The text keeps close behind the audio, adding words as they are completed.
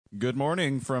Good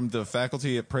morning from the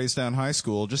faculty at Praisedown High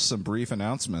School. Just some brief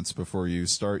announcements before you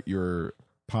start your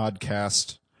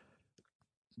podcast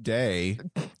day.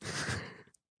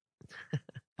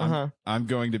 I'm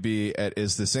going to be at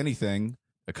Is This Anything,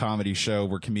 a comedy show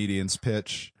where comedians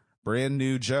pitch brand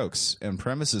new jokes and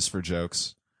premises for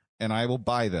jokes, and I will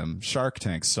buy them Shark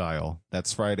Tank style.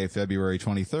 That's Friday, February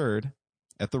 23rd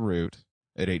at The Root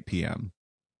at 8 p.m.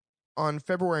 On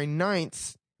February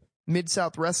 9th,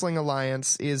 Mid-South Wrestling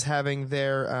Alliance is having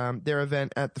their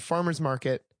event at the farmers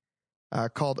market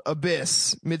called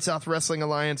Abyss. Mid-South Wrestling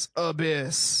Alliance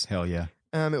Abyss. Hell yeah.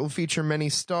 It will feature many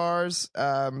stars.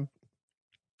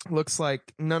 Looks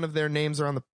like none of their names are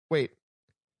on the... Wait.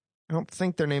 I don't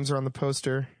think their names are on the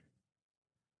poster.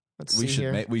 Let's see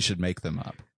here. We should make them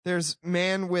up. There's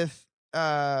man with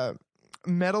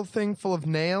metal thing full of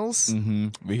nails. Mm-hmm.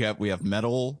 We have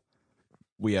metal.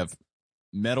 We have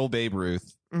metal Babe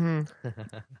Ruth.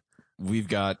 Mm-hmm. We've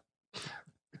got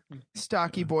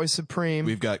Stocky Boy Supreme.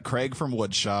 We've got Craig from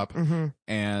Woodshop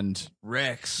and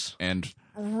Rex. And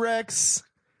Rex.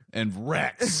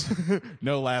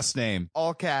 No last name.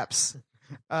 All caps.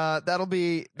 That'll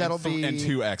be and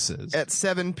 2 X's at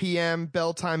 7 p.m.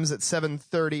 Bell times at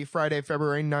 7:30 Friday,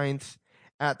 February 9th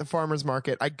at the farmers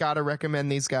market. I gotta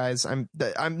recommend these guys. I'm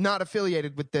not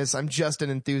affiliated with this. I'm just an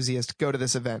enthusiast. Go to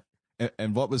this event.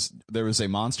 And there was a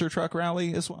monster truck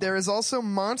rally as well? There is also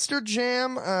Monster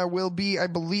Jam, will be, I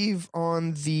believe,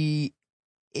 on the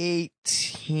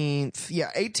 18th. Yeah,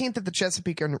 18th at the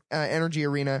Chesapeake Energy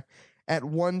Arena at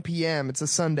 1 p.m. It's a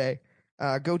Sunday.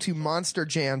 Go to Monster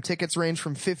Jam. Tickets range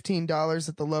from $15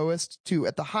 at the lowest to,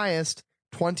 at the highest,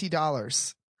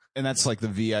 $20. And that's like the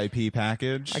VIP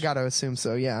package? I gotta assume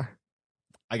so, yeah.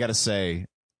 I gotta say,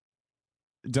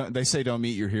 don't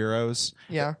meet your heroes.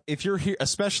 Yeah.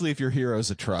 Especially if your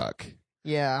hero's a truck.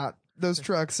 Yeah, those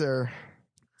trucks are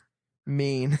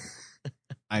mean.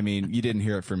 I mean, you didn't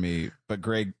hear it from me, but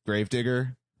Greg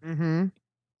Gravedigger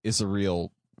is a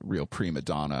real prima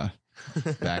donna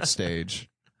backstage.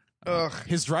 Ugh.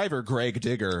 His driver, Greg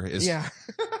Digger, is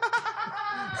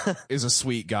is a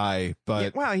sweet guy,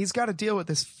 but wow, he's got to deal with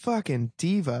this fucking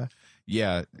diva.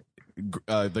 Yeah,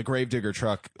 the Gravedigger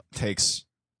truck takes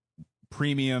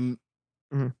premium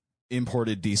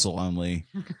imported diesel only.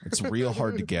 It's real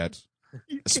hard to get,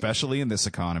 especially in this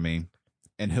economy,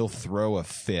 and he'll throw a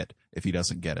fit if he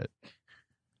doesn't get it.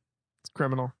 It's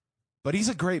criminal. But he's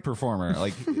a great performer,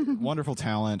 like wonderful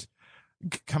talent.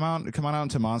 Come on out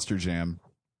to Monster Jam.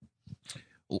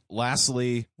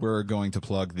 Lastly, we're going to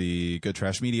plug the Good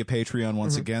Trash Media Patreon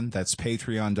once again. That's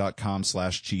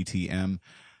patreon.com/GTM.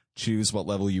 Choose what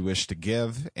level you wish to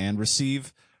give and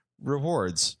receive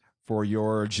rewards for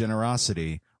your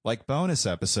generosity, like bonus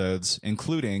episodes,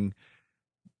 including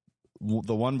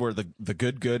the one where the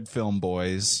good film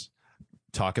boys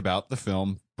talk about the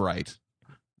film Bright.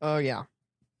 Oh, yeah.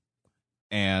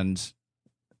 And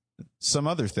some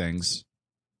other things.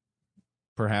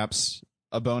 Perhaps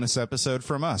a bonus episode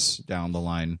from us down the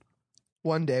line.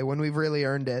 One day when we've really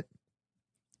earned it.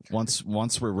 Once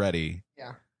we're ready.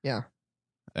 Yeah.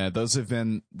 Those have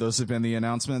been the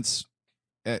announcements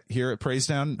here at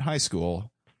Praisedown High School.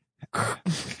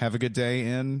 Have a good day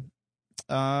in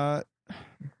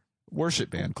worship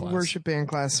band class. Worship band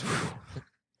class.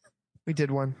 We did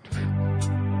one.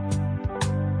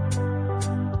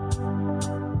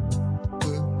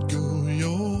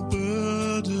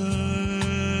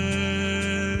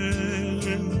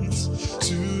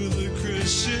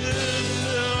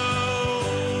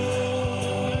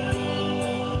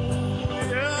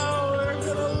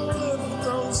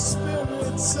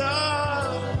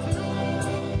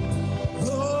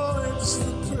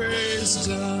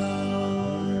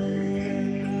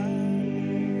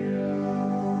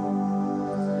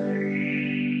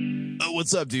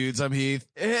 What's up, dudes? I'm Heath.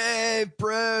 Hey,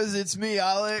 bros, it's me,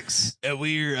 Alex. And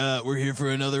we're here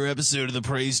for another episode of the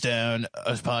Praisedown,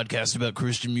 a podcast about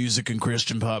Christian music and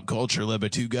Christian pop culture, led by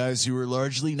two guys who are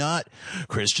largely not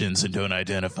Christians and don't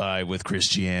identify with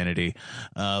Christianity.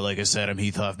 Like I said, I'm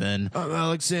Heath Hoffman.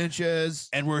 I'm Nic Sanchez,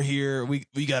 and we're here. We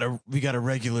got a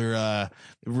regular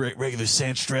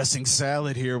Sanch dressing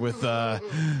salad here with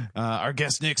our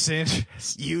guest Nic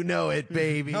Sanchez. You know it,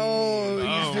 baby. Oh,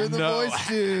 you're doing the voice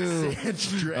too.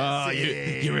 Oh,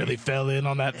 you really fell in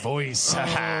on that voice.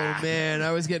 Oh, man,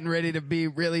 I was getting ready to be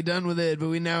really done with it, but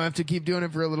we now have to keep doing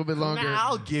it for a little bit longer.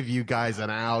 I'll give you guys an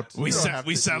out. We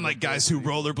sound like guys who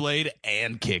rollerblade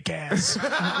and kick ass.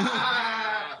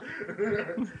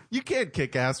 You can't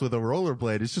kick ass with a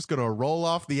rollerblade. It's just going to roll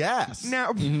off the ass.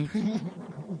 Now,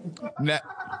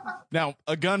 Now,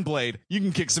 a gun blade, you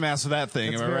can kick some ass with that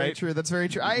thing. that's Am I very right? true. That's very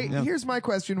true. Here's my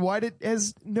question: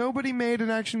 has nobody made an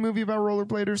action movie about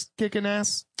rollerbladers kicking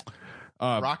ass?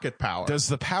 Rocket power. Does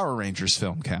the Power Rangers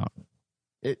film count?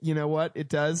 You know what? It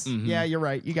does. Mm-hmm. Yeah, you're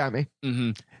right. You got me.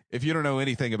 Mm-hmm. If you don't know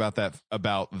anything about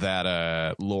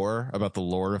that lore, about the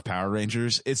lore of Power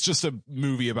Rangers, it's just a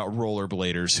movie about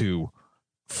rollerbladers who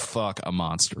fuck a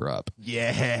monster up.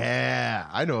 Yeah,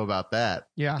 I know about that.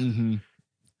 Yeah. Mm-hmm.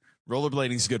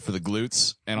 Rollerblading is good for the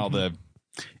glutes and all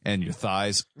and your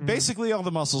thighs. Basically, all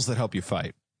the muscles that help you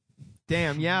fight.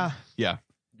 Damn. Yeah. Yeah.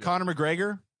 Conor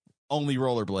McGregor, only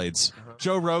rollerblades.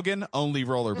 Joe Rogan, only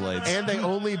rollerblades. And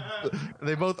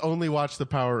they both only watch the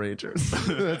Power Rangers.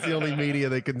 That's the only media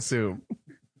they consume.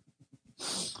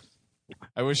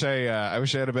 I wish I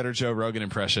had a better Joe Rogan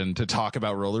impression to talk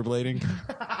about rollerblading.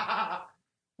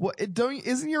 What?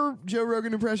 Isn't your Joe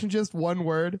Rogan impression just one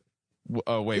word?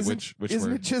 Oh wait, which isn't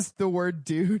word? it just the word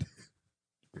dude?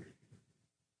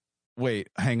 Wait,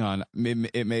 hang on.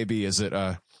 It may be. Is it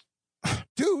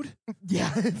dude?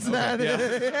 Yeah, it's that.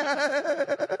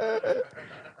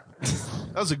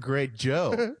 That was a great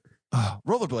Joe.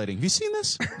 Rollerblading. Have you seen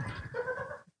this?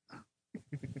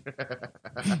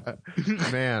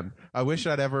 Man, I wish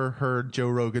I'd ever heard Joe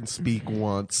Rogan speak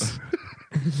once.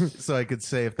 So I could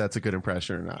say if that's a good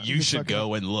impression or not. You should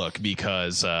go and look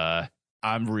because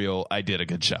I'm real. I did a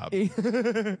good job.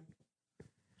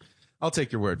 I'll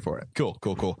take your word for it. Cool.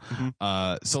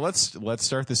 Mm-hmm. So let's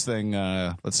start this thing.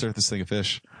 Let's start this thing of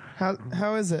fish.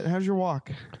 How is it? How's your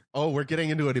walk? Oh, we're getting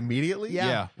into it immediately?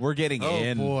 Yeah. We're getting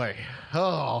in. Oh, boy.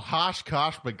 Oh, hosh,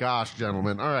 gosh, bagosh,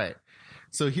 gentlemen. All right.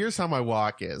 So here's how my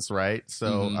walk is, right?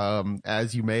 So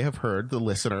as you may have heard, the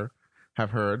listener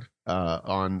have heard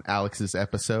on Alex's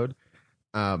episode,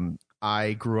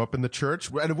 I grew up in the church,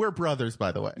 and we're brothers,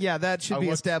 by the way. Yeah, that should be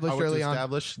established early on.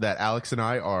 Establish that Alex and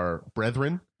I are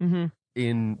brethren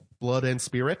in blood and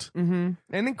spirit. Mm-hmm.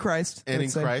 And in Christ. And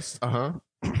in Christ.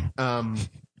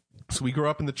 So we grew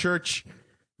up in the church,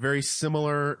 very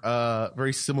similar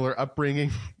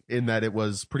upbringing in that it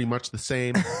was pretty much the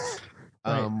same.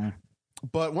 Right.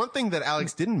 But one thing that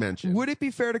Alex didn't mention. Would it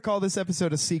be fair to call this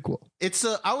episode a sequel?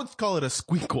 I would call it a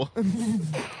squeakquel.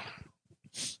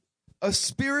 A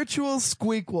spiritual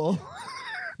squeakquel.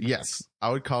 Yes,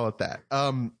 I would call it that.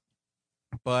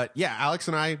 But yeah, Alex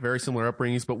and I, very similar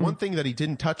upbringings. But one thing that he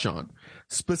didn't touch on,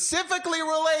 specifically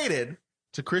related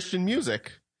to Christian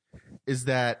music, is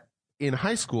that in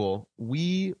high school,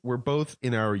 we were both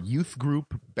in our youth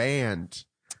group band,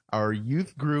 our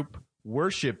youth group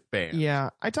worship band. Yeah,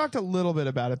 I talked a little bit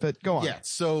about it, but go on. Yeah,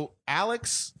 so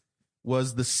Alex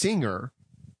was the singer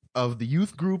of the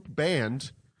youth group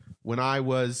band when I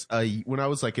was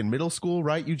like in middle school,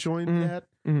 right? You joined that?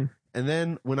 Mm-hmm. And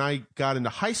then when I got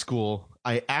into high school,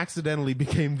 I accidentally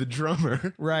became the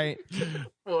drummer Right.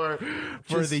 for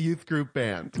the youth group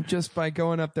band. Just by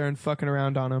going up there and fucking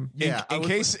around on him. Yeah, In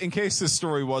case this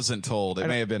story wasn't told, it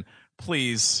may have been.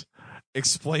 Please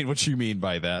explain what you mean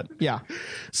by that. Yeah.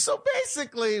 So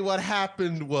basically what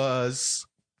happened was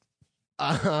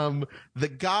the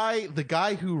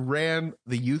guy who ran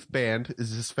the youth band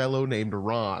is this fellow named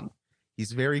Ron.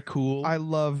 He's very cool.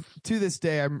 To this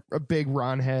day, I'm a big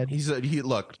Ron head.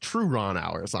 Look, true Ron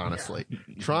hours, honestly.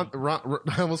 Ron,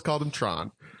 I almost called him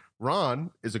Tron.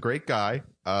 Ron is a great guy.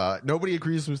 Nobody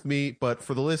agrees with me, but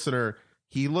for the listener,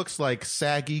 he looks like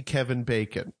saggy Kevin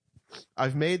Bacon.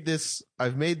 I've made this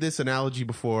analogy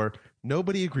before.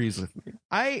 Nobody agrees with me.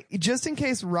 Just in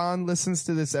case Ron listens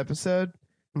to this episode,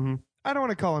 I don't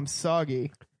want to call him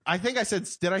soggy. I think I said,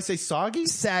 did I say soggy?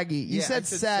 Saggy. You said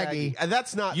saggy. And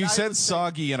that's not. You said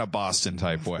soggy in a Boston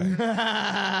type way.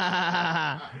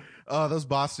 Oh, those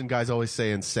Boston guys always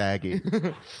saying saggy.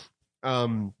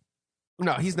 No,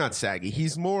 he's not saggy.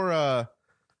 He's more, I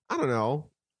don't know.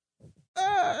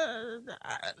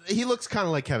 He looks kind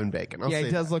of like Kevin Bacon. He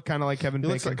does look kind of like Kevin He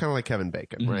Bacon. looks kind of like Kevin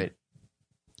Bacon, right?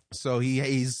 So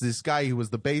he's this guy who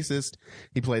was the bassist.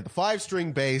 He played the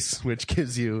 5-string bass, which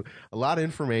gives you a lot of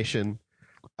information.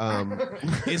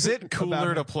 Is it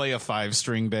cooler to play a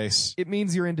 5-string bass? It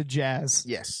means you're into jazz.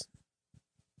 Yes.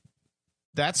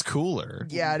 That's cooler.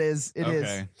 Yeah, it is. It is.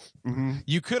 Okay.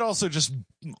 You could also just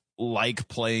like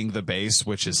playing the bass,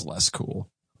 which is less cool.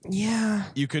 Yeah.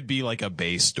 You could be like a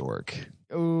bass dork.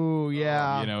 Oh,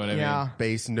 yeah. You know what I mean?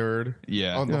 Bass nerd.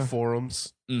 Yeah. On the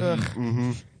forums.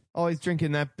 Ugh. Always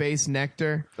drinking that bass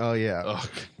nectar. Oh, yeah. Ugh.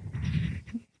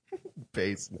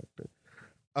 Bass nectar.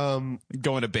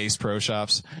 Going to bass pro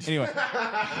shops. Anyway.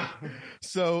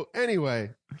 So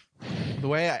anyway, the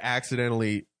way I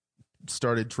accidentally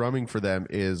started drumming for them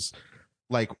is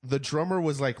like the drummer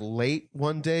was like late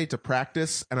one day to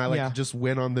practice, and I like just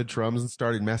went on the drums and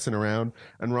started messing around,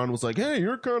 and Ron was like, "Hey,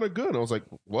 you're kind of good." I was like,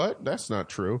 "What? That's not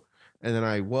true." And then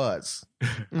I was.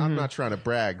 I'm not trying to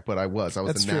brag, but I was. I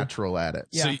was That's a natural at it.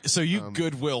 Yeah. So you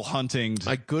Goodwill hunting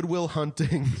I Goodwill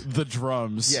hunting. the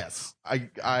drums. Yes.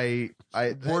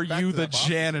 Were you the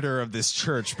janitor of this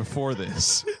church before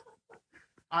this?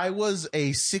 I was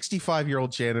a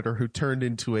 65-year-old janitor who turned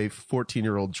into a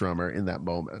 14-year-old drummer in that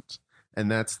moment. And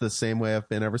that's the same way I've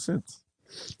been ever since.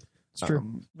 It's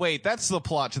true. Wait, that's the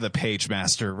plot to the Page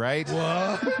Master, right?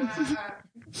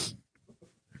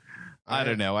 I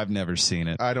don't know. I've never seen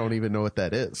it. I don't even know what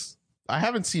that is. I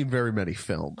haven't seen very many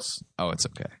films. Oh, it's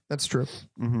okay. That's true.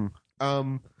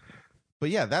 But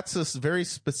yeah, that's a very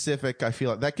specific, I feel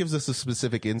like that gives us a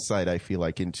specific insight, I feel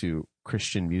like, into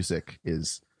Christian music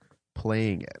is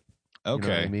playing it. Okay. You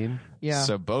know what I mean? Yeah.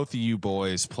 So both of you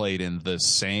boys played in the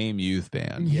same youth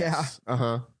band. Yeah.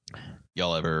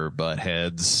 Y'all ever butt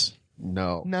heads?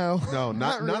 No. No. No,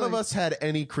 Not none of really. us had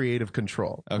any creative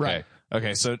control. Okay. Right.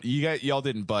 Okay. So y'all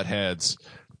didn't butt heads.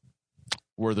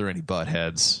 Were there any butt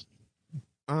heads?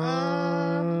 You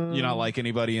not like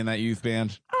anybody in that youth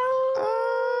band?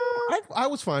 I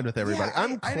was fine with everybody. Yeah,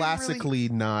 I'm I didn't classically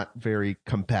not very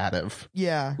combative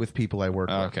Yeah. with people I work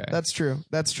with. Okay. That's true.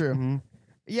 That's true.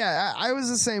 Yeah, I was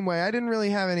the same way. I didn't really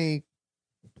have any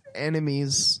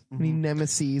enemies, any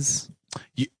nemesis.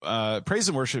 Praise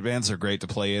and worship bands are great to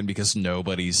play in because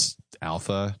nobody's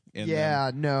alpha in them.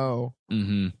 Yeah, no.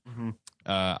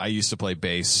 I used to play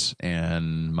bass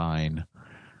and mine.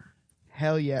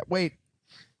 Hell yeah. Wait,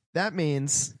 that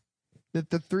means that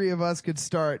the three of us could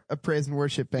start a praise and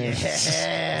worship band.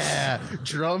 Yeah.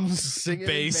 Drums, singing,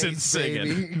 Bass and singing.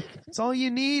 baby. It's all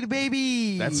you need,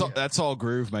 baby. That's all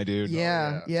groove, my dude.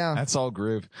 Yeah, yeah. That's all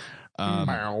groove.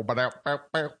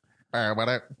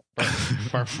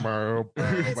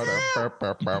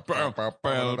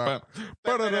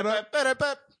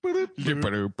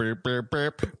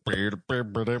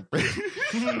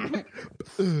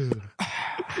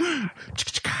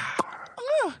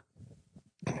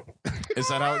 Is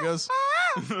that how it goes?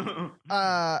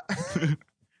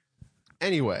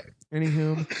 Anyway,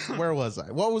 Anywho, where was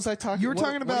I? What was I talking? You were what-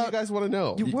 talking what do about- you guys want to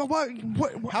know?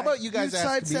 How about you guys ask me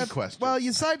sidestepped- questions? Well,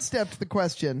 you sidestepped the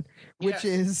question, which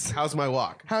is, How's my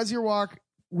walk? how's your walk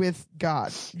with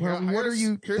God? Well, what are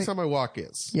you? Here's how my walk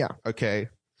is. Yeah. Okay.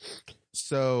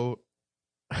 So,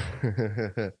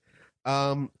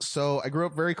 so I grew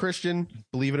up very Christian,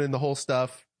 believing in the whole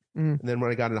stuff. And then when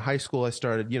I got into high school, I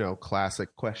started,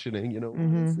 classic questioning,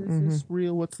 is this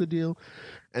real? What's the deal?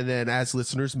 And then, as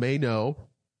listeners may know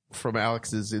from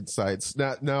Alex's insights,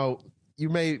 now you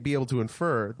may be able to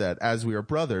infer that as we are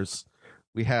brothers,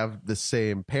 we have the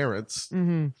same parents,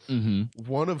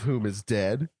 one of whom is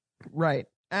dead. Right.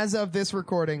 As of this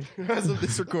recording. As of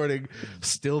this recording,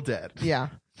 still dead. Yeah.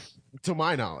 To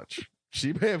my knowledge.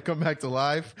 She may have come back to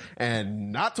life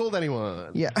and not told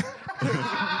anyone. Yeah.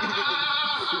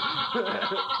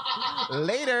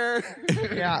 Later.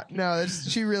 Yeah. No,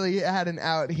 she really had an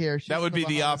out here. She's That would be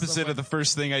the Bahamas opposite somewhere. of the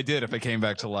first thing I did if I came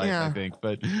back to life, Yeah. I think.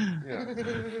 But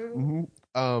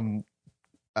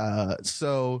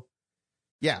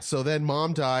So then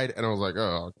mom died and I was like,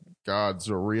 oh, God's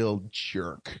a real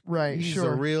jerk. Right. He's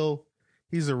sure. a real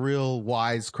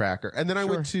wisecracker. And then I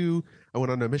went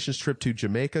on a missions trip to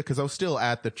Jamaica because I was still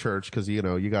at the church because, you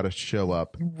got to show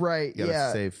up. Right. You got to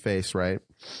Yeah. save face, right?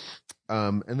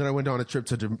 And then I went on a trip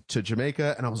to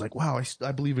Jamaica and I was like, wow,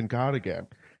 I believe in God again.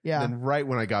 Yeah. And then right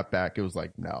when I got back, it was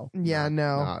like, no. Yeah,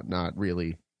 Not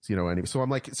really. Anyway. So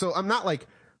I'm not like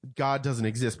God doesn't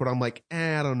exist, but I'm like,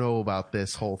 I don't know about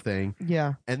this whole thing.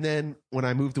 Yeah. And then when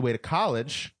I moved away to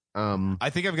college, I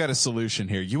think I've got a solution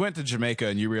here. You went to Jamaica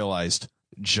and you realized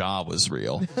Jah was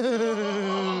real.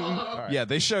 Yeah,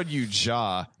 they showed you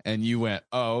Jah and you went,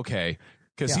 oh, okay.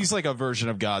 Because he's like a version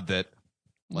of God that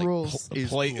like Rules.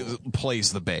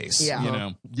 plays the bass.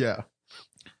 Yeah. yeah.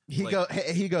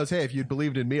 He goes, hey, if you'd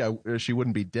believed in me, she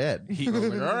wouldn't be dead. I was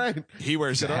like, all right. He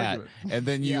wears a Good hat. argument. And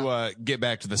then you get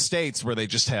back to the States where they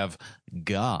just have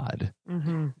God.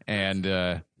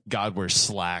 And God wears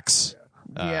slacks.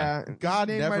 Yeah. God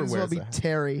His name never might as well wears be a hat.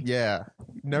 Terry. Yeah.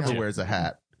 Never Yeah. wears a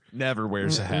hat. Never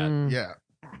wears a hat. Yeah.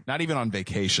 Not even on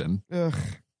vacation. Ugh.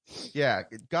 Yeah.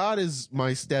 God is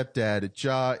my stepdad.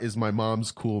 Jah is my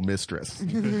mom's cool mistress.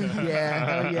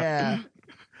 Yeah. Hell yeah.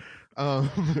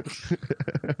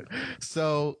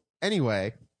 So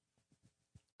anyway,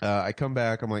 I come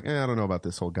back. I'm like, I don't know about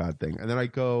this whole God thing. And then I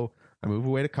move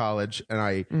away to college and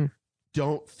I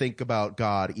don't think about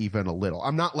God even a little.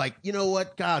 I'm not like, you know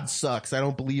what? God sucks. I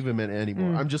don't believe him in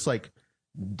anymore. I'm just like,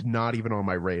 not even on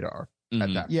my radar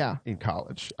at that Yeah. in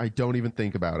college. I don't even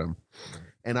think about him.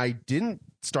 And I didn't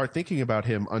start thinking about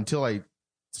him until I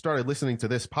started listening to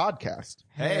this podcast.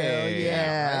 Hey,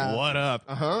 yeah. What up?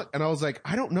 And I was like,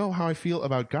 I don't know how I feel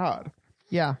about God.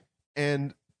 Yeah.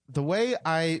 And the way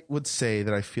I would say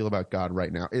that I feel about God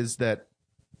right now is that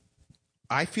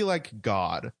I feel like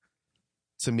God,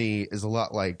 to me, is a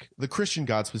lot like the Christian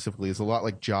God specifically is a lot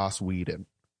like Joss Whedon.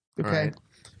 Okay. All right?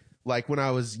 Like when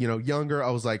I was, younger,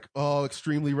 I was like, oh,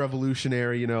 extremely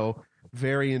revolutionary,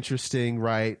 very interesting,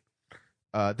 right?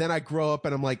 Then I grow up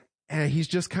and I'm like, he's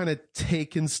just kind of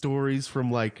taking stories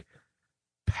from like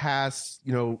past,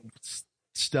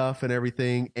 stuff and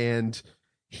everything. And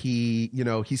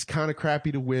he's kind of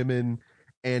crappy to women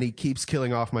and he keeps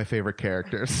killing off my favorite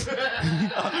characters.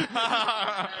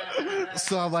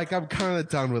 So I'm like, I'm kind of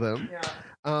done with him. Yeah.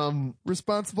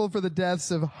 Responsible for the deaths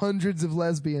of hundreds of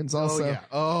lesbians also.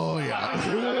 Oh yeah.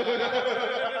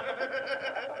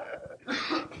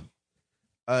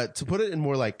 To put it in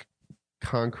more like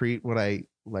concrete, what I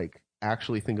like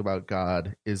actually think about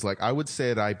God is like I would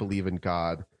say that I believe in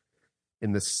God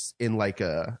in like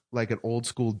an old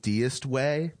school deist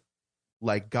way,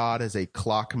 like God as a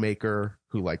clockmaker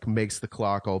who like makes the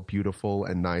clock all beautiful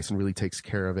and nice and really takes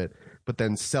care of it, but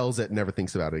then sells it, never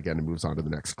thinks about it again, and moves on to the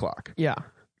next clock. Yeah.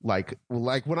 Like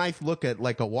when I look at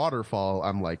like a waterfall,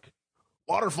 I'm like,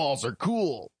 waterfalls are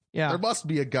cool. Yeah. There must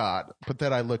be a God. But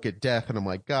then I look at death and I'm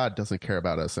like, God doesn't care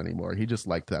about us anymore. He just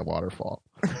liked that waterfall.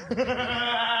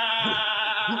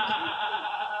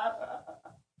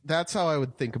 That's how I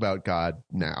would think about God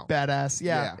now. Badass.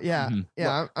 Yeah. Yeah. Mm-hmm.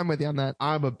 Yeah. I'm with you on that.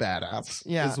 I'm a badass.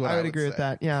 Yeah. is what I would agree with say.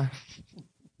 that. Yeah.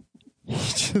 He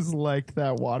just liked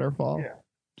that waterfall. Yeah.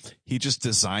 He just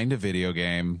designed a video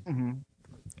game Mm-hmm.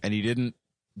 and he didn't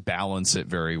balance it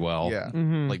very well. Yeah.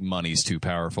 Mm-hmm. Like money's too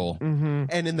powerful. Mm-hmm.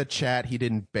 And in the chat, he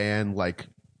didn't ban like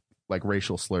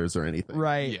racial slurs or anything.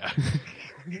 Right. Yeah.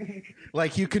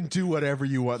 Like you can do whatever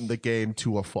you want in the game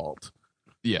to a fault.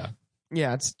 Yeah.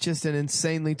 Yeah. It's just an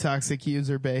insanely toxic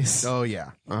user base. Oh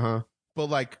yeah. But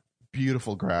like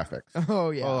beautiful graphics.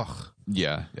 Oh, yeah. Ugh.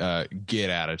 Yeah. Get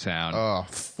out of town.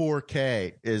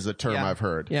 4K is a term Yeah. I've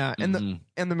heard. Yeah. And Mhm.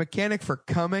 the mechanic for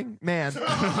coming, man.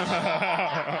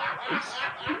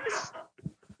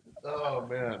 Oh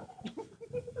man.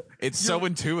 It's so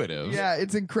intuitive. Yeah,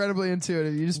 it's incredibly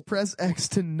intuitive. You just press X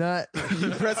to nut. You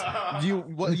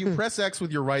press X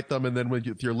with your right thumb, and then with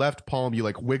your left palm, you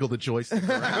like wiggle the joystick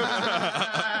around.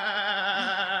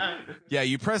 Yeah,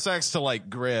 you press X to like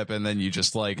grip and then you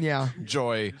just like Yeah.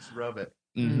 joy. Just rub it.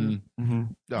 Mm-hmm.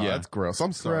 Oh, Yeah. that's gross.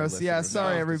 I'm sorry. Gross. Yeah, listeners.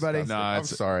 sorry, That's everybody. disgusting. No, I'm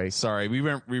it's- sorry. Sorry, we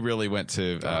really went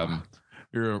to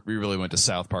we really went to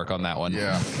South Park on that one.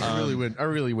 Yeah, I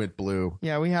really went blue.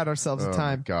 Yeah, we had ourselves a Oh,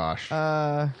 time. gosh.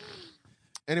 Uh,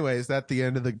 Anyway, is that the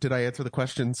end of the? Did I answer the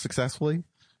question successfully?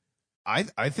 I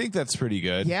think that's pretty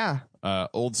good. yeah.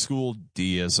 Old school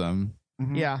deism.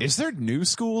 Yeah. Is there new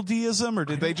school deism or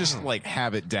did they just like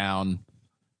have it down?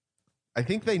 I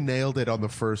think they nailed it on the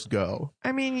first go.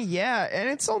 I mean, yeah, and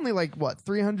it's only like what,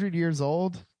 300 years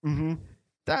old? Mm-hmm.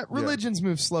 That religions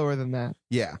move slower than that.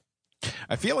 Yeah.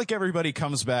 I feel like everybody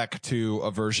comes back to a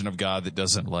version of God that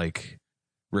doesn't like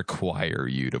require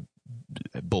you to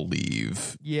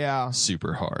believe Yeah.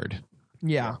 super hard.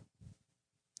 Yeah.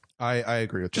 I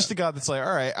agree with Just that. a God that's like,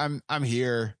 all right, I'm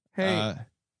here. Hey.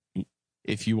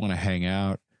 If you want to hang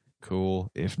out, cool.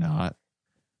 If not,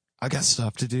 I got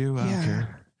stuff to do. I don't Yeah.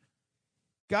 care.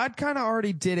 God kind of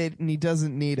already did it and he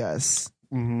doesn't need us.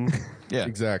 Mm-hmm. Yeah.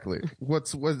 Exactly.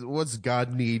 What's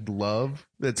God need? Love?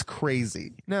 That's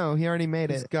crazy. No, he already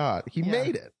made It's it. God. He Yeah.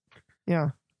 made it. Yeah.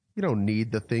 You don't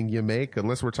need the thing you make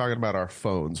unless we're talking about our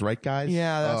phones, right, guys?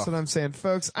 Yeah, that's Ugh. what I'm saying.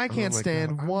 Folks, I can't my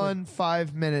stand God. 1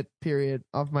 5-minute period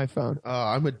off my phone.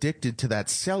 I'm addicted to that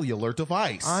cellular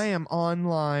device. I am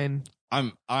online.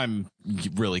 I'm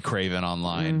really craving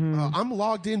online. Mhm. I'm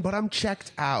logged in, but I'm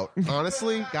checked out.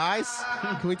 Honestly, guys,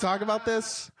 can we talk about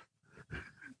this?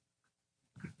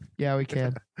 Yeah, we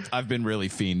can. I've been really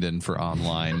fiending for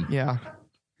online. Yeah.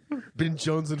 Been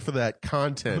jonesing for that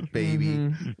content, baby.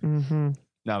 Mm-hmm.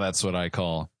 Now that's what I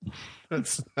call.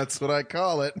 That's what I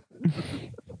call it.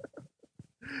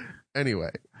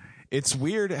 Anyway, It's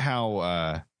weird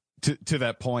how to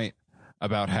that point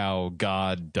about how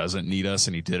God doesn't need us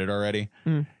and he did it already.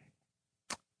 Mm.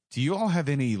 Do you all have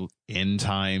any end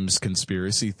times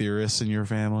conspiracy theorists in your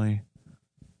family?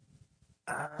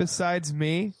 Besides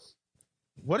me,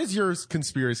 what is your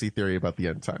conspiracy theory about the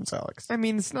end times, Alex? I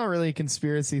mean, it's not really a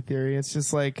conspiracy theory. It's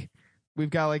just like we've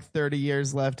got like 30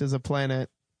 years left as a planet.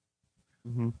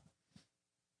 Mm-hmm.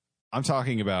 I'm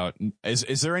talking about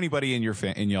is there anybody in your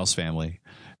in y'all's family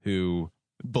who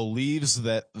believes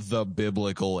that the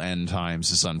biblical end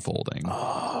times is unfolding.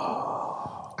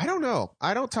 I don't know.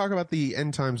 I don't talk about the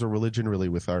end times or religion really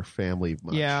with our family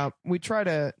much. Yeah, we try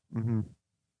to Mhm.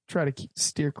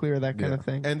 steer clear of that kind Yeah. of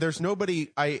thing. And there's nobody.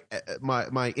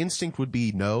 My instinct would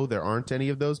be no, there aren't any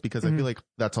of those because I feel like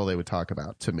that's all they would talk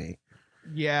about to me.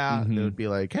 Yeah, Mhm. They would be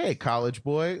like, "Hey, college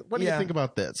boy, what do you Yeah. think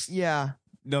about this?" yeah.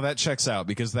 No, that checks out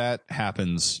because that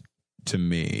happens to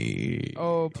me.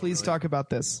 Oh, please talk about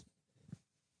this.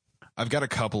 I've got a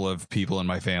couple of people in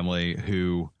my family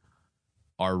who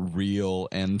are real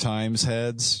end times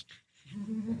heads.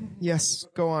 Yes,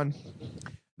 go on.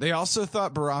 They also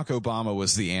thought Barack Obama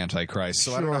was the Antichrist,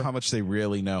 so I don't know Sure. how much they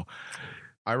really know.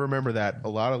 I remember that a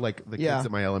lot of like the kids Yeah.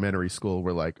 at my elementary school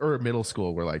were like, or middle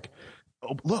school were like,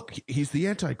 "Oh, look, he's the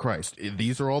Antichrist.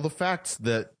 These are all the facts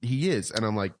that he is." And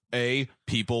I'm like, A,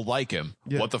 people like him.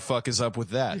 Yeah. What the fuck is up with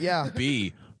that? Yeah.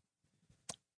 B,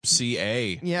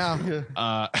 CA.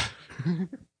 Yeah.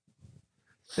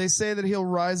 They say that he'll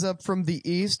rise up from the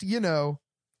east,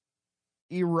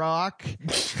 Iraq,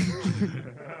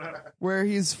 where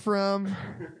he's from.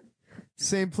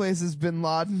 Same place as Bin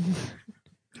Laden.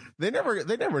 they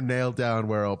never nailed down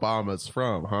where Obama's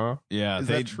from, huh? Yeah, Is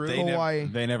they, that true? They, Hawaii.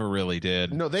 they never really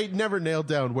did. No, they never nailed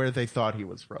down where they thought he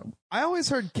was from. I always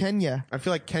heard Kenya. I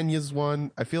feel like Kenya's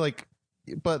one. I feel like,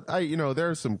 but there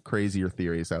are some crazier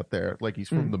theories out there. Like he's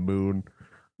from the moon.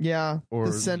 Yeah, Or-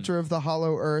 the center of the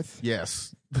hollow earth.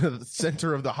 Yes. The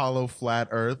center of the hollow flat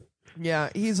earth. Yeah,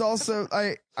 he's also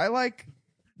I like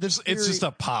It's theory- just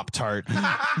a Pop-Tart.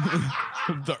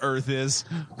 The Earth is.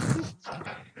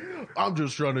 I'm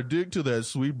just trying to dig to that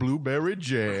sweet blueberry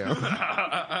jam.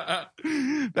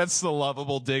 That's the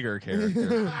lovable digger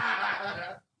character.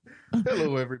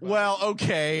 Hello, everybody. Well,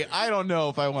 okay. I don't know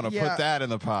if I want to Yeah. put that in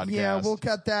the podcast. Yeah, we'll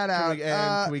cut that out.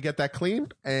 Can we get that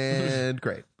cleaned? And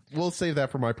great. We'll save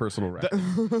that for my personal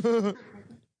record.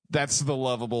 That's the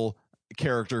lovable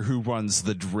character who runs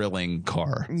the drilling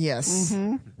car. Yes.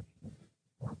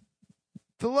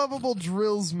 The lovable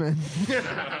drillsman.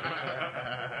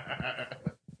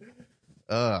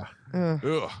 Ugh. Ugh.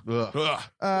 Ugh. Ugh.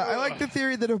 I like the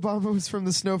theory that Obama was from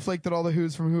the snowflake that all the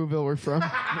Who's from Whoville were from.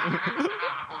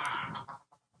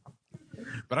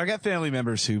 But I got family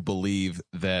members who believe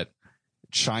that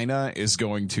China is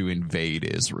going to invade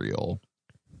Israel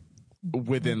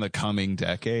within the coming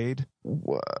decade.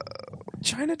 Whoa.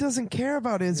 China doesn't care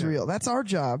about Israel. That's our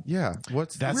job. Yeah.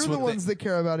 What's that? That's We're the what ones that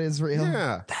care about Israel.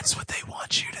 Yeah. That's what they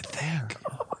want you to think.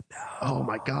 Oh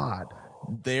my God.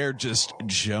 They're just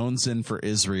jonesing for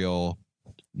Israel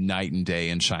night and day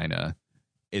in China.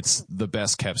 It's the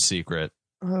best kept secret.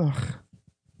 Ugh.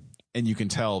 And you can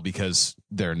tell because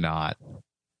they're not.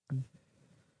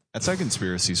 That's how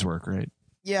conspiracies work, right?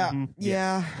 Yeah. Mhm.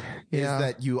 Yeah. Is Yeah.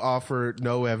 that you offer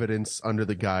no evidence under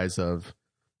the guise of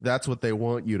that's what they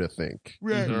want you to think.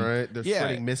 Right. All right. They're Yeah.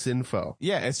 spreading misinfo.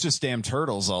 Yeah, it's just damn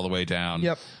turtles all the way down.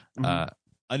 Yep.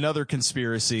 Another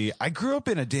conspiracy. I grew up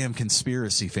in a damn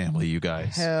conspiracy family, you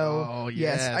guys. Hell. Oh,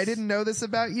 yes. yes. I didn't know this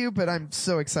about you, but I'm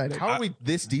so excited. How are we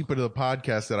this deep into the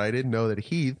podcast that I didn't know that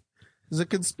Heath is a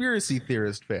conspiracy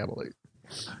theorist family?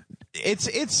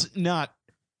 It's not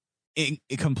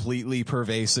completely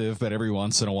pervasive, but every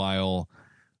once in a while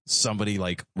somebody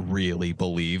like really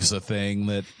believes a thing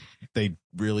that they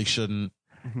really shouldn't,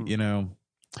 you know.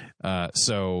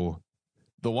 So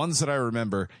the ones that I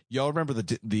remember, y'all remember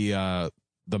the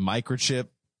microchip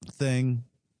thing?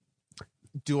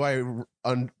 Do I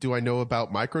know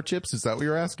about microchips? Is that what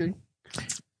you're asking?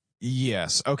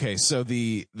 Yes. Okay. So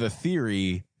the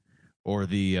theory or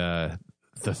the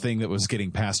thing that was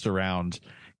getting passed around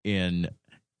in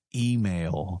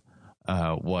email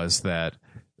was that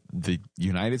the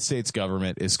United States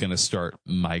government is going to start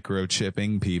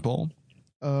microchipping people.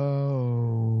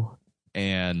 Oh.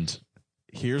 And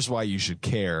here's why you should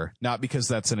care. Not because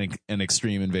that's an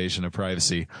extreme invasion of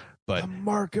privacy, but The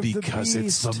mark of the because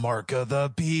it's beast. the mark of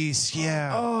the beast.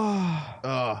 Yeah.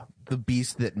 Oh. The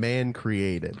beast that man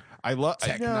created. I love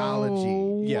Technology.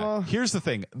 No. Yeah. Here's the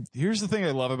thing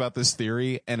I love about this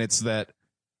theory, and it's that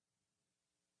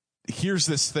here's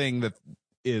this thing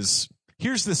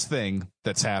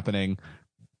that's happening.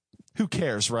 Who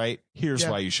cares, right? Here's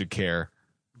Yeah. why you should care.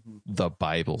 The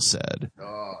Bible said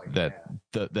Oh, that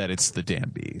it's the damn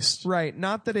beast. Right.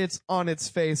 Not that it's on its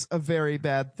face a very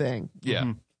bad thing.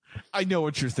 Yeah. I know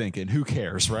what you're thinking. Who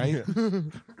cares, right?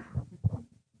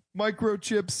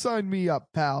 Microchip, sign me up,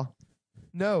 pal.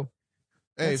 No.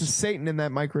 Hey, That's a Satan in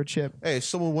that microchip. hey, if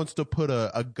someone wants to put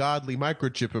a godly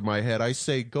microchip in my head, I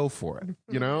say go for it.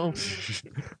 You know?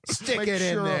 Stick Make it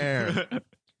in sure- there.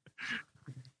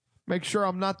 Make sure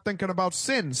I'm not thinking about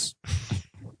sins.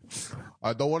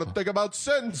 I don't want to think about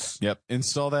sins. Yep.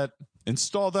 Install that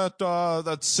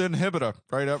sin inhibitor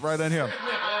right in here.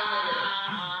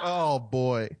 Oh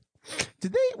boy.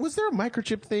 Was there a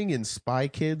microchip thing in Spy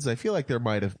Kids? I feel like there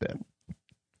might have been.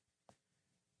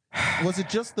 Was it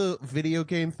just the video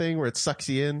game thing where it sucks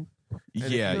you in?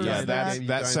 Yeah.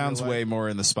 That sounds way more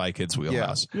in the Spy Kids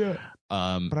wheelhouse. Yeah.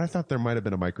 But I thought there might have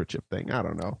been a microchip thing. I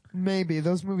don't know. Maybe.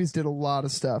 Those movies did a lot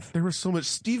of stuff. There was so much.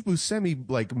 Steve Buscemi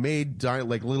made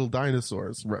little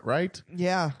dinosaurs, right?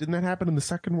 Yeah. Didn't that happen in the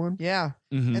second one? Yeah.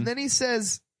 Mhm. And then he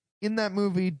says in that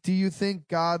movie, do you think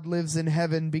God lives in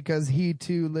heaven because he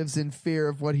too lives in fear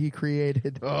of what he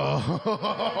created?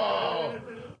 Oh.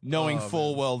 Knowing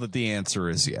full well that the answer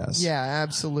is yes. Yeah,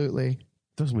 absolutely.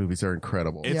 Those movies are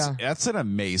incredible. That's an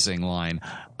amazing line.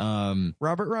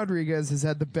 Robert Rodriguez has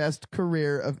had the best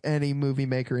career of any movie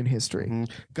maker in history.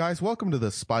 Guys, welcome to the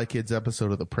Spy Kids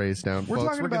episode of the Praise Down. We're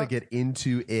Folks, we're going to about- get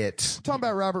into it. Talking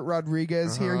about Robert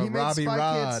Rodriguez here. He made Robbie Spy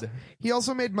Rod. Kids. He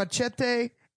also made Machete,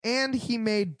 and he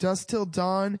made Dusk Till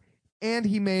Dawn, and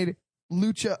he made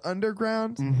Lucha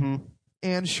Underground,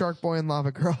 and Shark Boy and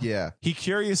Lava Girl. Yeah. He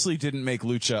curiously didn't make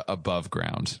Lucha above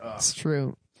ground. It's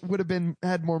true. Would have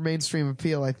had more mainstream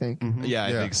appeal, I think. Yeah,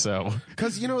 I think so.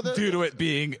 Because, Due to it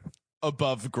being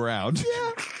above ground.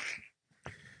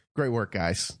 great work,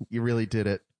 guys. You really did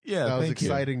it. Yeah, that was thank you.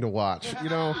 exciting to watch.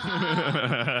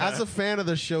 As a fan of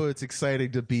the show, it's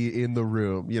exciting to be in the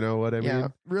room. You know what I mean? Yeah,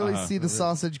 really see the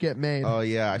sausage get made. Oh,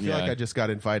 yeah. I feel Yeah. like I just got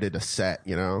invited to set,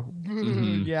 Yeah.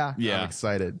 Yeah. I'm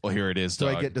excited. Well, here it is, Do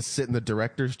dog. I get to sit in the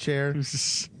director's chair?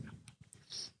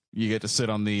 You get to sit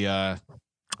on the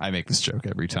I make this joke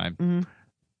every time.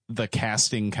 The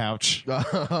casting couch.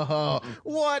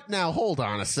 What? Now, hold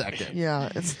on a second. Yeah,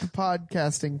 it's the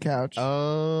podcasting couch.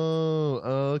 Oh,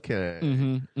 okay.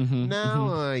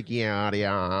 Now I get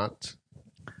it.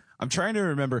 I'm trying to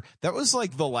remember. That was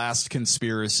like the last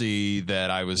conspiracy that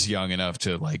I was young enough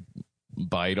to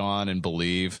bite on and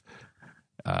believe.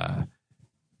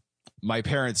 My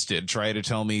parents did try to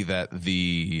tell me that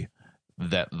the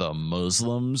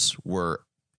Muslims were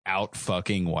out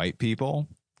fucking white people,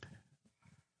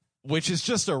 which is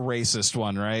just a racist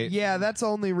one, right? Yeah, that's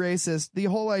only racist. The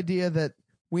whole idea that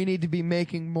we need to be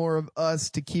making more of us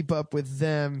to keep up with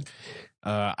them.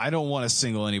 I don't want to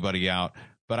single anybody out,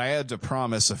 but I had to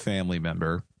promise a family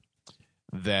member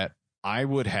that I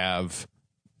would have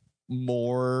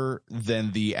more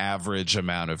than the average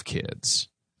amount of kids.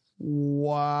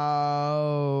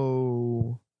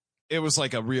 Wow. It was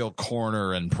like a real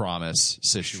corner and promise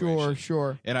situation.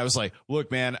 Sure. And I was like,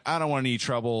 look, man, I don't want any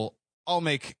trouble. I'll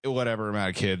make whatever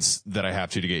amount of kids that I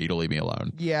have to get you to leave me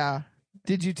alone. Yeah.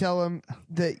 Did you tell him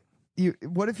that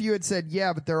what if you had said,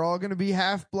 yeah, but they're all going to be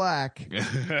half black?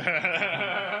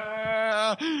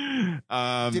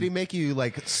 Did he make you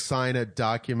sign a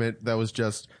document that was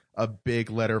just a big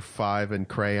letter 5 in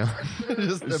crayon?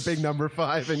 Just a big number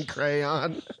 5 in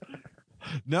crayon?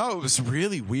 No, it was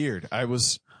really weird. I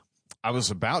was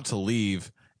about to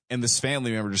leave, and this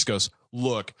family member just goes,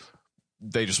 look,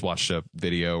 they just watched a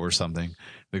video or something.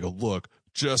 They go, look,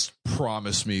 just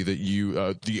promise me that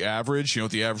you, the average, you know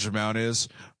what the average amount is?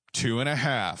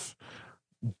 2.5.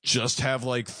 Just have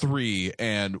 3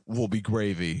 and we'll be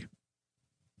gravy.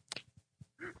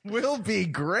 Will be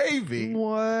gravy.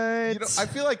 What? I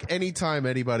feel like anytime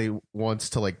anybody wants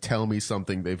to tell me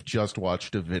something, they've just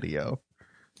watched a video.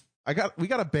 We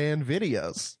gotta ban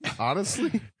videos,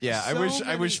 honestly. Yeah, I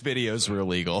wish videos were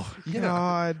illegal.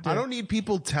 God. I don't need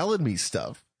people telling me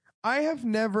stuff. I have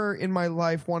never in my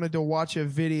life wanted to watch a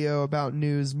video about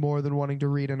news more than wanting to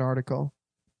read an article.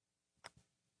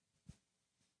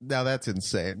 Now that's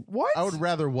insane. What? I would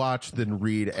rather watch than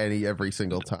read every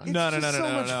single time. It's just so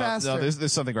much faster. No,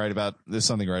 there's something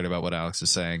right about what Alex is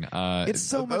saying. It's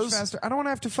so much faster. I don't want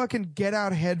to have to fucking get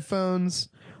out headphones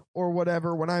or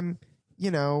whatever when I'm,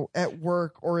 at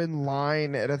work or in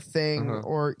line at a thing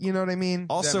or, you know what I mean?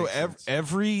 Also,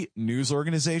 every news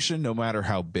organization, no matter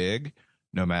how big,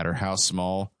 no matter how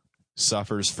small,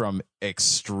 suffers from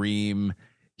extreme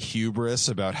hubris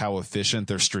about how efficient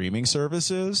their streaming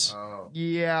service is.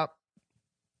 Yeah,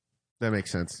 That makes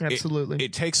sense. absolutely.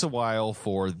 It takes a while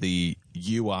for the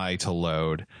UI to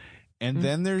load, and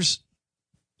then there's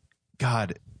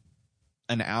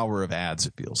an hour of ads,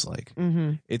 it feels like.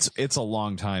 It's a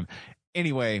long time.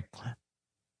 Anyway,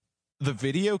 the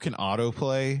video can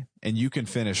autoplay, and you can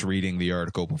finish reading the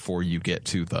article before you get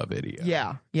to the video.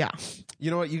 Yeah. You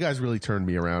know what? You guys really turned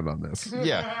me around on this.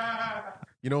 Yeah.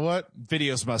 You know what?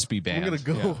 Videos must be banned. I'm going to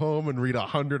go home and read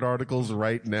 100 articles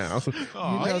right now. You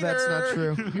know that's not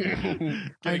true.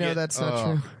 I know that's not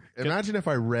true. Imagine if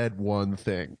I read one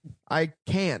thing. I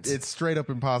can't. It's straight up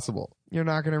impossible. You're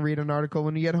not going to read an article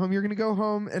when you get home. You're going to go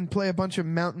home and play a bunch of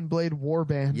Mountain Blade war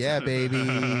bands. Yeah,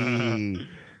 baby.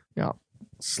 Yeah.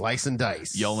 Slice and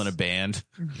dice. Y'all in a band?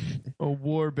 A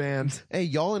war band. Hey,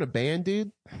 y'all in a band,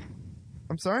 dude?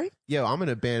 I'm sorry? Yo, I'm in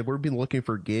a band. We've been looking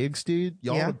for gigs, dude.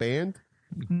 Y'all in a band?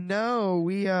 No,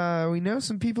 we know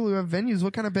some people who have venues.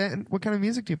 What kind of band? What kind of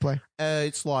music do you play?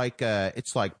 It's like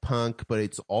punk, but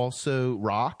it's also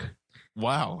rock.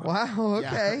 Wow. Wow.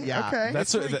 Okay. Yeah. Okay.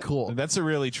 That's pretty cool. That's a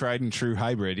really tried and true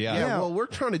hybrid. Yeah. Yeah. Well, we're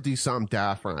trying to do something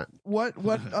different. What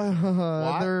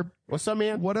other What's up,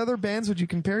 man? what other bands would you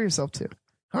compare yourself to?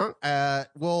 Huh?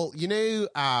 Well,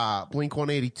 Blink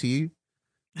 182.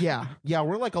 Yeah. Yeah,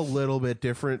 we're like a little bit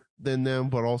different than them,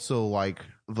 but also like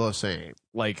the same.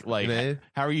 Like, Yeah.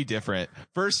 how are you different?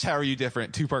 First, how are you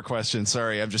different? 2-part question.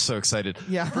 Sorry, I'm just so excited.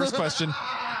 Yeah. First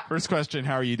question,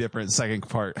 how are you different? Second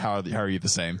part, how are you the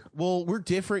same? Well, we're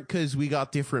different because we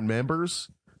got different members.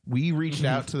 We reached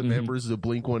out to the members of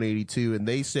Blink 182, and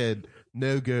they said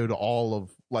no go to all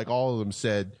of them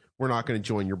said we're not going to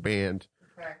join your band.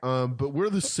 But we're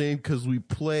the same because we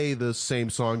play the same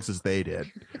songs as they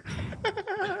did.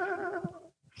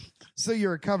 So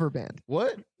you're a cover band.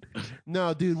 What?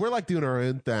 No, dude, we're like doing our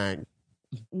own thing.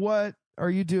 What are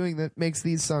you doing that makes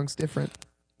these songs different?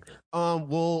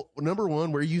 Well, number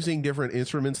one, we're using different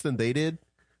instruments than they did.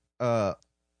 Like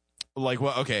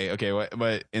what? Okay.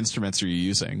 What instruments are you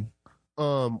using?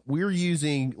 We're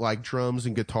using like drums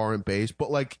and guitar and bass, but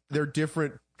like they're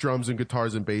different drums and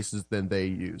guitars and basses than they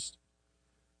used.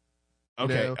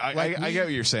 Okay, know, I like get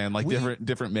what you're saying. Like we-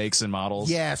 different makes and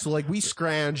models. Yeah, so like we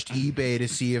scrounged eBay to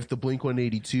see if the Blink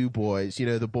 182 boys,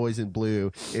 the boys in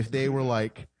blue, if they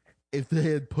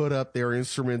had put up their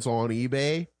instruments on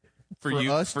eBay for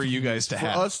you guys to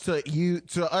have.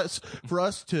 for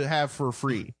us to have for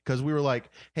free, because we were like,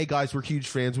 hey guys, we're huge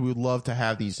fans. We would love to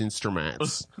have these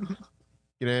instruments.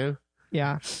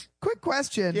 Yeah. Quick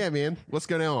question. Yeah, man. What's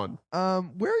going on?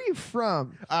 Where are you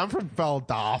from? I'm from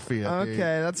Philadelphia. Okay, dude.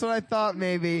 that's what I thought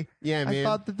maybe. Yeah, man. I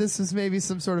thought that this was maybe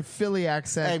some sort of Philly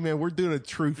accent. Hey, man, we're doing a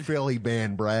true Philly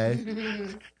band,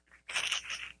 bruh.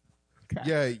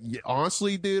 Yeah,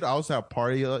 honestly, dude, I was at a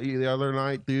party the other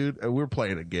night, dude, and we were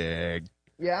playing a gig.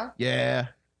 Yeah? Yeah.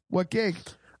 What gig?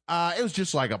 It was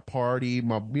just like a party.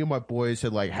 Me and my boys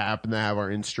had like happened to have our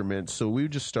instruments, so we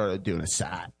just started doing a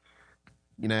set.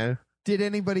 Did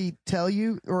anybody tell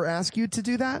you or ask you to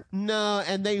do that? No,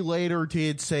 and they later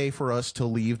did say for us to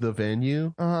leave the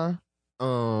venue.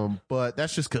 But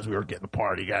that's just because we were getting the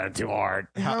party going too hard.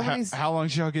 How long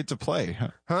did y'all get to play?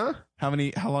 Huh? How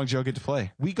long did y'all get to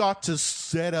play? We got to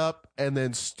set up and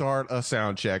then start a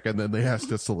sound check, and then they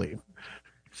asked us to leave.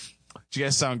 Did you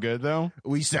guys sound good though?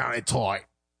 We sounded tight.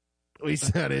 We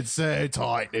sounded so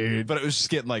tight, dude. But it was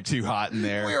just getting like too hot in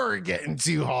there. We were getting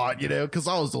too hot, because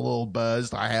I was a little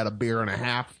buzzed. I had a beer and a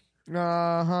half. Hey,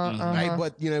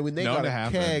 but, when they got a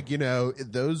keg,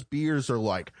 those beers are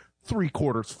like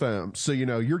 3/4 foam. So,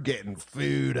 you're getting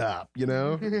food up,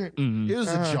 It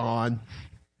was a John.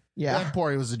 Yeah. That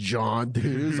party was a John, dude.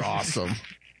 It was awesome.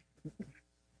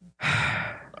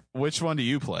 Which one do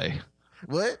you play?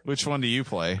 What? Which one do you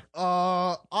play?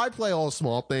 I play all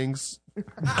small things.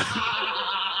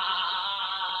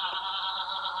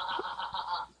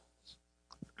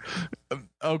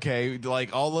 Okay,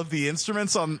 like all of the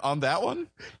instruments on that one?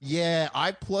 Yeah,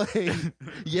 I play.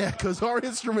 Yeah, because our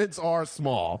instruments are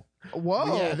small.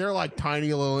 Whoa. Yeah, they're like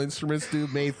tiny little instruments,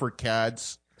 dude, made for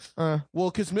cats. Well,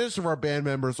 because most of our band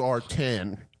members are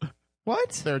 10.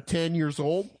 What? They're 10 years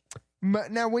old.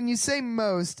 Now, when you say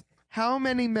most, how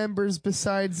many members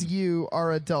besides you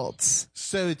are adults?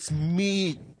 So it's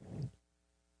me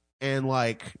and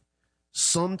like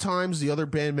sometimes the other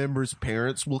band members'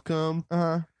 parents will come.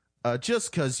 Just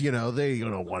because, they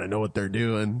don't want to know what they're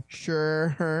doing.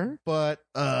 Sure. But,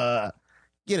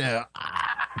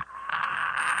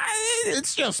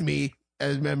 it's just me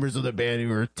as members of the band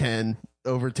who are 10,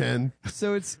 over 10.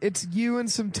 So it's you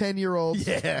and some 10-year-olds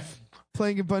Yeah.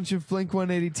 playing a bunch of Blink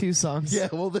 182 songs. Yeah,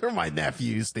 well, they're my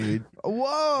nephews, dude.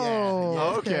 Whoa.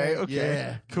 Yeah. Okay.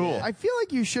 Yeah. Cool. I feel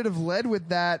like you should have led with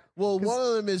that. Well, one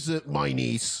of them is my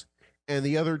niece, and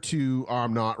the other two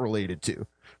I'm not related to.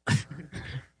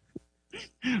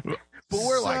 But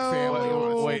we're like family.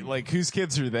 honestly. Wait, like whose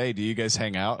kids are they? Do you guys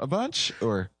hang out a bunch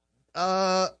or?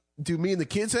 Do me and the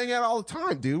kids hang out all the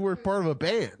time, dude? We're part of a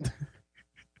band.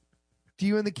 Do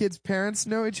you and the kids' parents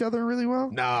know each other really well?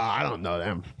 No, I don't know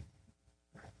them.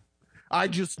 I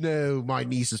just know my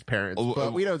niece's parents,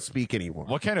 but we don't speak anymore.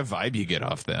 What kind of vibe you get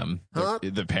off them? Huh?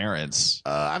 The parents.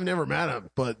 I've never met them,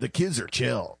 but the kids are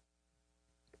chill.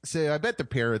 say, I bet the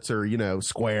parents are,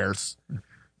 squares.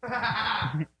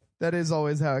 That is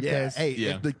always how it Yeah. goes. Hey,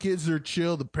 Yeah. if the kids are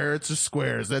chill, the parents are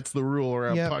squares. That's the rule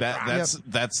around Yep. punk rock.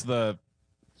 That's the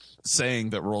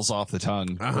saying that rolls off the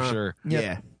tongue for sure. Yep.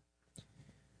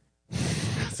 Yeah.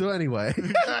 So anyway,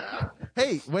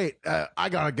 hey, wait, I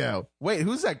gotta go. Wait,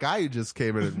 who's that guy who just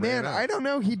came in? And Man, ran out? I don't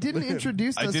know. He didn't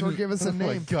introduce I us or didn't- give us a Oh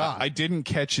my name. God. I didn't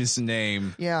catch his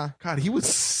name. Yeah. God, he was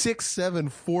 6'7",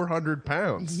 400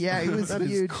 pounds. Yeah, he was That is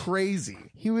huge. crazy.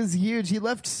 He was huge. He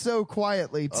left so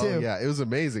quietly, too. Oh yeah, it was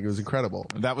amazing. It was incredible.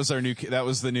 That was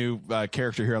the new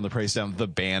character here on the Praise Down, the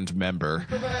band member.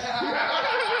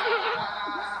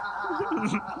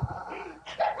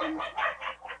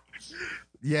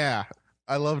 Yeah,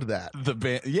 I loved that. The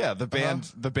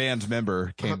band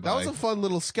member came That by. was a fun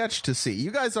little sketch to see.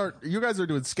 You guys are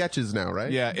doing sketches now,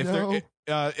 right? Yeah, No.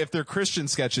 if they're Christian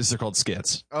sketches, they're called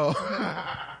skits. Oh,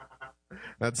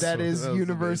 That is was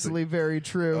universally very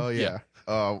true. amazing. Oh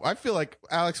yeah. I feel like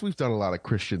Alex, we've done a lot of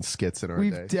Christian skits in our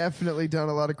We've day. definitely done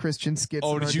a lot of Christian skits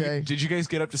Oh, in our day. did you guys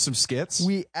get up to some skits?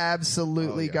 We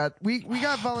absolutely Oh, yeah. got we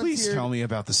got volunteered. Please tell me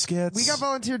about the skits. We got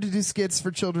volunteered to do skits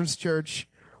for Children's Church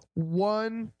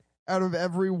 1 out of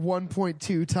every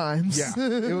 1.2 times. Yeah,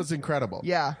 it was incredible.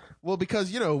 Yeah, Well,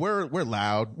 because we're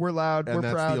loud, we're loud, and we're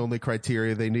that's proud. the only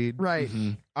criteria they need. Right.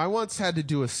 I once had to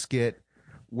do a skit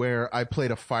where I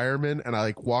played a fireman and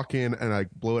I walk in and I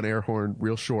blow an air horn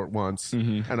real short once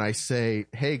and I say,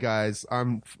 "Hey guys,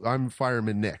 I'm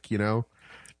fireman Nick,"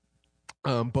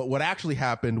 But what actually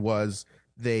happened was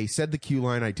they said the cue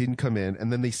line, I didn't come in, and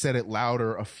then they said it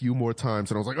louder a few more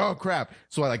times and I was like, "Oh crap."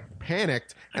 So I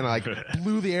panicked and I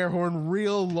blew the air horn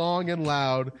real long and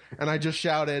loud and I just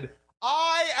shouted,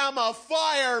 "I am a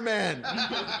fireman."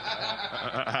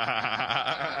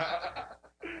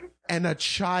 And a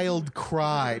child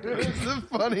cried. It's the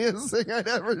funniest thing I'd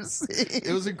ever seen.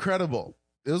 It was incredible.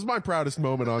 It was my proudest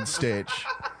moment on stage.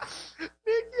 Nick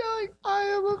yelling, "I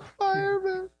am a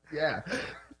fireman." Yeah.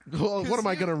 Well, what am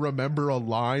I going to remember a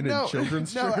line in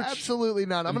children's no, church? absolutely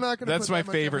not. I'm not going to. That's my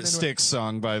favorite Styx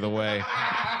song, by the way.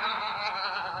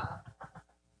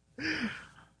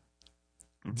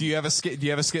 Do you have a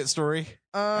skit story,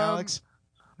 Alex?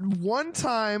 One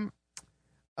time,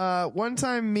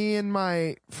 me and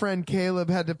my friend Caleb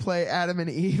had to play Adam and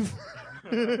Eve.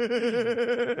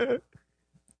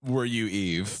 Were you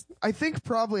Eve? I think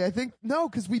no,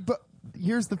 because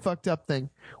here's the fucked up thing.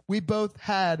 We both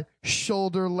had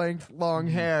shoulder length long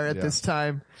hair at this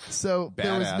time. So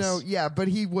there was Badass. but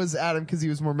he was Adam because he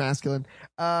was more masculine.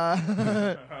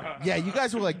 Yeah, you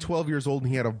guys were 12 years old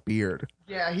and he had a beard.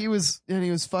 Yeah, he was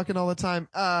fucking all the time.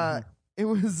 It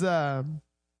was,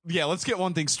 Yeah, let's get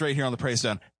one thing straight here on the Praise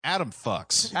Down. Adam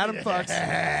fucks. Adam fucks.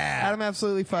 Adam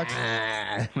absolutely fucks.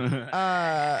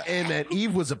 And that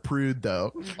Eve was a prude,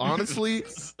 though. Honestly,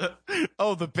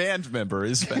 Oh, the band member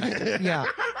is back. Yeah.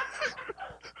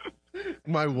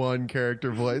 my one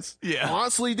character voice. Yeah.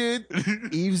 Honestly, dude,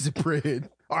 Eve's a prude.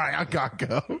 All right, I gotta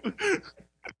go.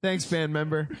 Thanks, band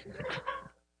member.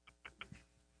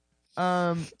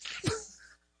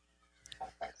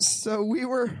 So we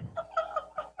were.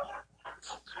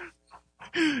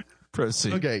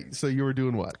 Proceed. Okay, so you were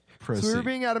doing what? Proceed. So we were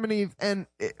being Adam and Eve, and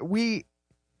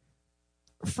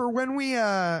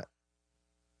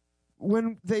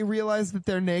when they realized that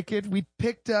they're naked, we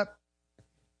picked up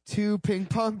 2 ping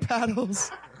pong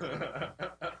paddles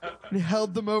and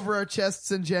held them over our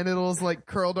chests and genitals,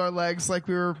 curled our legs like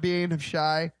we were being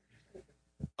shy.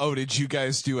 Oh, did you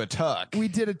guys do a tuck? We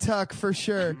did a tuck for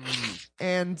sure,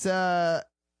 and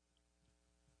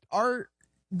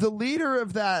the leader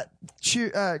of that,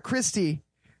 Christy,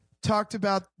 talked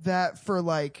about that for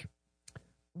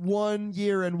 1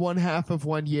 year and 1/2 of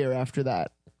 1 year after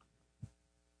that.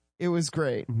 It was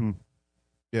great.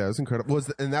 Yeah, it was incredible.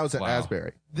 And that was at Wow.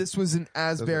 Asbury. This was in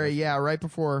Asbury, yeah, right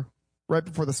before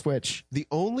the switch. The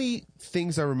only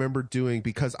things I remember doing,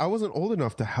 because I wasn't old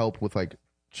enough to help with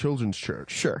children's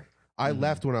church. Sure. I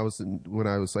left when I was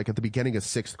at the beginning of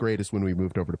 6th grade is when we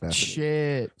moved over to Bethany.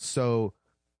 Shit. So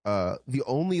the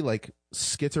only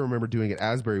skits I remember doing at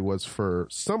Asbury was for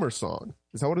Summer Song.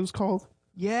 Is that what it was called?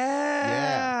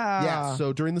 Yeah. Yeah.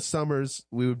 So during the summers,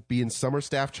 we would be in summer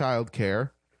staff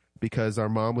childcare because our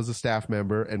mom was a staff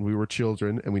member and we were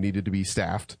children and we needed to be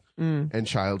staffed and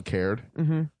child cared.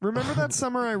 Remember that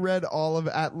summer I read all of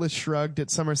Atlas Shrugged at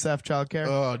Summer Staff Childcare?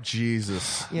 Oh,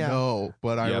 Jesus. Yeah. No,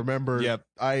 but I Yep. remember. Yep.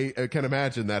 I can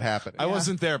imagine that happening. I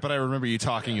wasn't there, but I remember you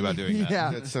talking about doing that. Yeah.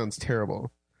 That sounds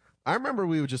terrible. I remember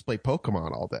we would just play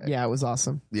Pokemon all day. Yeah, it was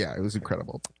awesome. Yeah, it was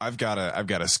incredible. I've got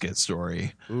a skit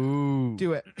story. Ooh.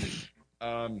 Do it.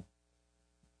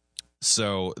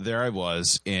 So there I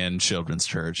was in children's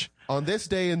church. On this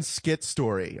day in skit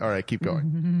story. All right, keep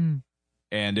going.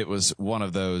 And it was one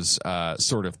of those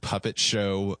sort of puppet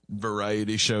show,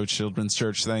 variety show, children's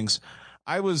church things.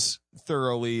 I was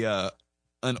thoroughly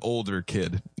an older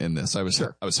kid in this. I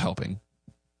was helping.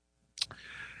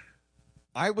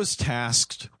 I was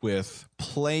tasked with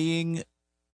playing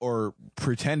or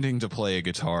pretending to play a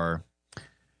guitar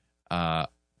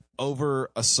over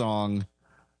a song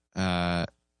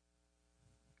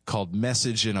called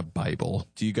Message in a Bible.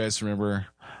 Do you guys remember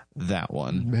that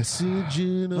one? Message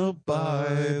in a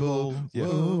Bible. Yeah.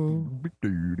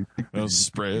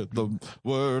 Spread the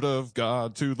word of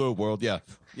God to the world. Yeah.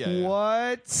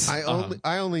 What?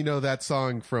 I only know that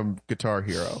song from Guitar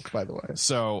Hero, by the way.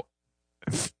 So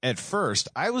at first,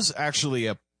 I was actually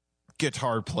a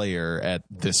guitar player at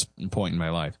this point in my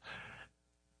life.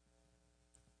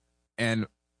 And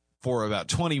for about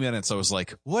 20 minutes, I was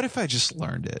like, what if I just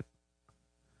learned it?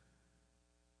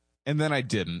 And then I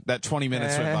didn't. That 20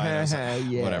 minutes went by and I was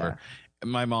like, whatever.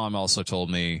 My mom also told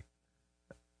me,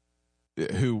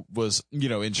 who was,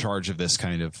 in charge of this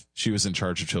she was in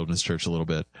charge of children's church a little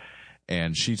bit.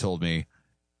 And she told me,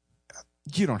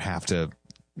 you don't have to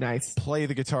play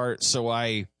the guitar. So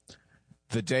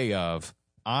the day of,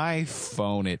 I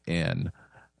phone it in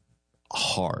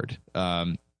hard.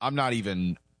 I'm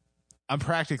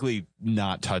practically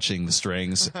not touching the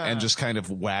strings and just kind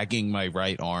of wagging my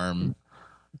right arm.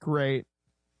 Great.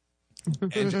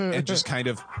 and just kind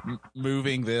of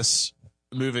moving this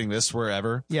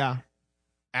wherever. Yeah.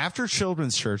 After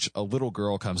children's church, a little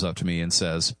girl comes up to me and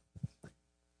says,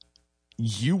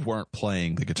 you weren't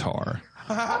playing the guitar.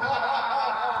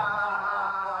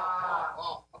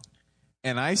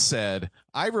 And I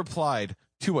replied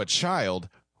to a child,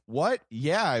 what?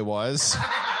 Yeah, I was.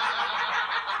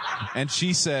 And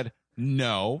she said,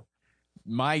 no,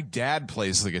 my dad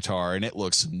plays the guitar and it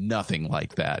looks nothing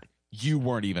like that. You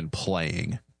weren't even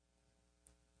playing.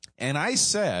 And I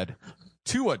said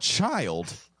to a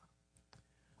child,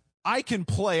 I can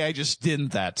play, I just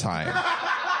didn't that time.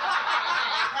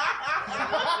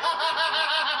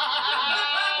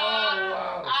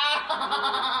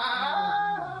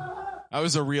 I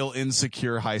was a real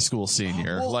insecure high school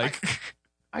senior. Well,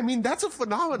 I mean, that's a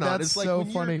phenomenon. That's it's like so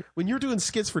funny. When you're doing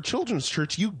skits for children's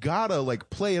church, you gotta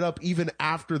play it up even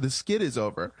after the skit is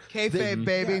over. Kayfabe,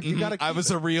 baby. Yeah, you gotta. I was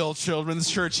a real children's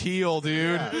church heel,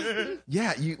 dude.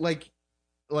 Yeah, you like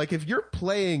if you're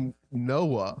playing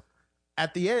Noah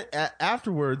at the end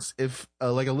afterwards, if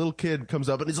a little kid comes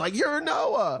up and he's like, "You're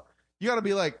Noah," you gotta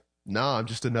be like, "No, I'm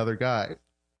just another guy.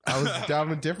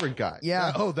 I'm a different guy."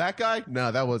 Yeah. Oh, that guy?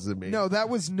 No, that wasn't me. No, that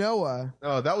was Noah.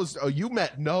 Oh, you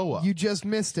met Noah. You just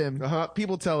missed him.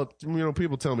 People tell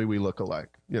me we look alike.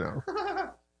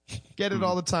 Get it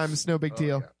all the time. It's no big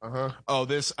deal. Yeah. Oh,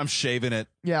 I'm shaving it.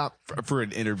 Yeah. For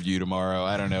an interview tomorrow.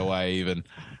 I don't know why even.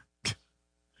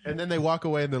 And then they walk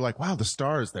away and they're like, "Wow, the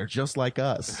stars, they're just like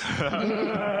us."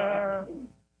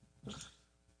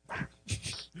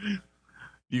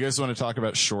 You guys want to talk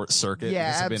about Short Circuit?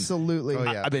 Yeah, Because absolutely.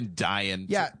 yeah. I've been dying.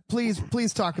 Yeah, please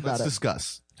talk about Let's it.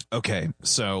 discuss. Okay,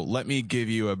 so let me give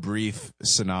you a brief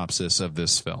synopsis of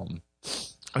this film.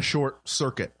 A short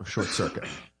circuit. A short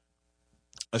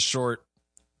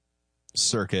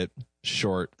circuit,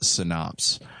 short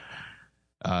synopsis.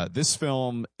 This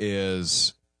film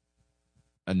is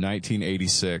a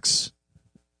 1986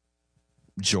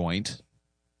 joint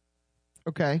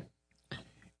Okay.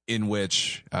 in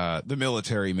which the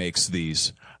military makes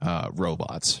these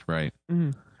robots, right?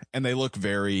 Mm-hmm. And they look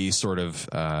very sort of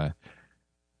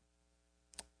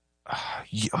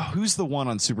who's the one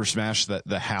on Super Smash,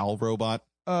 the HAL robot?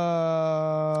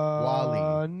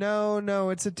 Wally. No,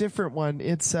 it's a different one.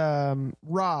 It's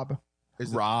Rob.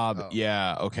 Rob. Oh.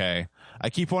 Yeah, okay. I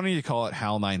keep wanting to call it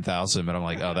HAL 9000, but I'm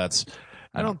like, oh, that's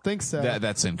I don't think so.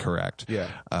 that's incorrect.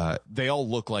 Yeah. They all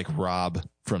look like Rob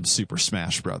from Super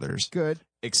Smash Brothers, Good.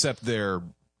 except they're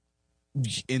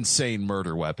insane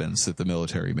murder weapons that the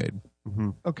military made.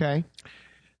 Okay.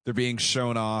 They're being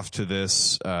shown off to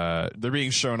this. They're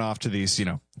being shown off to these,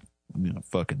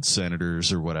 fucking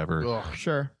senators or whatever, Ugh,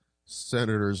 Sure.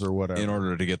 senators or whatever. in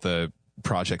order to get the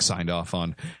project signed off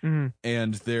on. Mm-hmm.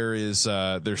 And there's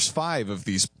 5 of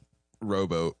these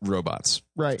robots.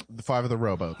 Right. The 5 of the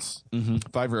rowboats.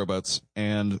 5 robots,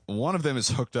 and one of them is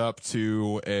hooked up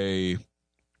to a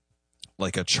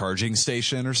charging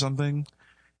station or something,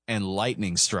 and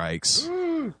lightning strikes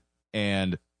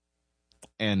and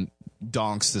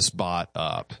donks this bot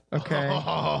up. Okay.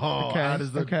 Oh,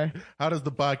 Okay. How does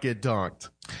the bot get donked?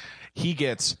 He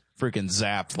gets freaking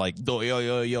zapped like yo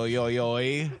yo yo yo yo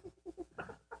yo.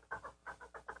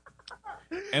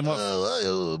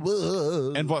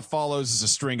 And what follows is a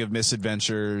string of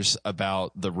misadventures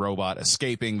about the robot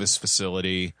escaping this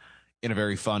facility in a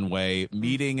very fun way,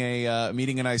 meeting a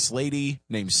nice lady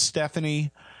named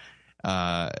Stephanie,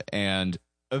 and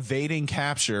evading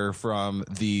capture from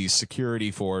the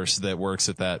security force that works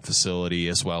at that facility,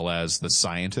 as well as the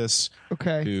scientists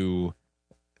who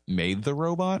made the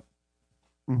robot.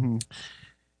 Mm-hmm.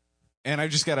 And I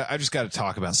just gotta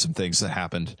talk about some things that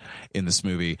happened in this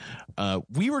movie.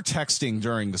 We were texting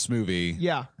during this movie.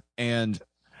 Yeah. And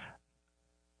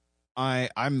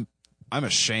I'm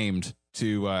ashamed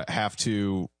to have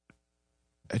to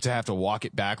walk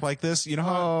it back like this. You know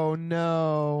how? Oh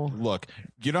no. Look,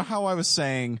 you know how I was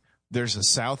saying there's a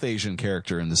South Asian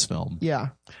character in this film? Yeah.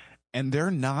 And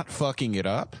they're not fucking it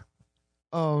up.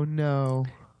 Oh no.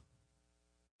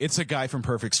 It's a guy from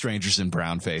Perfect Strangers in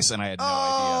brownface, and I had no idea.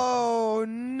 Oh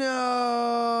no.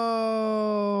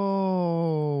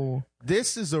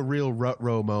 This is a real rut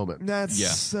row moment.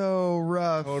 That's so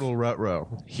rough. Total rut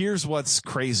row. Here's what's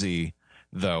crazy,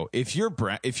 though. If you're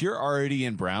already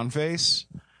in brownface,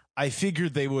 I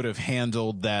figured they would have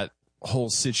handled that whole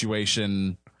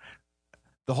situation,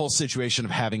 the whole situation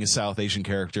of having a South Asian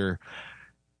character,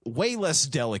 way less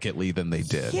delicately than they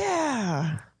did.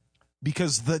 Yeah.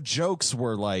 Because the jokes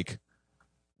were like,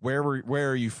 where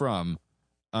are you from?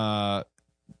 What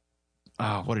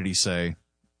did he say?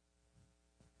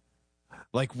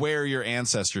 Like, where are your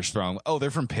ancestors from? Oh, they're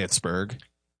from Pittsburgh.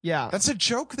 Yeah. That's a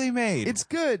joke they made. It's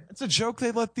good. It's a joke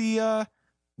they let the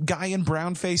guy in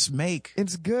brownface make.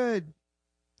 It's good.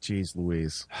 Jeez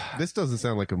Louise. This doesn't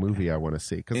sound like a movie I want to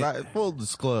see. Because full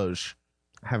disclosure,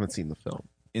 I haven't seen the film.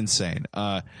 Insane.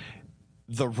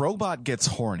 The robot gets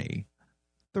horny.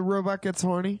 The robot gets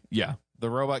horny? Yeah. The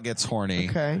robot gets horny.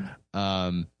 Okay.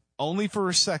 Only for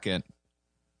a second.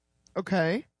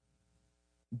 Okay.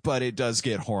 But it does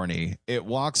get horny. It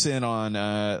walks in on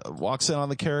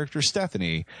the character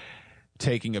Stephanie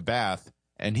taking a bath,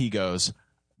 and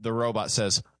the robot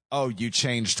says, "Oh, you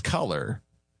changed color,"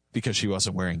 because she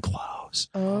wasn't wearing clothes.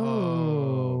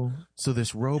 Oh. So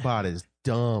this robot is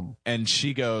dumb. And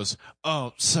she goes,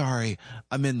 "Oh, sorry,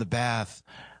 I'm in the bath."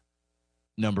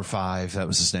 Number 5, that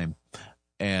was his name.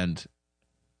 And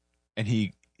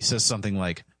he says something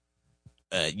like,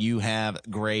 "You have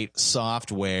great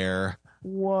software."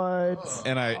 What?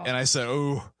 And I said,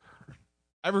 "Oh,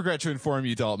 I regret to inform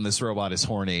you, Dalton, this robot is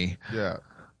horny." Yeah.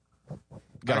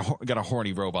 Got a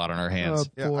horny robot on our hands.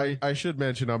 Oh, boy. I should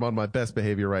mention I'm on my best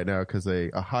behavior right now because a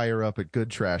higher up at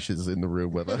Good Trash is in the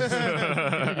room with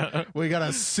us. We got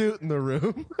a suit in the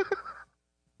room.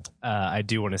 I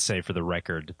do want to say for the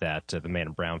record that the man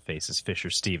in brownface is Fisher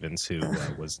Stevens, who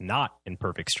was not in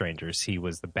Perfect Strangers. He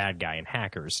was the bad guy in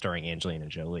Hackers, starring Angelina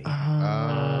Jolie.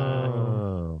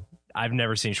 Oh. I've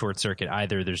never seen Short Circuit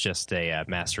either. There's just a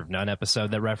Master of None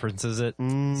episode that references it.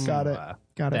 Got it.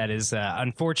 Got it. That is,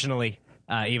 unfortunately,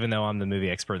 even though I'm the movie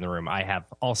expert in the room, I have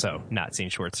also not seen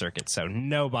Short Circuit. So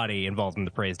nobody involved in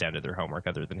the praise down to their homework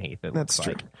other than Heath. That's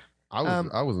true. Like.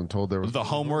 I wasn't told there was The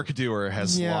homework doer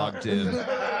has logged in.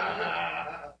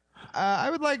 I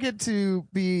would like it to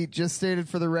be just stated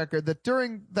for the record that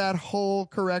during that whole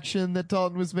correction that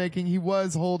Dalton was making, he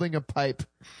was holding a pipe.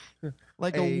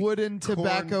 Like a wooden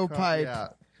tobacco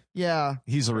pipe. Yeah.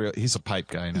 He's a pipe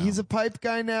guy now. He's a pipe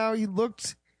guy now. He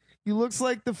looks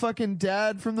like the fucking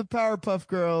dad from the Powerpuff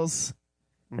Girls.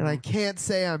 And I can't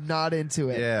say I'm not into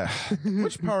it. Yeah.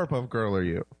 Which Powerpuff Girl are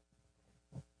you?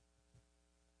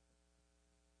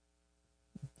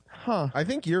 Huh. I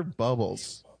think you're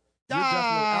Bubbles.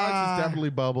 Alex is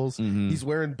definitely Bubbles. Mhm. He's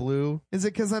wearing blue. Is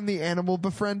it because I'm the animal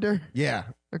befriender? Yeah.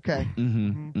 Okay.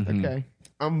 Okay.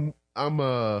 I'm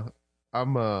the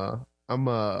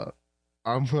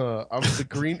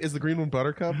green. Is the green one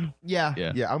Buttercup? Yeah.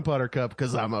 Yeah, I'm Buttercup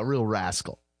because I'm a real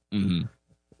rascal. Mm-hmm.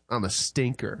 I'm a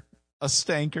stinker. A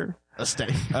stanker. A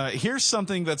stanker. Here's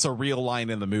something that's a real line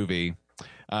in the movie,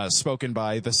 spoken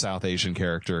by the South Asian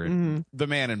character, the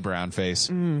man in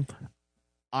brownface.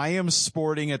 I am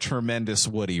sporting a tremendous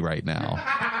Woody right now.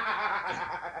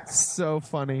 So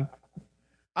funny.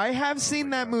 I have seen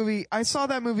that movie. I saw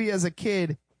that movie as a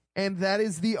kid, and that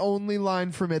is the only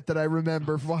line from it that I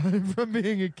remember from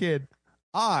being a kid.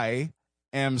 I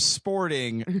am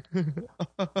sporting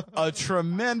a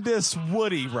tremendous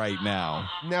Woody right now.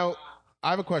 Now, I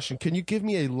have a question. Can you give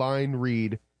me a line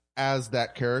read as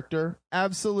that character?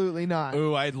 Absolutely not.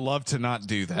 Ooh, I'd love to not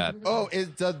do that. Oh,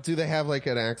 do they have like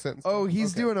an accent? Oh,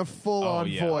 he's doing a full-on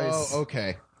yeah. voice. Oh,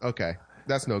 okay. Okay.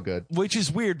 That's no good. Which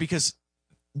is weird because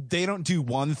they don't do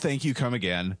one thank you, come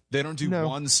again. They don't do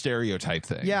one stereotype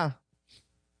thing. Yeah.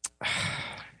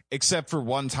 except for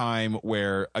one time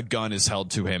where a gun is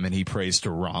held to him and he prays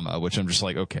to Rama, which I'm just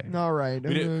like, okay. All right.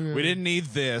 We didn't need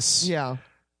this. Yeah.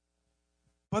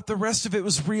 But the rest of it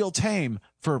was real tame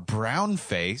for brown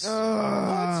face.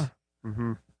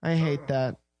 Mm-hmm. I hate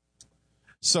that.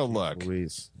 So look,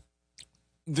 Louise.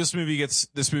 this movie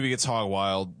gets hog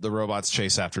wild. The robots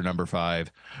chase after number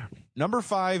 5. Number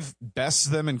 5 bests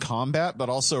them in combat, but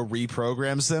also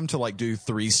reprograms them to like do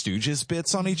Three Stooges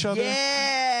bits on each other.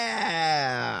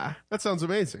 Yeah. That sounds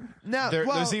amazing. No,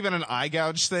 There's even an eye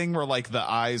gouge thing where like the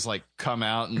eyes like come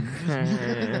out,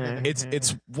 and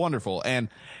it's wonderful. And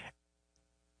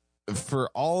for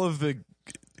all of the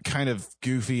kind of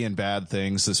goofy and bad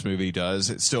things this movie does,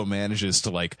 it still manages to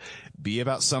like be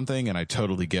about something, and I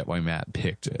totally get why Matt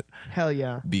picked it. Hell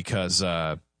yeah. Because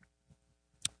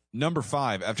number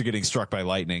 5, after getting struck by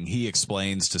lightning, he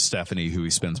explains to Stephanie, who he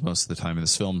spends most of the time in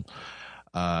this film,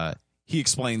 he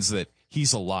explains that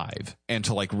he's alive, and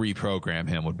to like reprogram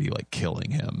him would be like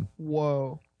killing him.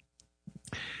 Whoa.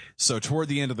 So toward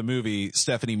the end of the movie,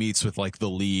 Stephanie meets with like the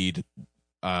lead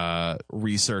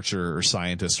researcher or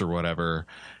scientist or whatever,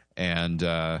 and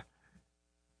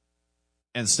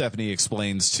Stephanie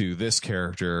explains to this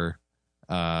character,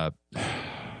 God,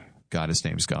 his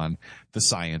name's gone, the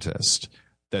scientist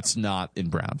that's not in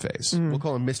brown face. We'll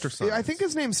call him Mr. Science. I think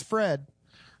his name's Fred.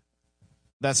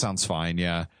 That sounds fine.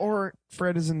 Yeah, Or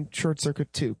Fred is in Short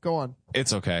Circuit 2. Go on.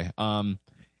 it's okay.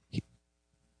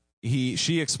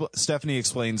 Stephanie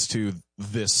explains to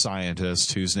this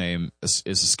scientist, whose name is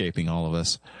escaping all of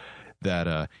us,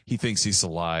 that he thinks he's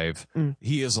alive.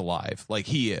 He is alive. Like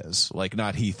he is. Like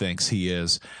not he thinks he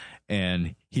is.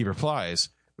 And he replies,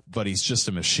 but he's just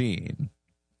a machine.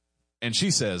 And she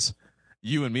says,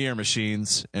 you and me are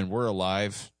machines and we're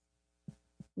alive.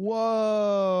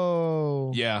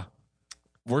 Whoa. Yeah.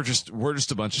 We're just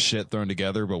a bunch of shit thrown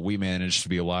together, but we managed to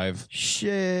be alive.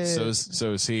 Shit.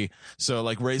 So is he. So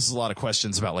like raises a lot of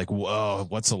questions about like, whoa,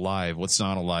 what's alive? What's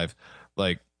not alive?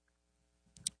 Like,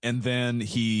 and then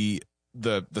the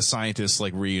scientist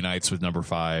like reunites with number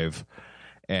 5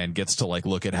 and gets to like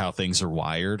look at how things are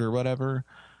wired or whatever.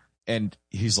 And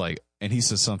he's like, and he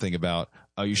says something about,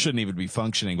 oh, you shouldn't even be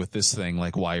functioning with this thing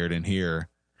like wired in here.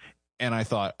 And I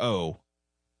thought, oh,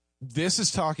 this is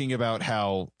talking about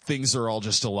how things are all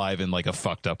just alive in like a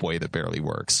fucked up way that barely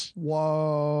works. Whoa.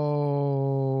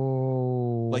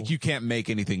 Like you can't make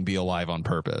anything be alive on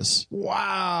purpose.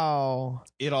 Wow.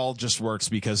 It all just works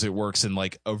because it works in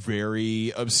like a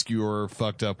very obscure,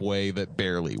 fucked up way that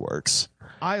barely works.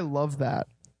 I love that.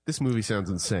 This movie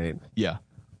sounds insane. Yeah.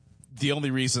 The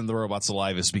only reason the robot's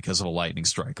alive is because of a lightning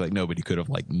strike. Like nobody could have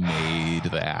like made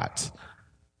that.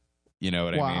 You know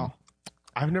what I mean?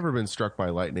 I've never been struck by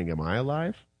lightning. Am I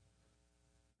alive?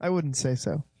 I wouldn't say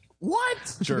so.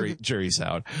 What? Jury's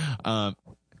out. That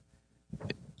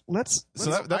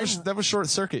was Short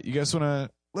Circuit. You guys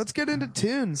want Let's get into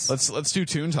tunes. to let's do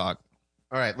Tune Talk.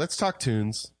 All right, let's talk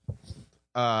tunes.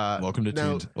 Welcome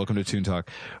to Tune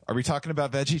Talk. Are we talking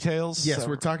about Veggie Tales? Yes,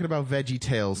 we're talking about Veggie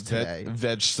Tales today.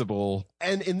 Vegetable.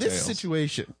 And in this Tales.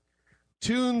 situation,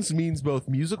 tunes means both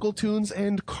musical tunes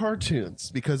and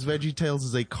cartoons, because Veggie Tales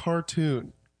is a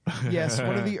cartoon. Yes,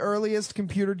 one of the earliest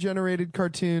computer-generated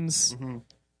cartoons. Mm-hmm.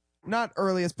 Not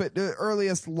earliest, but the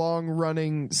earliest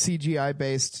long-running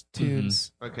CGI-based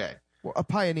tunes. Okay. Well, a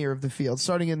pioneer of the field,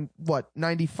 starting in,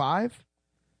 95?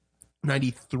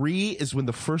 93 is when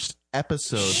the first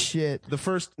episode... Shit.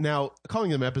 Now,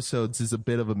 calling them episodes is a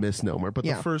bit of a misnomer, but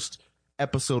Yeah. the first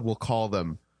episode, we'll call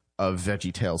them, of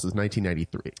Veggie Tales is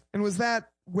 1993. And was that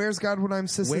Where's God When I'm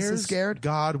So Scared?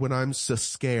 God When I'm So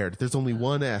Scared? There's only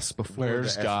one S before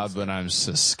Where's the S God is when I'm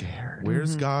so scared?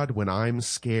 Where's God When I'm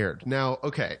Scared? Now,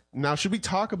 okay. Now, should we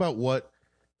talk about what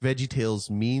Veggie Tales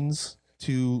means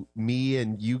to me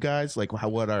and you guys? Like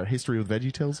what our history with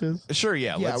Veggie Tales is? Sure,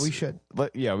 yeah. Yeah, we should. We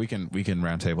can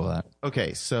round table that.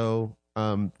 Okay, so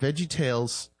Veggie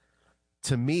Tales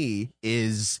to me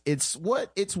it's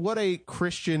what a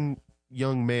Christian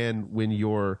young man when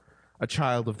you're a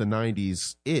child of the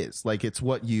 90s is. Like it's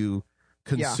what you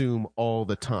consume all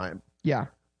the time. Yeah.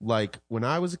 Like when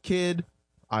I was a kid,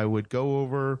 I would go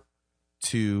over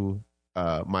to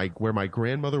where my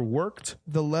grandmother worked,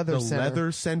 The Leather Center.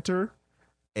 Leather Center,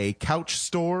 a couch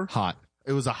store. Hot.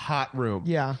 It was a hot room.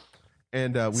 Yeah.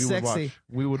 And Sexy.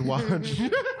 we would watch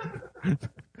a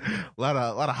lot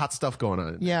of hot stuff going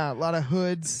on. Yeah, a lot of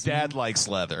hoods. Dad likes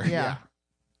leather. Yeah.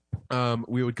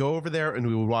 We would go over there and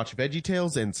we would watch Veggie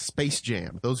Tales and Space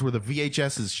Jam. Those were the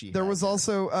VHSs she There had. was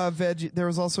also a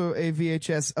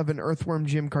VHS of an Earthworm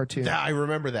Jim cartoon. I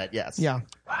remember that, yes. Yeah.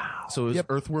 So it was Yep.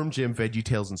 Earthworm Jim, Veggie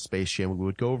Tales, and Space Jam. We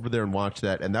would go over there and watch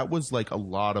that, and that was like a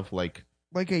lot of like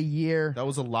like a year. That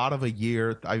was a lot of a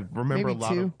year. I remember Maybe a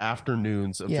lot 2. of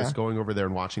afternoons of Yeah. just going over there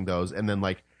and watching those. And then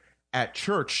like at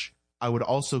church, I would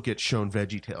also get shown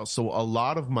Veggie Tales. So a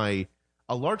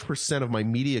large percent of my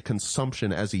media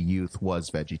consumption as a youth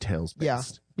was Veggie Tales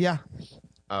based. Yeah.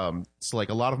 So like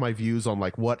a lot of my views on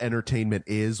like what entertainment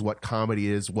is, what comedy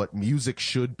is, what music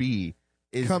should be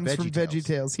is Comes from Veggie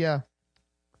Tales. Yeah.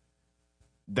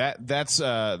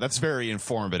 That's very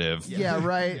informative. Yeah,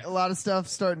 right. A lot of stuff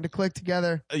starting to click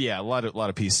together. Yeah, a lot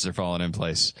of pieces are falling in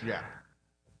place. Yeah.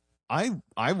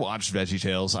 I watched Veggie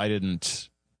Tales. I didn't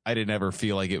ever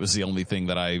feel like it was the only thing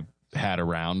that I had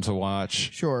around to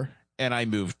watch. Sure. And I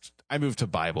moved to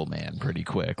Bible Man pretty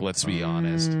quick, let's be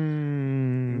honest.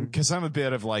 Cuz I'm a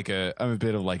bit of like an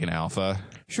alpha.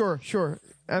 Sure.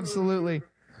 Absolutely.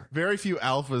 Very few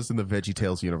alphas in the Veggie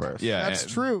Tales universe. Yeah. That's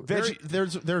true.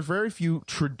 There's very few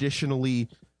traditionally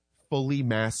fully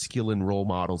masculine role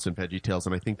models in Veggie Tales,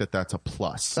 and I think that's a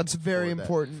plus. That's very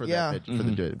important. For Yeah. for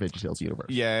the Veggie Tales universe.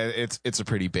 Yeah, it's a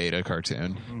pretty beta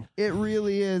cartoon. It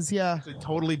really is. Yeah. It's a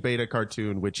totally beta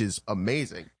cartoon, which is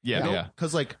amazing. Yeah.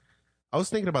 Because like I was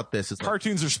thinking about this. It's like,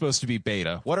 Cartoons are supposed to be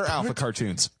beta. What are alpha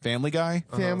cartoons? Family Guy?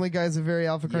 Family Guy's a very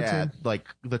alpha yeah, cartoon. like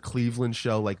the Cleveland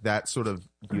show, like that sort of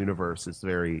universe is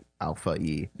very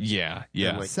alpha-y. Yeah.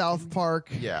 like- South Park.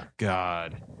 Yeah.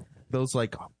 God. Those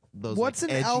What's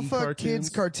like, an edgy alpha cartoons? kids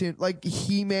cartoon? Like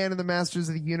He-Man and the Masters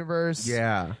of the Universe.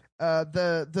 Yeah.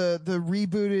 The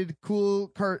rebooted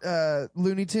cool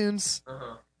Looney Tunes.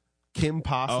 Kim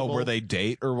Possible. Oh, where they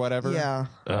date or whatever? Yeah.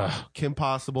 Ugh. Kim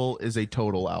Possible is a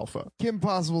total alpha. Kim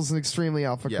Possible's an extremely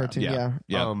alpha Yeah. cartoon. Yeah.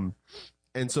 Yeah.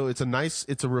 And so it's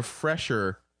a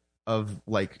refresher of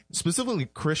like specifically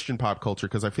Christian pop culture,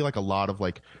 because I feel like a lot of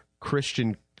like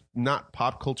Christian, not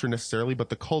pop culture necessarily, but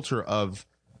the culture of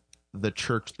the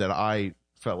church that I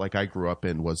felt like I grew up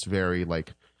in was very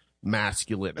like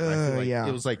masculine. And I feel like yeah.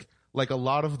 it was like a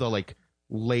lot of the like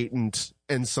latent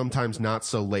and sometimes not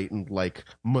so latent like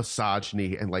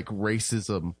misogyny and like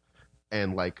racism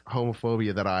and like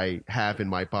homophobia that I have in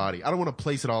my body. I don't want to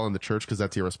place it all in the church because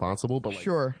that's irresponsible, but like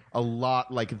Sure. a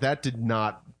lot like that did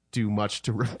not do much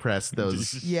to repress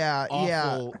those Yeah.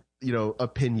 awful,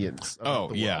 opinions. about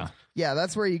the yeah. world. Yeah.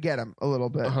 That's where you get them a little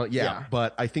bit. Yeah,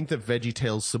 but I think that Veggie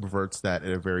Tales subverts that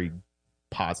in a very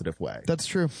positive way. That's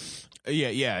true.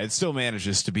 Yeah. It still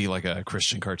manages to be like a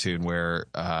Christian cartoon where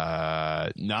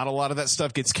not a lot of that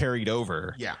stuff gets carried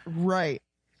over. Yeah. Right.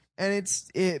 And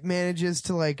it manages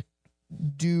to like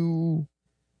do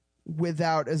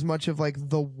without as much of like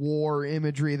the war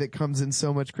imagery that comes in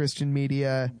so much Christian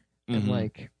media and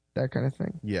like that kind of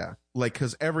thing. Yeah. Like,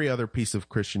 because every other piece of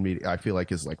Christian media, I feel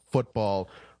like, is like football.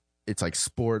 It's like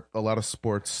sport, a lot of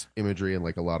sports imagery and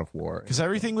like a lot of war. Because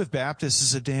everything with Baptists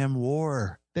is a damn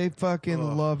war. They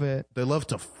fucking love it. They love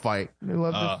to fight. They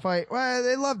love to fight. Well,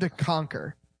 they love to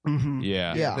conquer.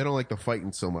 Yeah. Yeah. They don't like the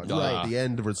fighting so much. Right. The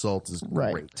end result is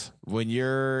Right. great. When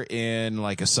you're in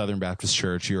like a Southern Baptist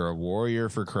church, you're a warrior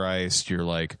for Christ. You're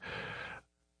like,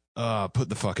 put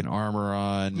the fucking armor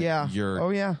on. Yeah.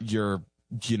 You're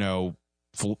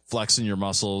flexing your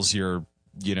muscles. You're,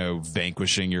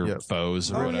 vanquishing your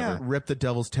foes or whatever. Rip the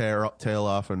devil's tail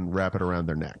off and wrap it around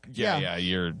their neck. Yeah.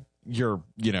 You're,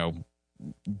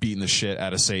 beating the shit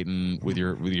out of Satan with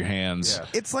your hands. Yeah.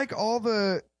 It's like all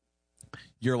the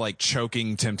You're like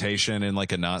choking temptation in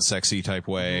like a not sexy type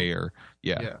way, or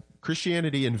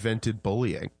Christianity invented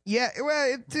bullying.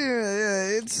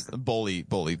 it's bully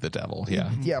the devil.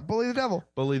 Yeah. bully the devil.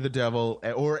 Bully the devil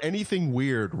or anything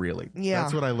weird, really. Yeah.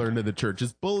 That's what I learned in the church,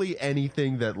 is bully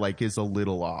anything that like is a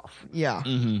little off. Yeah.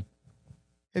 Mm-hmm.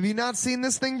 Have you not seen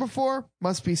this thing before?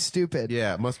 Must be stupid.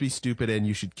 Yeah, it must be stupid, and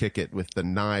you should kick it with the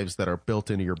knives that are built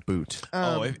into your boot.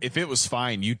 If it was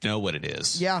fine, you'd know what it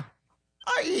is. Yeah.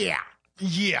 Yeah.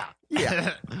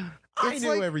 I It's knew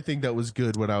like- everything that was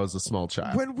good when I was a small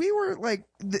child. When we were like,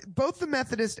 both the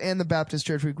Methodist and the Baptist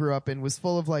church we grew up in was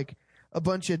full of like a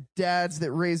bunch of dads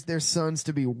that raised their sons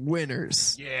to be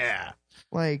winners. Yeah.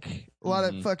 Like a lot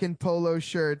of fucking polo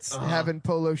shirts, having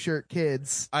polo shirt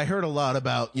kids. I heard a lot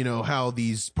about, how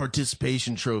these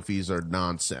participation trophies are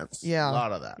nonsense. Yeah. A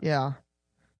lot of that. Yeah.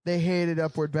 They hated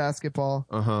upward basketball.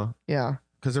 Uh-huh. Yeah.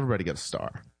 Because everybody got a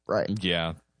star. Right.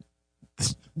 Yeah.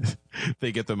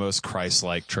 They get the most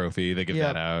Christ-like trophy. They give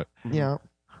Yep. that out. Yeah.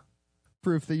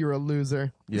 Proof that you're a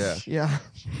loser. Yeah. Yeah.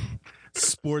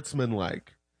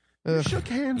 Sportsman-like. We Ugh. shook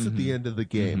hands at the end of the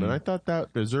game, and I thought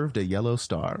that deserved a yellow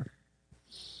star.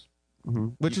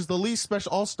 Which is the least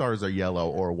special. All stars are yellow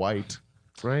or white,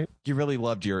 right? You really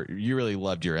loved your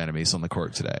enemies on the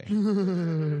court today.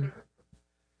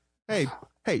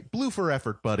 Hey, blue for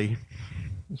effort, buddy.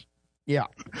 Yeah.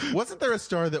 Wasn't there a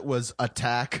star that was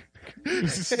attack?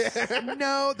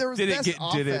 No, there was Did it best get-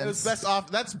 did it- offense. It was best off.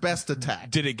 That's best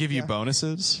attack. Did it give you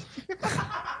bonuses?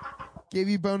 Gave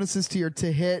you bonuses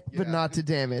to hit, but not to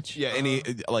damage. Yeah, any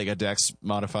like a dex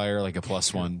modifier, like a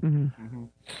 +1,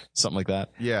 something like that.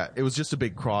 Yeah, it was just a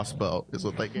big crossbow. Is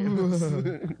what they gave us.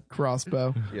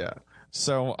 Crossbow. Yeah.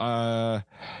 So,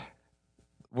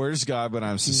 where's God when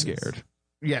I'm so scared?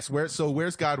 Yes. Where's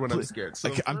God when I'm scared?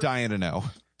 So I'm dying to know.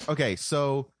 Okay,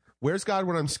 so where's God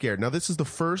when I'm scared? Now this is the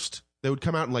first. They would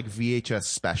come out in like VHS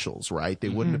specials, right? They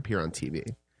wouldn't appear on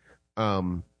TV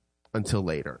until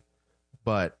later.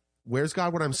 But where's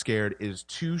God when I'm scared is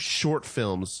 2 short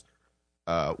films.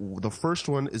 The first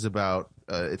one is about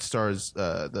it stars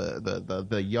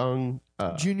the young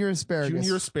Junior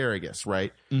Asparagus.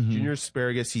 Right? Junior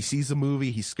Asparagus. He sees a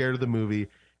movie. He's scared of the movie,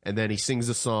 and then he sings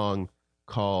a song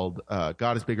called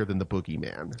 "God is Bigger Than the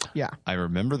Boogeyman." Yeah. I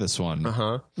remember this one.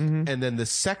 And then the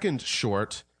second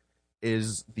short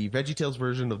is the Veggie Tales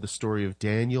version of the story of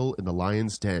Daniel in the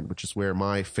Lion's Den, which is where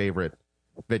my favorite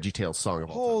Veggie Tales song of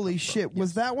all time Holy comes from. shit!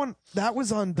 Was that one? That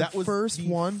was on the That was first the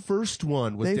one. First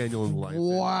one was Daniel in the Lion's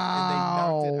Den.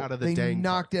 Wow! And they knocked it out of the They dang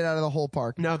knocked it out of the whole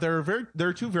park. Now there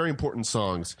are 2 very important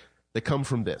songs that come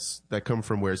from this. That come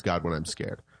from Where's God When I'm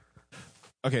Scared.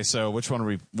 Okay, so which one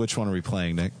are we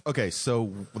playing, Nick? Okay,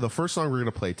 so the first song we're going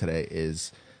to play today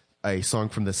is a song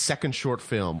from the second short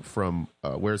film from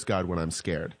Where's God When I'm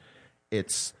Scared.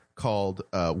 It's called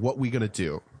What We Gonna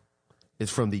Do.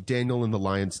 It's from the Daniel in the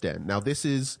Lion's Den. Now this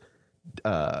is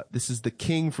the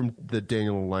king from the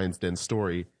Daniel in the Lion's Den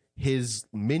story. His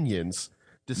minions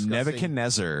discussing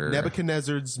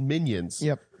Nebuchadnezzar's minions.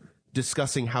 Yep.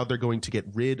 Discussing how they're going to get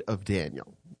rid of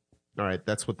Daniel. All right,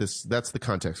 that's the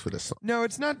context for this song. No,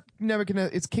 it's not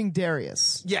Nebuchadnezzar. It's King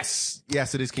Darius. Yes,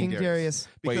 it is King Darius.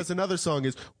 Because another song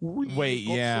is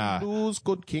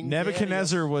good King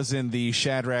Nebuchadnezzar Darius. was in the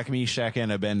Shadrach, Meshach,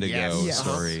 and Abednego Yes.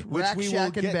 story, which we will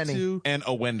Shack and get Benny. to. and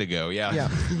a Wendigo. Yeah.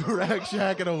 Rack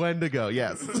Shack and a Wendigo,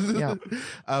 yes. Yeah.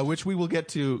 Which we will get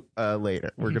to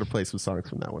later. We're going to play some songs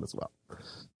from that one as well.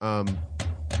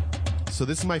 So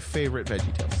this is my favorite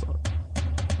Veggie Tales song.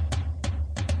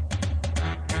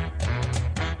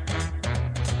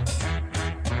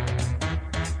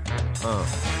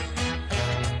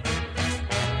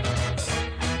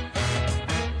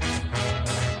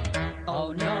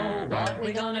 Oh no, what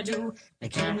we gonna do? The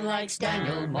king likes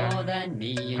Daniel more than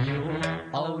me and you.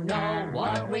 Oh no,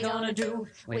 what we gonna do?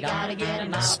 We gotta get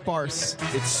him out. Sparse.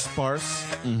 It's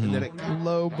sparse, and then it,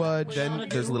 Low budge. then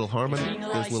there's a little harmony.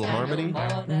 There's a little harmony.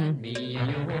 More than me and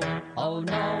you. Oh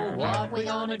no, what we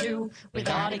gonna do? We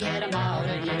gotta get him out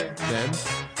of here.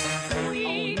 Then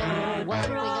We know what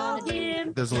we gonna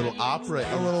do. there's a little opera.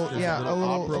 A little- there's yeah, a little-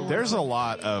 opera. There's a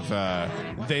lot of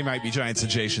they might be giants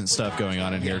adjacent stuff going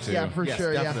on in here too. Yeah, for Yes,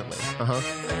 sure. definitely.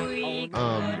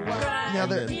 Now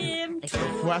And that then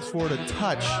fast forward a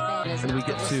touch, and we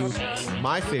get to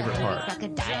my favorite part.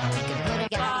 Crocodile, we could put a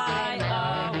guy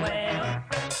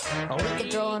or we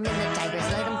could throw him in the tigers,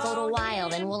 let him float a while,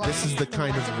 then we'll This is the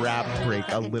kind of rap break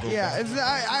a little. yeah, it's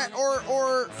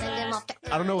or send him off to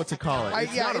I don't know what to call it.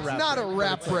 it's not a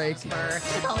rap break.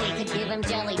 oh, we could give him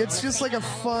jelly. It's just like a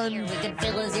fun we could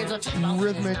fill his ears with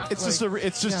rhythmic.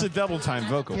 It's just a double time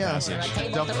vocal passage.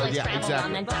 Yeah,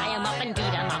 exactly. And tie him up and beat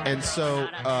him up. And so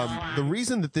the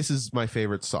reason that this is my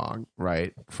favorite song,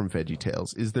 right, from Veggie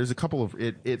Tales is there's a couple of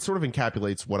it sort of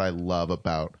encapsulates what I love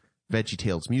about Veggie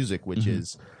Tales music, which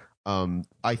is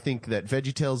I think that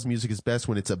Veggie Tales music is best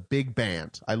when it's a big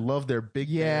band. I love their big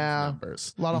band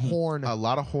numbers. A lot of horn. A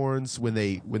lot of horns when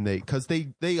they because they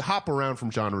hop around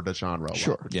from genre to genre. a lot,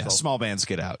 Sure. which is Yeah, also- small bands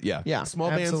get out. Yeah. Yeah, small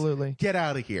absolutely. bands, get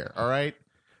out of here. All right,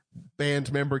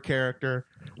 band member character.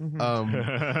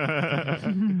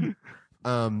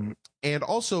 And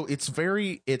also it's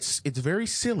very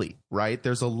silly, right?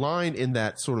 There's a line in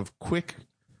that sort of quick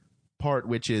part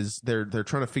which is they're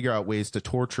trying to figure out ways to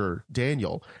torture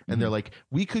Daniel, and they're like,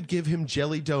 we could give him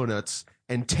jelly donuts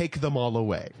and take them all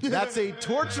away. That's a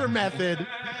torture method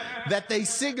that they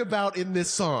sing about in this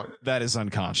song. That is We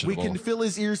unconscionable. can fill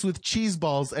his ears with cheese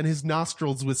balls and his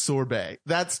nostrils with sorbet.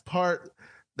 That's part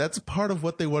of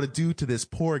what they want to do to this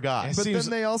poor guy. But Seems-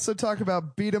 then they also talk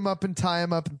about beat him up and tie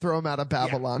him up and throw him out of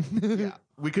Babylon. Yeah.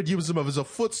 We could use him as a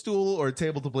footstool or a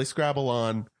table to play Scrabble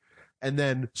on, and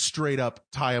then straight up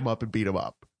tie him up and beat him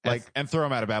up. Like, and throw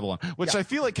him out of Babylon, which I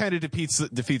feel like kind of defeats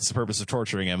the purpose of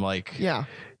torturing him. Like, Yeah,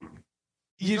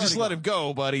 you just let him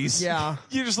go, buddies. Yeah.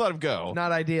 You just let him go.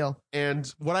 not ideal. and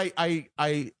what I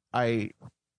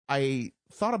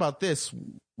thought about this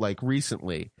like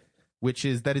recently, which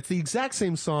is that it's the exact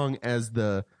same song as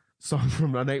the song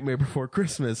from A Nightmare Before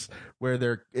Christmas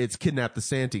where it's Kidnap the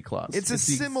Santa Claus. It's a the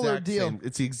similar exact deal.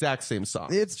 It's the exact same song.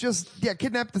 It's just,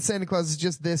 Kidnap the Santa Claus is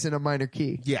just this in a minor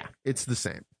key. Yeah, it's the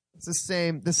same. It's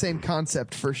the same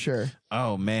concept for sure.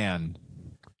 Oh man,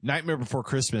 Nightmare Before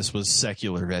Christmas was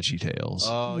secular Veggie Tales.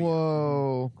 Oh,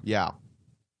 Whoa. yeah,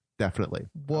 definitely.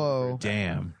 Whoa.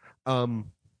 Damn.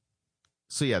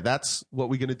 So yeah, that's what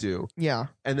we're gonna do. Yeah.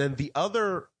 And then the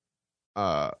other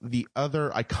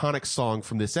iconic song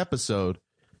from this episode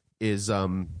is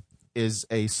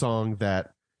a song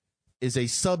that is a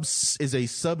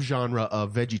subgenre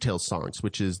of Veggie Tales songs,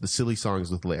 which is the silly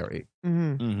songs with Larry.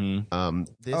 Mm-hmm.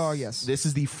 Mm-hmm. Yes. This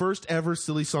is the first ever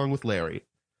silly song with Larry.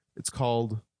 It's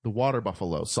called the Water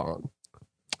Buffalo Song.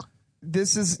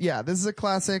 This is a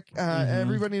classic.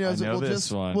 Everybody knows I know it. this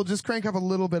one. We'll just crank up a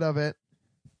little bit of it.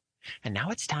 And now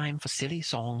it's time for Silly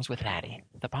Songs with Laddie,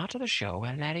 the part of the show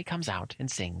where Laddie comes out and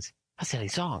sings a silly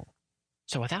song.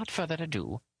 So without further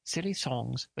ado, Silly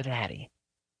Songs with Laddie.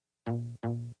 The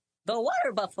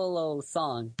Water Buffalo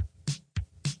Song.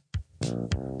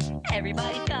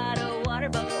 Everybody's got a water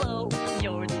buffalo.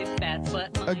 Yours is fast,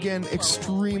 but mine Again, is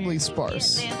extremely slow.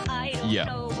 sparse. And I don't Yeah.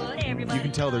 know, but You everybody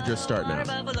can tell they're just got a starting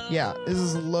water out. buffalo. Yeah, this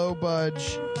is low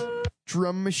budge,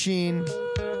 drum machine.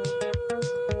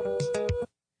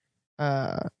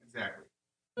 Exactly.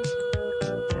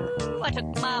 I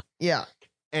took my Yeah.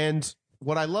 And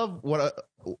what I love,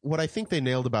 what I think they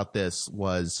nailed about this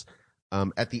was,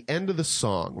 at the end of the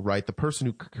song, right? The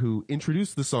person who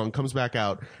introduced the song comes back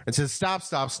out and says, "Stop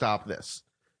this.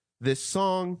 This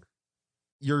song,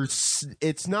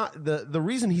 it's not the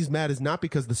reason he's mad is not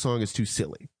because the song is too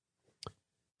silly.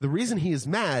 The reason he is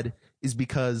mad is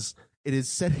because it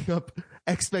is setting up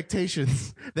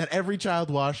expectations that every child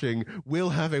watching will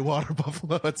have a water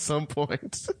buffalo at some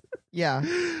point." Yeah.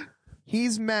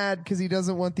 He's mad because he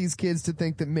doesn't want these kids to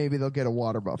think that maybe they'll get a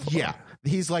water buffalo. Yeah.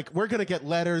 He's like, we're going to get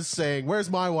letters saying, "Where's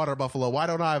my water buffalo? Why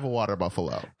don't I have a water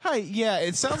buffalo?" Hi, yeah,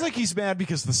 it sounds like he's mad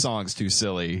because the song's too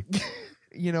silly.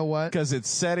 You know what? Because it's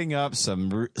setting up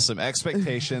some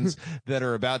expectations that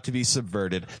are about to be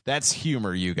subverted. That's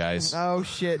humor, you guys. Oh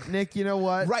shit, Nick, you know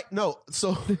what? Right. No.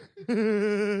 So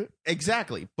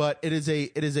exactly. But it is a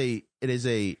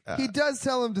He does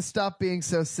tell him to stop being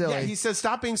so silly. yeah, he says,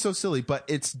 "Stop being so silly," but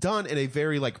it's done in a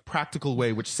very like practical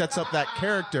way, which sets up that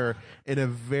character in a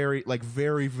very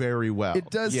very well. It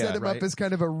does Yeah, set him right. up as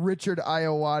kind of a Richard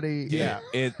Iowati. Yeah.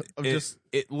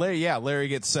 Larry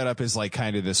gets set up as like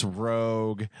kind of this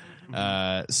rogue,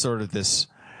 sort of this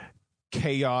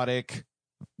chaotic,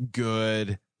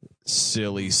 good,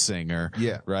 silly singer.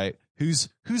 Yeah. Right. Who's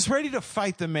ready to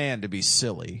fight the man to be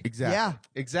silly. Exactly. Yeah.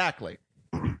 Exactly.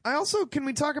 Can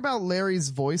we talk about Larry's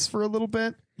voice for a little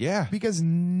bit? Yeah. Because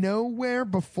nowhere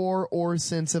before or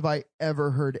since have I ever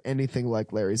heard anything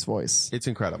like Larry's voice. It's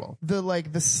incredible.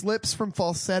 The slips from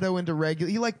falsetto into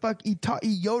regular. He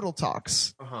yodel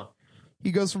talks. Uh-huh.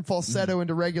 He goes from falsetto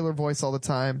into regular voice all the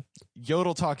time.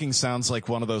 Yodel talking sounds like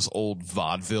one of those old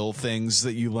vaudeville things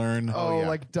that you learn. Oh, yeah.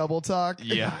 like double talk.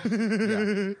 Yeah.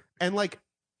 Yeah. And like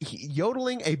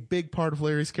yodeling, a big part of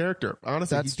Larry's character.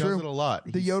 Honestly, That's he does true. it a lot.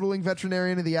 The He's- yodeling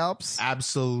veterinarian of the Alps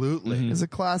Absolutely. is a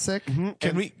classic.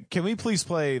 Can we please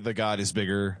play the God is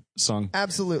Bigger song?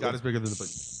 Absolutely. God is bigger than the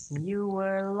boogie. You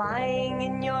were lying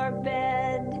in your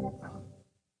bed.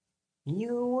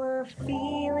 You were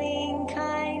feeling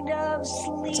kind of That's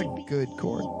a sleepy. good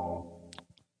chord.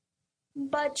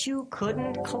 But you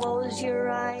couldn't close your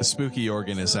The eyes. spooky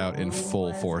organ is out in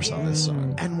full force on this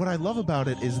song. And what I love about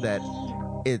it is that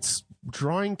it's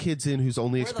drawing kids in whose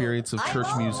only experience of church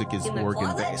music is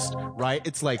organ based, right?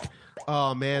 It's like,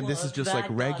 oh man, this is just like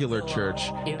regular church,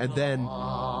 and then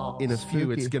in a few,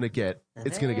 Spooky. it's gonna get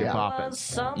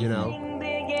bopping, you know? Something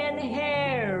big and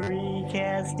hairy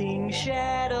casting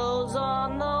shadows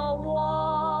on the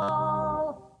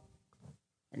wall.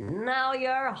 Now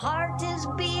your heart is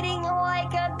beating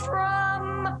like a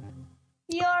drum.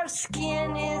 Your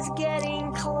skin is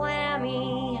getting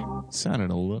clammy.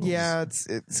 Sounded a little. Yeah,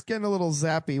 it's getting a little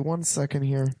zappy. 1 second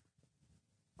here.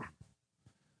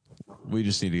 We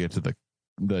just need to get to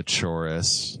the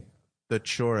chorus. The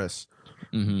chorus.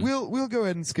 Mhm. We'll go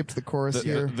ahead and skip to the chorus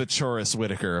here. The chorus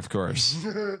Whitaker, of course.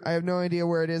 I have no idea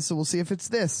where it is, so we'll see if it's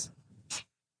this.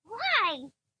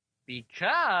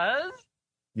 Because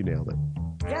You nailed it.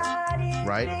 God is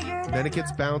Right? bigger Then it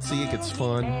gets bouncy, it gets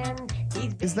fun. and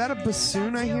he's Is that a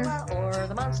bassoon I hear? or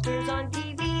the monsters on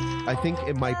TV. I think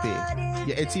it might be.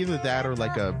 Yeah, it's either that or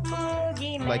like a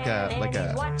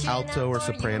alto or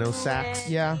soprano sax.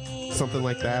 Yeah, Something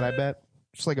like that, I bet.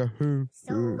 just like a who.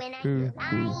 So when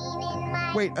I was lying in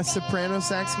Wait, a soprano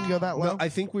sax can go that low? No, I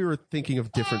think we were thinking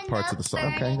of different parts of the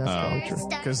song. Okay, that's probably true.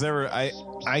 Because there were,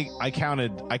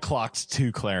 I clocked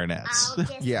 2 clarinets.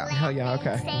 Yeah. Hell yeah,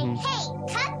 okay. Hey,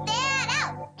 cut that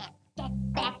out.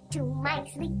 Get back to my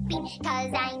sleeping,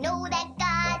 cause I know that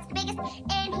God's the biggest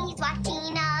and he's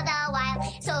watching all the while.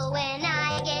 So when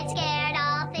I get scared,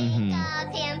 I'll think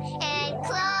of him and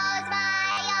close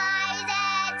my eyes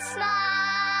and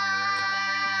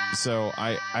smile. So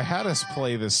I had us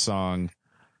play this song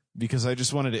because I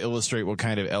just wanted to illustrate what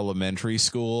kind of elementary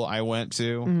school I went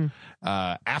to.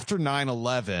 After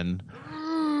 9/11,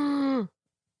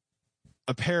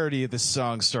 a parody of this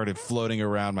song started floating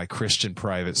around my Christian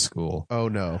private school. Oh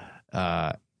no.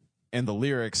 And the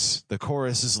lyrics, the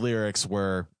chorus's lyrics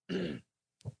were,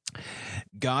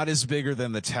 God is bigger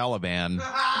than the Taliban.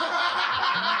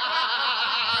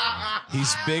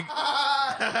 He's big.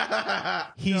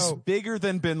 He's bigger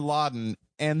than bin Laden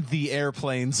and the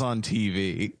airplanes on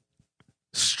TV.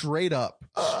 Straight up,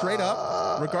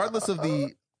 regardless of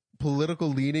the political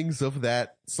leanings of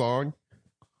that song,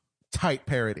 tight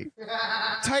parody.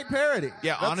 Yeah,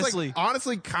 That's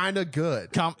honestly kind of good.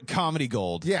 Comedy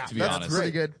gold. Yeah, to be that's honest.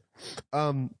 Pretty good.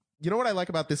 You know what I like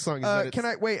about this song is that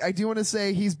it's, I do want to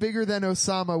say he's bigger than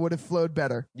Osama would have flowed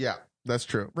better, yeah, that's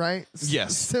true. right?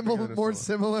 Yes. Similar, Bigger than more Osama.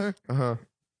 similar.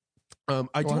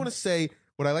 I do want to say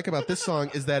what I like about this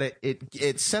song is that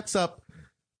it sets up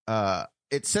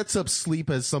sleep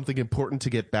as something important to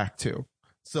get back to.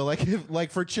 So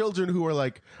like for children who are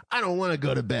like, I don't want to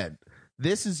go to bed,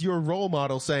 this is your role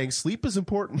model saying sleep is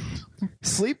important.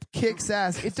 Sleep kicks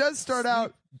ass. It does start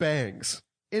out. Bangs.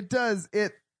 It does.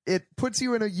 It puts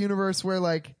you in a universe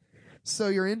where so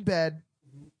you're in bed,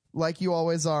 like you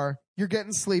always are. You're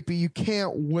getting sleepy. You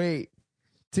can't wait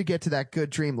to get to that good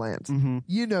dreamland.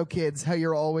 You know, kids, how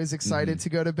you're always excited to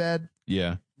go to bed.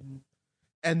 Yeah.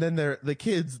 And then the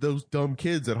kids, those dumb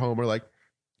kids at home are like,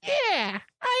 Yeah,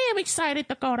 I am excited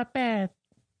to go to bed.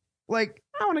 Like,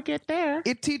 I want to get there.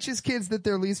 it teaches kids that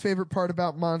their least favorite part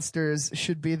about monsters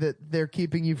should be that they're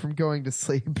keeping you from going to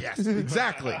sleep. yes,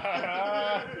 exactly.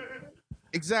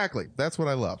 Exactly. That's what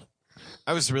I love.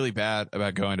 I was really bad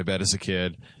about going to bed as a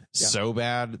kid. So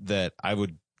bad that I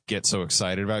would get so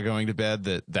excited about going to bed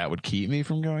that would keep me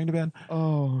from going to bed.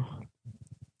 Oh.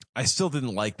 I still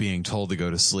didn't like being told to go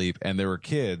to sleep. And there were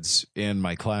kids in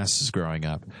my classes growing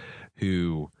up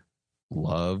who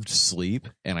loved sleep,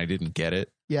 and I didn't get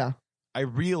it. Yeah. I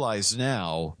realize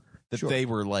now that they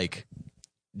were like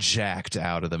jacked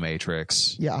out of the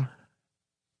Matrix, Yeah.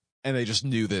 and they just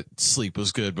knew that sleep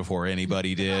was good before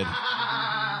anybody did.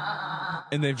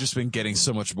 And they've just been getting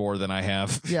so much more than I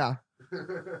have. Yeah.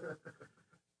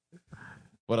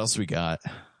 What else we got?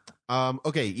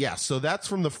 Okay, yeah. So that's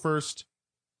from the first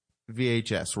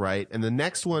VHS, right? And the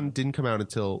next one didn't come out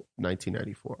until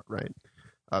 1994, right?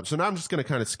 So now I'm just going to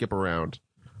kind of skip around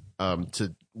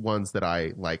to ones that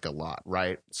I like a lot,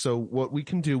 right? So what we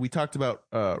can do, we talked about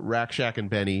Rack Shack and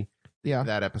Benny, Yeah.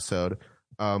 that episode.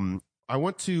 I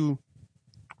want to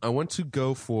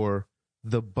go for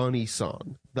the Bunny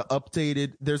song, the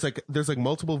updated. There's like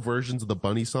multiple versions of the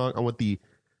Bunny song. I want the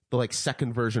like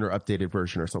second version or updated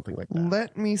version or something like that.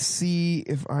 Let me see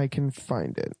if I can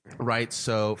find it. Right.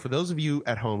 So for those of you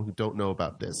at home who don't know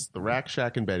about this, the Rack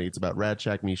Shack and Benny, it's about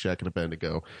Radshak, Meshach, and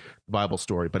Abednego, Bible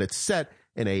story, but it's set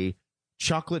in a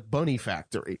chocolate bunny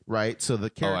factory, right? So the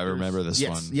characters, I remember this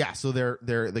one. Yeah. So they're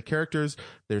the characters,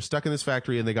 they're stuck in this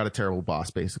factory and they got a terrible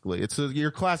boss, basically. It's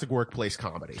your classic workplace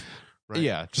comedy. Right?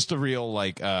 Yeah, just a real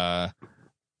like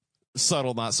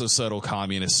subtle, not so subtle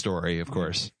communist story, of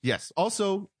course. Yes.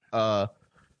 Also,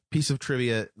 piece of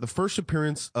trivia, the first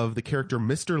appearance of the character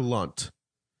Mr. Lunt.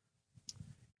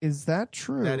 Is that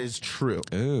true? That is true.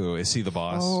 Ooh, is he the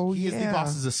boss? Oh, He is the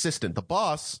boss's assistant. The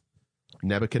boss,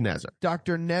 Nebuchadnezzar.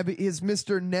 Dr. Nebi is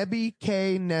Mr. Nebi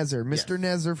K. Nezer. Mr.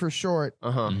 Nezer for short.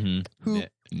 Who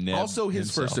Neb Also his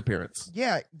himself. first appearance.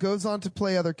 goes on to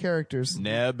play other characters.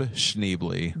 Neb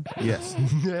Schneebly. Yes.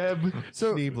 Neb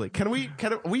So-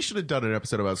 Schneebly. We should have done an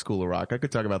episode about School of Rock. I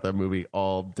could talk about that movie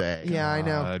all day. Yeah, I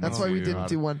know. God, That's why we no. didn't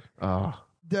do one.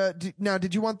 Now,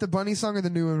 did you want the bunny song or the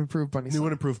new and improved bunny New song?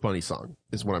 and improved bunny song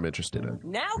is what I'm interested in.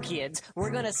 Now, kids, we're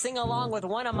gonna sing along with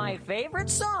one of my favorite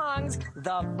songs,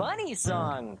 the Bunny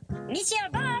Song. Monsieur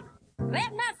Bob, where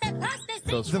not supposed to sing.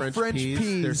 Those The French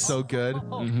peas. they're so good.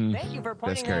 Oh, thank you for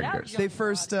pointing that out. characters. They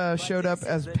first showed up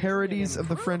as parodies of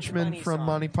the Frenchmen from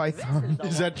Monty Python.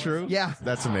 Is that true? Yeah.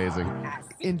 That's amazing.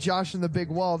 In Josh and the Big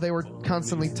Wall, they were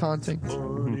constantly taunting.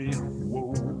 Bunny,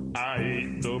 whoa, I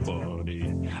ate the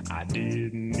bunny. I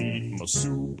didn't eat my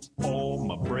soup or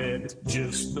my bread,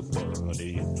 just the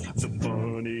bunny, the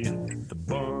bunny, the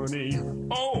bunny.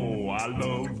 Oh, I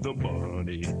love the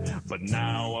bunny, but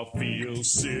now I feel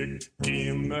sick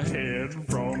in the head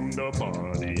from the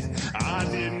bunny. I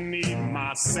didn't eat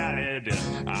my salad,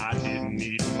 I didn't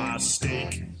eat my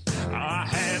steak. I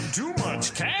had too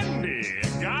much candy,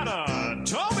 got a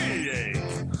tummy ache.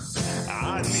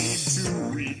 I need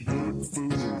to eat good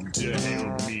food to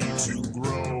help me to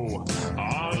grow.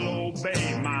 I'll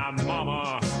obey my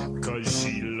mama, 'cause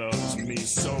she loves me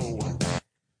so.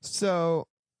 So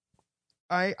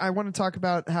I want to talk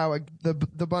about how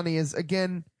the bunny is,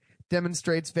 again,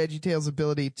 demonstrates Veggie Tales'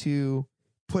 ability to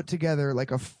put together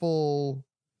like a full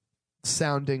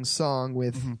sounding song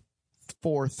with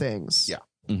 4 things. Yeah.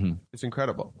 Mm-hmm. It's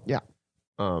incredible. Yeah.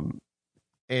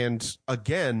 And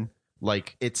again,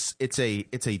 like it's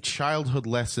a childhood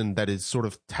lesson that is sort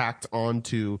of tacked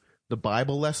onto the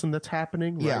Bible lesson that's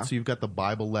happening, right? Yeah. So you've got the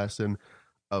Bible lesson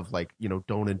of, like, you know,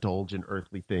 don't indulge in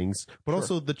earthly things, but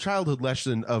also the childhood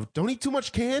lesson of don't eat too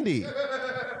much candy,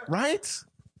 right?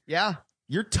 Yeah.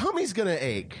 Your tummy's gonna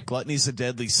ache. Gluttony's a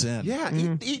deadly sin. Yeah,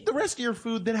 eat the rest of your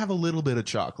food, then have a little bit of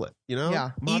chocolate, you know?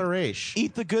 Yeah. Moderation.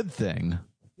 Eat the good thing.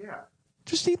 Yeah.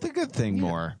 Just eat the good thing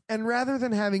more. And rather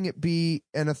than having it be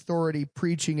an authority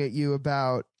preaching at you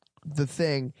about the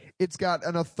thing, it's got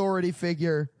an authority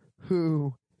figure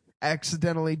who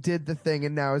accidentally did the thing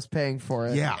and now is paying for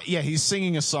it. Yeah. Yeah, he's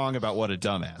singing a song about what a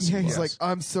dumbass he Yeah, he's was. like,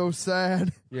 I'm so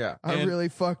sad. Yeah. I really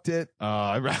fucked it.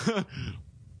 I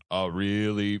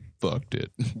really fucked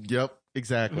it. Yep,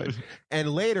 exactly.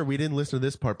 And later, we didn't listen to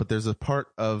this part, but there's a part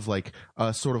of like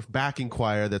a sort of backing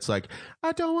choir that's like,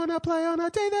 I don't want to play on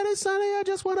a day that is sunny. I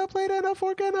just want to play on a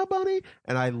fork and a bunny.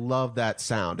 And I love that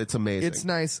sound. It's amazing. It's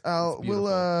nice.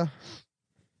 beautiful.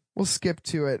 We'll skip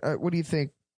to it. What do you think?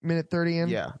 Minute 30 in?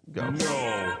 Yeah, go. No. The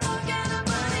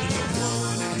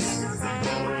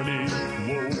bunny,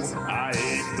 whoa, I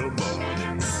ate the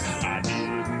bunny. I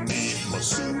didn't eat my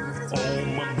soup or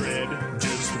my bread,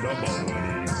 just the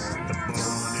bunny.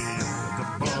 The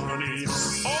bunny,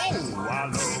 oh, I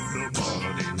love the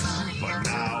bunny, but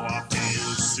now I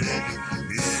feel sick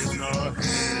in the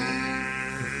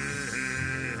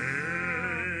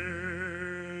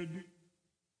head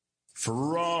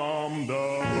from the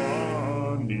bunny.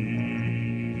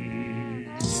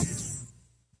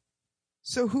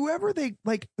 So whoever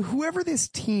this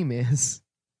team is,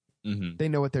 Mm-hmm. they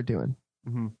know what they're doing.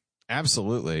 Mm-hmm.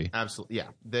 Absolutely. Absolutely. Yeah.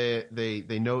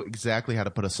 They know exactly how to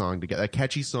put a song together. A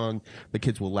catchy song the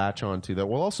kids will latch on to that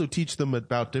will also teach them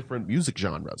about different music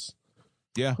genres.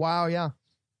 Yeah. Wow, yeah.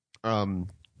 And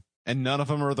none of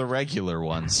them are the regular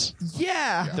ones.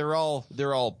 Yeah. They're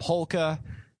all polka.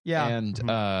 Yeah. And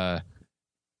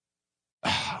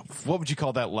what would you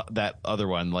call that other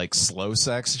one? Like slow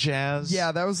sex jazz?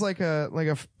 Yeah, that was I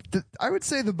would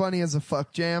say the bunny is a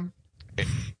fuck jam.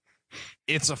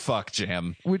 It's a fuck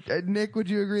jam. Nick, would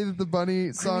you agree that the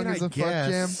bunny song is a fuck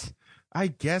jam? I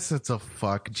guess it's a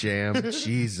fuck jam.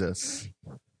 Jesus.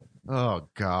 Oh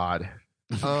God.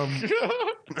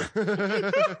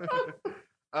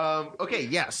 Okay,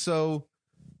 yeah. So,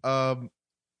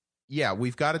 yeah,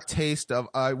 we've got a taste of.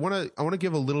 I want to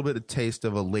give a little bit of taste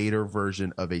of a later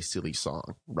version of a silly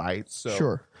song, right? So,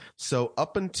 Sure. So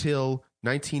up until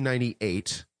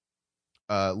 1998,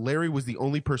 Larry was the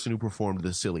only person who performed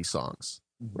the silly songs,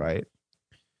 right?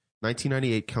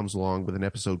 1998 comes along with an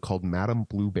episode called Madame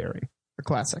Blueberry. A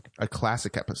classic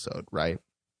episode, right?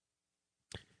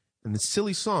 And the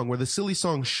silly song, where the silly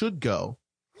song should go,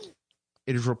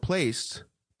 it is replaced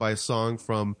by a song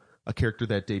from a character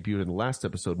that debuted in the last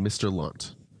episode, Mr.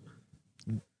 Lunt.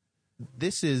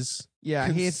 This is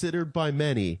considered by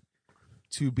many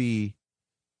to be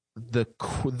the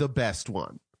best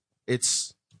one.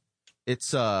 It's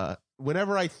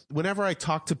whenever I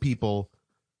talk to people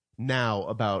now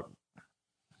about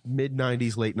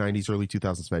mid-90s, late 90s, early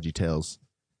 2000s Veggie Tales,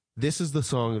 this is the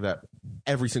song that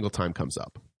every single time comes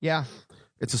up. Yeah.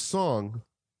 It's a song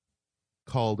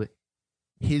called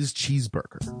His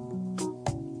Cheeseburger.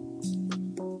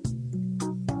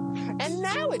 And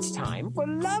now it's time for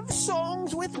Love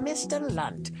Songs with Mr.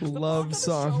 Lunt. Love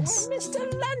songs. Where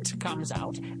Mr. Lunt comes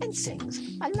out and sings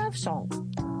a love song.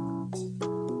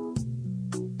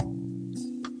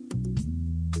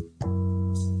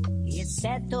 He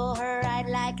said to her, I'd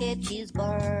like a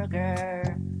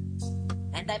cheeseburger,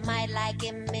 and I might like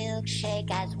a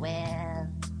milkshake as well.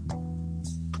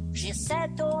 She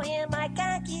said to him, I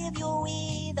can't give you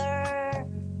either.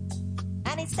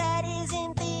 And he said,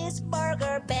 isn't this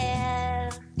Burger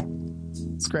Bell?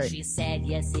 It's great. She said,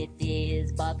 yes it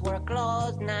is, but we're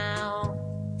closed now.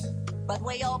 But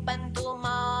we open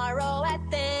tomorrow at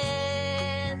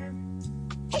 10.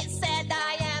 He said,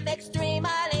 I am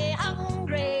extremely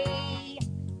hungry,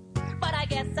 but I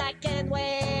guess I can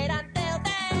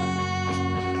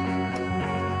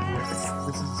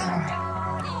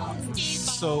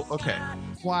So, okay.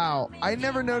 Wow, I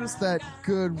never noticed that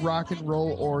good rock and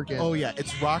roll organ. Oh yeah,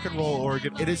 it's rock and roll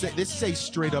organ. This is a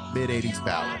straight up mid 80s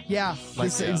ballad. Yeah,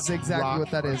 this is exactly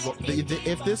what that is.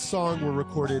 If this song were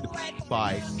recorded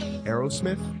by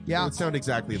Aerosmith, it would sound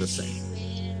exactly the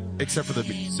same, except for the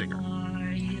singer.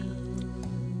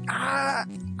 I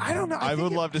don't know. I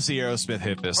would love to see Aerosmith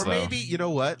hit this, Or though. maybe, you know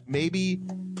what? Maybe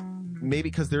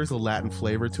because there's a Latin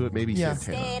flavor to it, maybe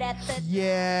Santana.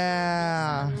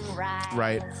 Yeah.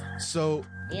 Right. So,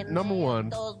 number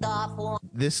one,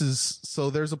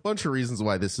 there's a bunch of reasons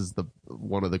why this is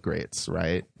one of the greats,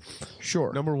 right?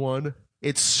 Sure. Number one,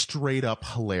 it's straight up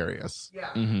hilarious. Yeah.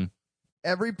 Mm-hmm.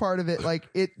 Every part of it, like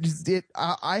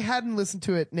I hadn't listened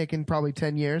to it, Nick, in probably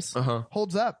 10 years.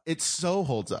 Holds up. It so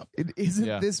holds up.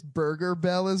 This Burger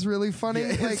Bell is really funny.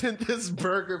 Yeah, isn't this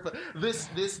Burger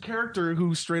this character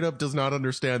who straight up does not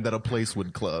understand that a place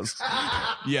would close?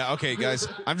 Yeah, okay, guys.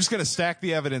 I'm just going to stack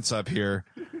the evidence up here.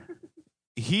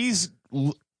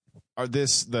 The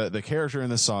character in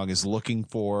the song is looking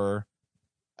for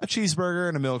a cheeseburger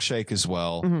and a milkshake as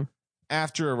well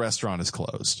after a restaurant is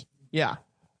closed. Yeah.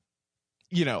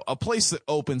 You know, a place that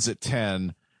opens at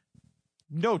 10,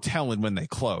 no telling when they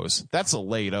close. That's a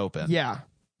late open. Yeah.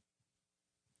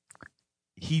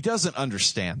 He doesn't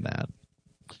understand that.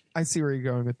 I see where you're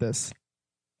going with this.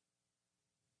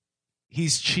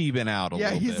 He's cheebing out a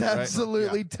little bit. Yeah, he's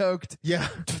absolutely toked. Yeah.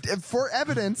 For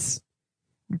evidence,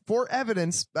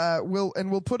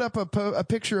 we'll put up a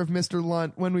picture of Mr.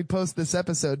 Lunt when we post this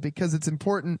episode, because it's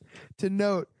important to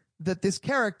note that this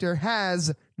character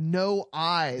has no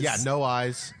eyes. Yeah, no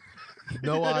eyes.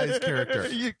 No eyes character.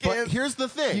 But here's the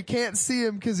thing. You can't see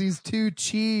him because he's too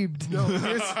cheebed. No,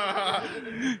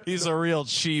 he's a real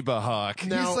Chiba hawk.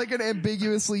 He's like an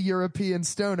ambiguously European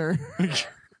stoner.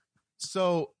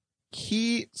 So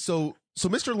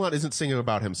Mr. Lunt isn't singing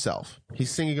about himself. He's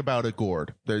singing about a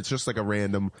gourd. There's just like a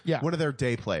random, one of their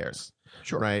day players.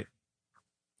 Sure. Right?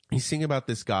 He's singing about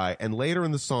this guy, and later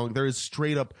in the song, there is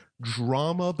straight up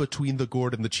drama between the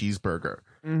gourd and the cheeseburger.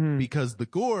 Because the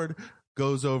gourd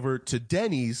goes over to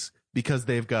Denny's because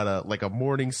they've got a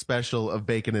morning special of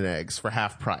bacon and eggs for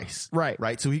half price.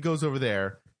 Right. So he goes over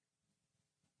there,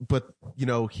 but you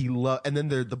know, and then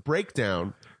the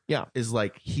breakdown is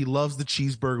like, he loves the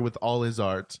cheeseburger with all his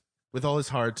heart,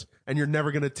 and you're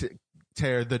never going to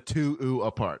tear the two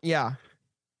apart. Yeah.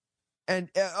 And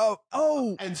and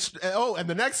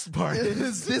the next part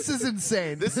is this is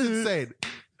insane. This is insane.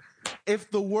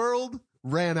 If the world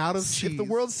ran out of cheese, if the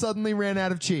world suddenly ran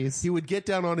out of cheese, he would get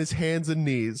down on his hands and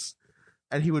knees,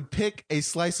 and he would pick a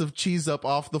slice of cheese up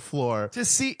off the floor to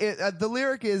see it. The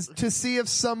lyric is to see if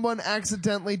someone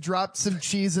accidentally dropped some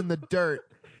cheese in the dirt,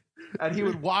 and he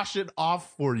would wash it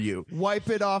off for you, wipe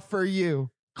it off for you.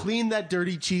 Clean that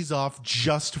dirty cheese off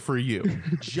just for you.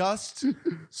 Just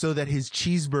so that his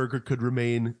cheeseburger could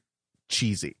remain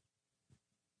cheesy.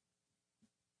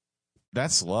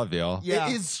 That's love, y'all. Yeah.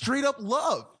 It is straight up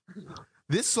love.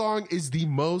 This song is the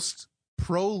most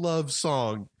pro-love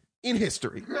song in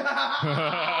history.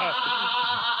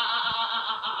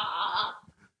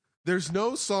 There's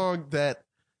no song that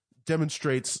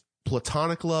demonstrates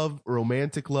platonic love,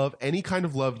 romantic love, any kind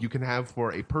of love you can have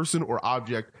for a person or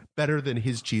object better than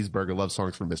his cheeseburger love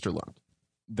songs from Mr. Lunt.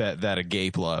 That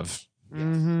agape love.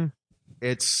 Mm-hmm.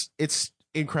 It's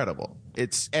incredible.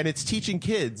 It's teaching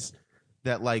kids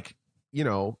that, like, you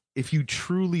know, if you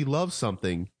truly love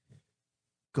something,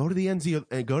 go to the ends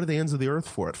of the earth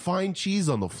for it. Find cheese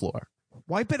on the floor.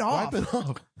 Wipe it off.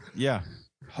 Yeah.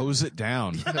 Hose it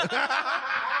down.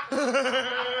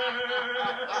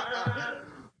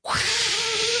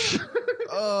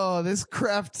 Oh, this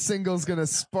Kraft single's gonna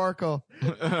sparkle.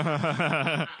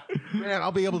 Man,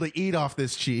 I'll be able to eat off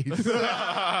this cheese.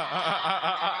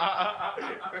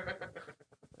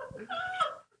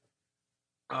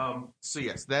 So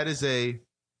yes, that is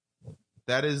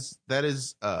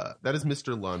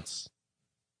Mr. Lunt's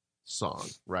song,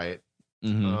 right?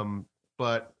 Mm-hmm.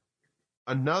 But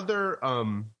another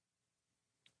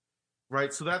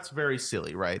right, so that's very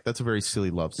silly, right? That's a very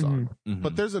silly love song. Mm-hmm.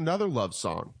 But there's another love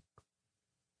song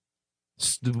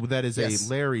that is a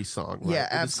Larry song, right? Yeah,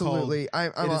 absolutely.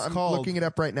 I'm looking it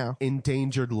up right now.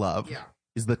 Endangered Love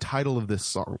is the title of this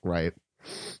song, right?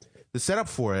 The setup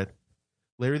for it,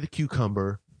 Larry the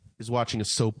Cucumber is watching a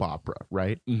soap opera,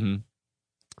 right? Mm-hmm. And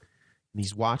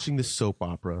he's watching this soap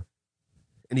opera,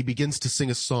 and he begins to sing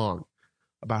a song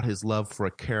about his love for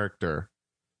a character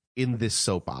in this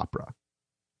soap opera.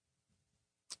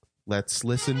 Let's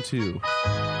listen to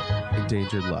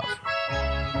Endangered Love.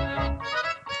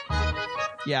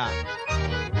 Yeah.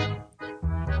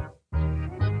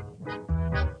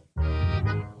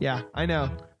 Yeah, I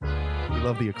know.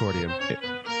 love the accordion.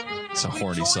 It's a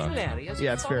horny song. Yeah,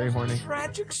 it's very horny.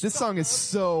 This song is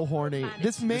so horny.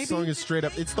 This song is straight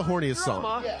up, it's the horniest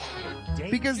song.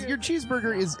 Because Your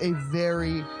Cheeseburger is a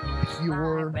very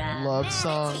pure love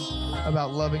song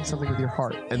about loving something with your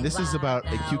heart. And this is about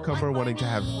a cucumber wanting to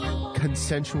have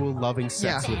consensual, loving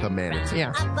sex with a manatee. Yeah.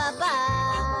 Up above,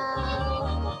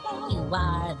 you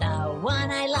are the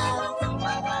one I love.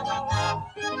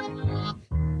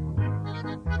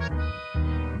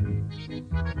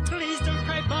 Please don't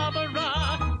cry,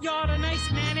 Barbara. You're a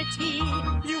nice manatee.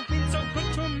 You've been so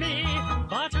good to me.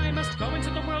 But I must go into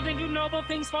the world and do noble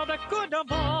things for the good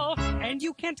of all. And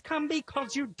you can't come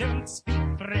because you don't speak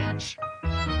French.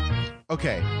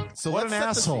 Okay, so What let's an set the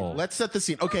asshole. scene. Let's set the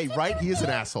scene. Okay, right, he is an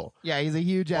asshole. Yeah, he's a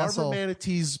huge Barbara asshole.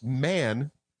 Manatee's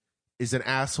man is an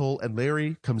asshole, and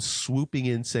Larry comes swooping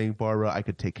in saying, Barbara, I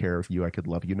could take care of you. I could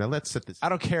love you. Now let's set this. I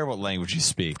don't care what language you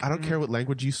speak. I don't care what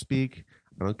language you speak.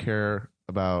 I don't care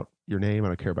about your name. I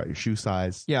don't care about your shoe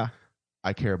size. Yeah.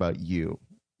 I care about you.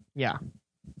 Yeah.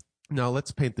 Now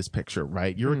let's paint this picture,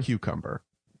 right? You're a cucumber.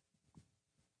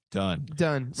 Done.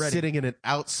 Done. Ready. Sitting in an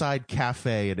outside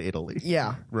cafe in Italy.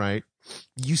 Yeah. Right?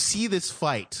 You see this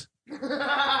fight.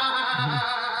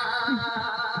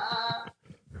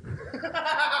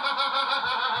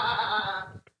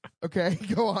 Okay,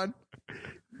 go on.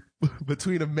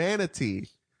 Between a manatee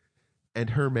and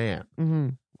her man. Mm-hmm.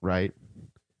 Right?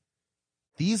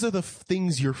 These are the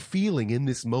things you're feeling in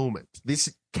this moment.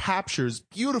 This captures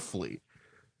beautifully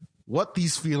what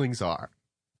these feelings are.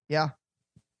 Yeah.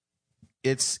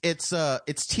 It's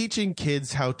teaching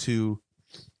kids how to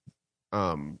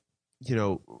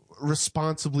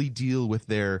responsibly deal with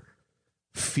their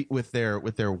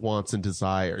wants and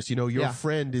desires. You know, your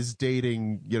friend is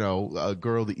dating, a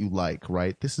girl that you like,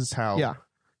 right? This is how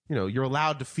you're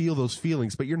allowed to feel those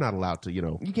feelings, but you're not allowed to,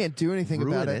 you can't do anything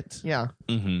ruin about it. Yeah.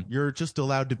 Mm-hmm. You're just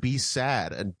allowed to be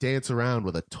sad and dance around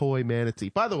with a toy manatee.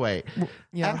 By the way,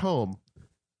 at home,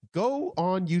 go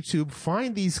on YouTube,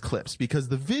 find these clips, because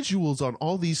the visuals on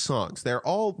all these songs, they're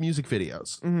all music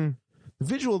videos. Mm-hmm. The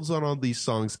visuals on all these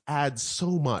songs add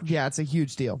so much. Yeah, it's a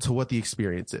huge deal to what the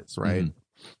experience is, right? Mm-hmm.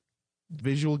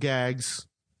 Visual gags,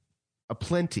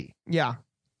 aplenty. Yeah.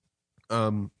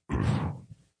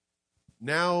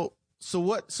 Now,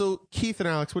 so Keith and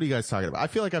Alex, what are you guys talking about? I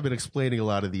feel like I've been explaining a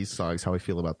lot of these songs, how I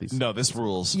feel about these. No, this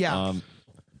rules. Yeah.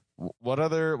 What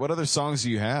other songs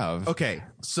do you have? Okay,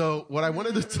 so what I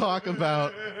wanted to talk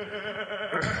about,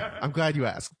 I'm glad you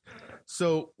asked.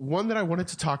 So one that I wanted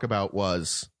to talk about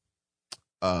was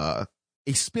a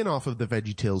spin-off of the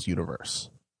Veggie Tales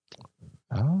universe,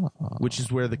 which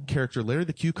is where the character Larry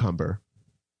the Cucumber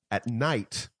at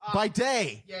night, by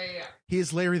day, he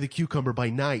is Larry the Cucumber.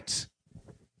 By night,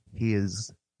 he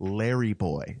is Larry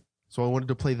Boy. So I wanted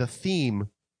to play the theme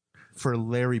for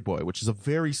Larry Boy, which is a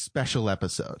very special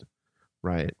episode,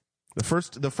 right? The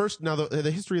first now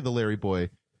the history of the Larry Boy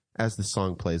as the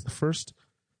song plays. The first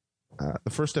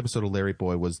episode of Larry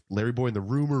Boy was Larry Boy and the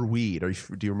Rumor Weed.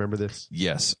 Do you remember this?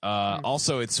 Yes.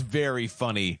 Also, it's very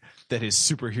funny that his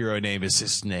superhero name is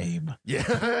his name. Yeah.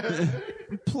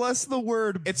 Plus the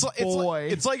word it's boy.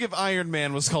 It's like if Iron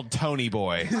Man was called Tony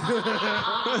Boy.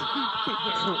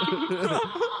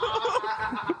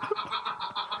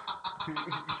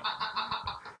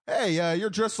 Hey, you're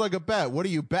dressed like a bat. What are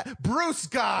you, bat? Bruce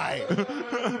guy.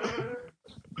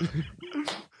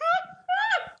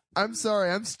 I'm sorry,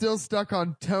 I'm still stuck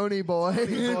on Tony Boy.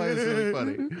 Tony Boy is really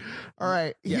funny. All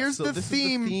right, here's so the this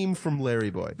theme. Is the theme from Larry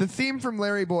Boy. The theme from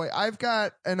Larry Boy. I've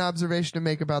got an observation to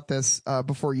make about this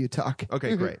before you talk.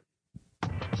 Okay, great.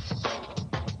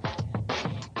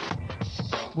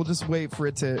 We'll just wait for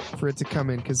it to come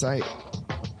in because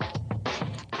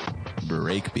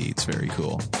Break beats, very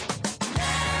cool.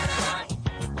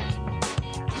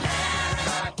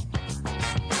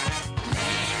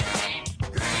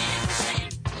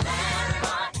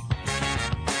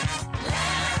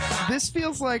 This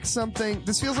feels like something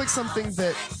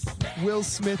that Will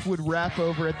Smith would rap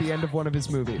over at the end of one of his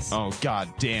movies. Oh, god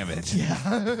damn it.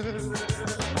 Yeah.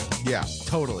 Yeah,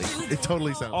 totally. It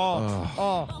totally sounds.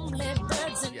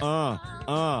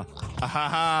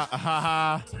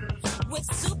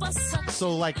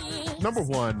 So, like, number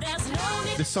one,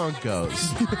 this song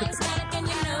goes.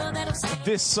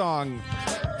 This song,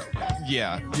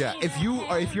 yeah. If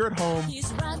you're at home,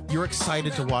 you're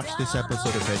excited to watch this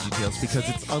episode of Veggie Tales because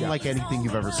it's unlike anything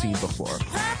you've ever seen before.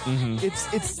 Mm-hmm.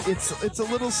 It's a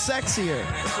little sexier.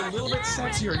 It's a little bit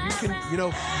sexier. You can,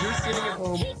 you're sitting at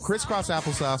home, crisscross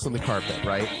applesauce on the carpet,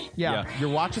 right? Yeah. You're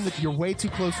watching you're way too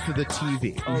close to the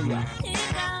TV. Oh yeah.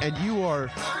 And you are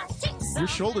your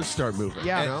shoulders start moving.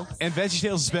 Yeah. You know? And Veggie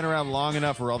Tales has been around long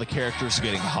enough where all the characters are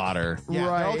getting hotter. Yeah, they're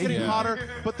all Right. getting Yeah. hotter,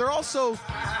 but you're also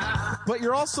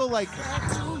like,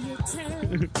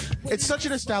 it's such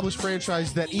an established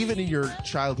franchise that even in your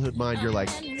childhood mind, you're like,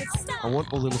 I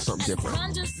want a little something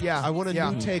different. Yeah. I want a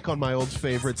new take on my old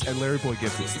favorites, and Larry Boy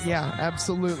gives it. Yeah,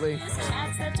 absolutely.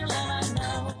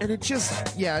 And it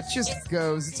just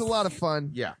goes. It's a lot of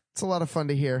fun. Yeah. It's a lot of fun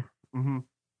to hear. Mm-hmm.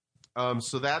 And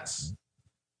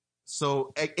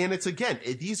it's again,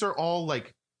 these are all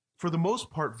like, for the most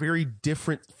part, very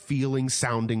different feeling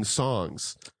sounding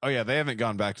songs. Oh yeah, they haven't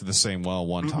gone back to the same well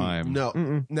one time. No.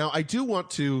 Mm-mm. Now I do want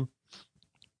to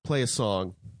play a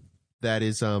song that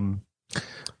is I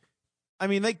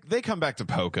mean, they come back to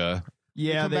polka.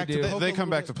 Yeah, come back to polka They a come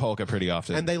little back to polka pretty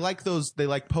often. and they like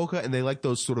polka, and they like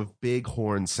those sort of big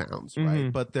horn sounds, right?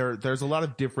 Mhm. But there's a lot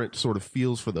of different sort of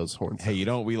feels for those horns. Hey, you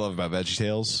know what we love about Veggie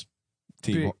Tales?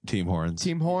 Team horns.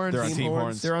 Team Horns. They're on Team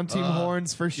Horns. They're on Team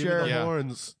Horns for Give me sure. the Yeah.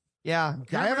 horns. Yeah.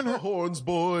 Give I haven't me the heard. horns,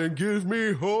 boy, and give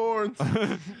me horns.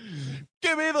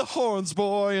 Give me the horns,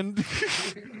 boy, and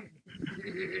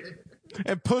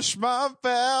and push my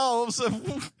valves.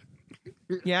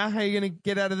 Yeah, how you gonna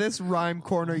get out of this rhyme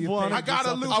corner? You think? I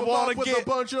gotta lose I a wanna bump with get- a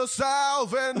bunch of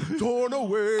salve and torn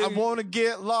away. I want to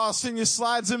get lost in your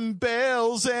slides and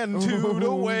bells and toot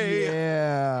Ooh, away.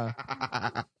 Yeah.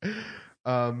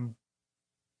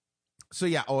 So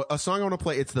yeah, a song I want to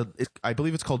play. I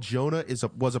believe it's called "Jonah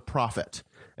was a Prophet,"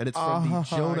 and it's from the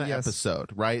Jonah yes.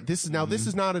 episode. Right. This is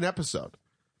not an episode.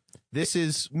 This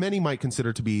is many might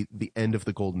consider to be the end of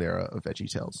the golden era of Veggie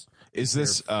Tales. Is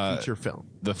this Feature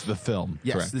film? the film?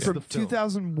 Yes, correct? this Yeah. is the film.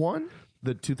 2001,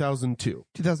 The 2002.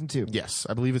 2002. Yes,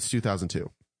 I believe it's 2002.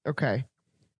 Okay.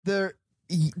 We're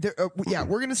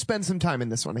gonna spend some time in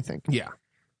this one, I think. Yeah.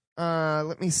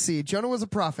 Let me see. Jonah was a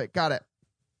prophet. Got it.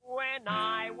 When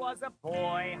I was a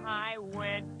boy, I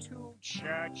went to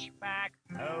church back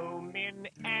home in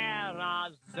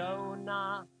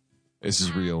Arizona. This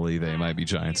is really They Might Be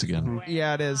Giants again.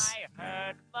 Yeah, it is. I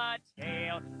heard the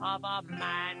tale of a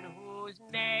man whose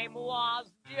name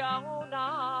was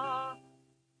Jonah.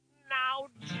 Now,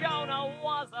 Jonah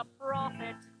was a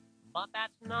prophet, but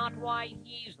that's not why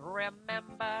he's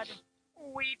remembered.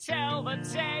 We tell the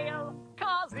tale,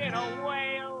 'cause in a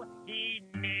whale, he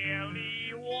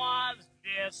nearly was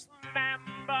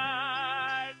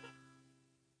dismembered.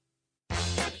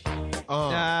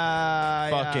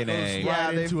 Fucking A. Yeah,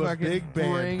 Right they into a fucking big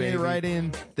band, bring baby. it right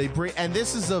in. They bring, and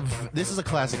this is a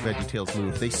classic Veggie Tales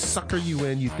move. They sucker you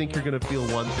in. You think you're gonna feel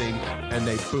one thing, and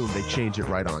they change it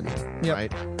right on you. Yep.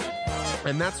 Right.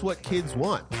 And that's what kids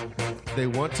want. They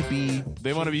want to be.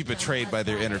 They want to be betrayed by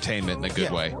their entertainment in a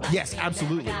good way. Yes,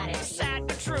 absolutely. Sad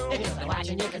but true.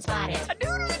 Watching, you can spot it. A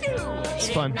doodly-doo. It's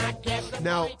fun.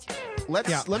 Now, let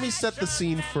me set the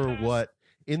scene for what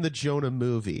in the Jonah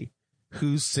movie.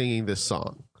 Who's singing this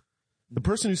song? The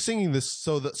person who's singing this.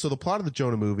 So the plot of the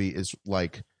Jonah movie is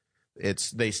like,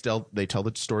 they tell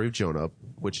the story of Jonah,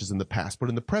 which is in the past, but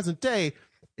in the present day,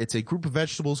 it's a group of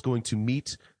vegetables going to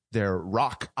meet their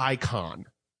rock icon,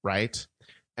 right?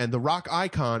 And the rock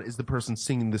icon is the person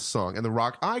singing this song, and the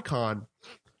rock icon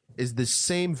is the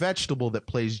same vegetable that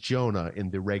plays Jonah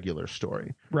in the regular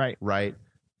story, Right. right?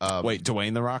 Wait,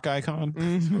 Dwayne the Rock Icon?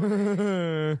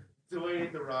 Dwayne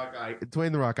the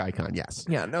Rock Icon, yes.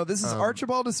 Yeah, no, this is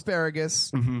Archibald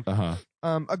Asparagus. Uh-huh.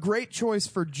 A great choice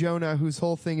for Jonah, whose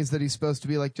whole thing is that he's supposed to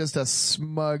be like just a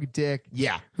smug dick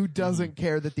Yeah. who doesn't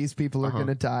care that these people are going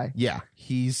to die. Yeah.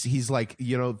 He's like,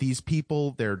 these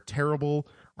people, they're terrible.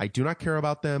 I do not care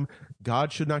about them.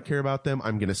 God should not care about them.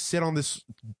 I'm going to sit on this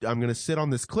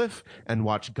cliff and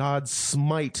watch God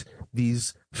smite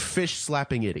these fish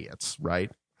slapping idiots,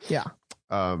 right? Yeah.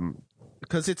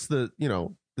 Because it's the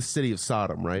city of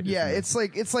Sodom, right? Yeah, it's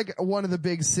like one of the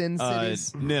big sin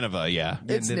cities. Nineveh, yeah.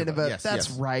 It's Nineveh. Yes, That's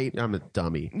yes. right. I'm a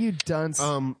dummy. You dunce.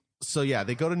 So yeah,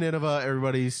 they go to Nineveh.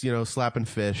 Everybody's, slapping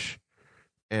fish.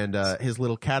 And his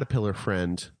little caterpillar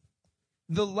friend.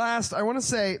 I want to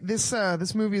say this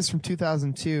movie is from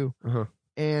 2002, Uh-huh.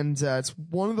 and it's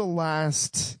one of the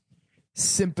last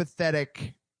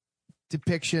sympathetic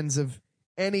depictions of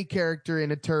any character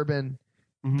in a turban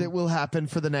that will happen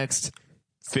for the next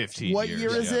 15 what years. year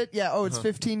is it? Yeah. Oh, it's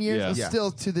 15 years. Yeah. But Yeah.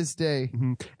 still to this day.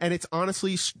 And it's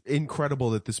honestly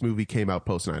incredible that this movie came out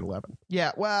post 9/11.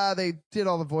 Yeah. Well, they did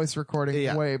all the voice recording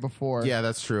Yeah. way before. Yeah,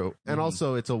 that's true. And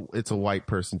also, it's a white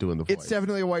person doing the voice. It's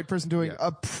definitely a white person doing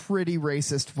a pretty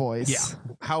racist voice. Yeah.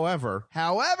 However,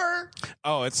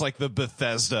 Oh, it's like the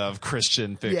Bethesda of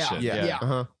Christian fiction. Yeah.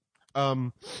 uh-huh.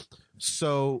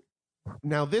 So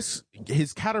now his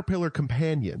caterpillar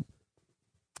companion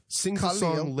sings a Khalil.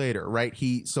 song later, right?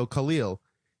 Khalil,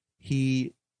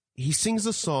 he sings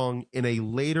a song in a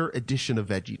later edition of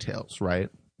Veggie Tales, right?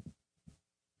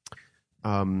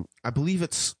 I believe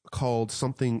it's called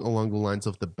something along the lines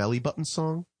of the Belly Button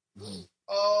Song.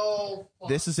 Oh, fuck.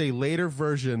 This is a later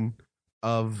version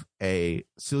of a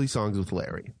Silly Songs with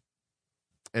Larry.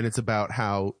 And it's about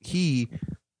how he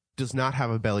does not have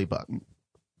a belly button.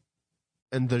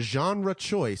 And the genre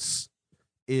choice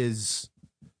is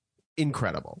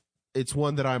incredible. It's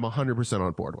one that I'm 100%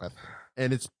 on board with.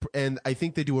 And I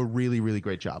think they do a really, really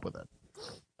great job with it.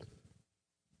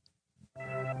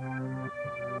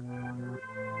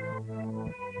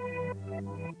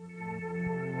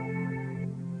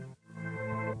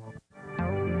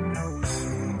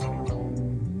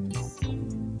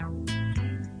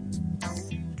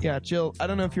 Yeah, Jill, I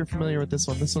don't know if you're familiar with this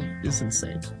one. This one is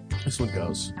insane. This one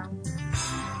goes.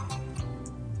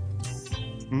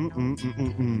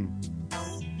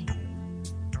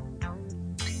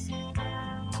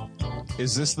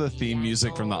 Is this the theme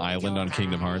music from the island on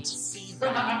Kingdom Hearts?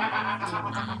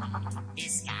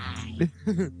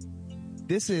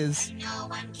 This is No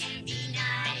one can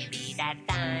deny me that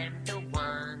I'm the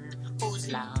one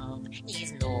whose love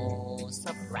is no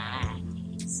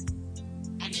surprise.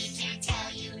 And he can't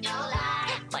tell you no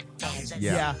lie, but there's a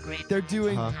yeah. secret They're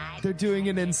doing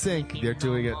it in sync. They're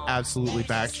doing it absolutely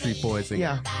Backstreet Boys.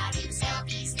 Yeah. about himself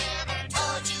he's never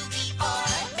told you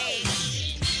before. Maybe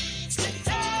he needs to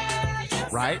tell you.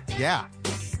 Right? Yeah.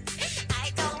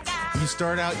 I don't doubt. You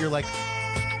start out, you're like,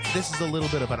 this is a little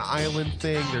bit of an island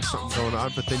thing. There's something going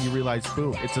on, but then you realize,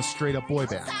 boom, it's a straight up boy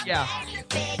band. Yeah.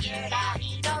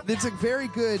 It's a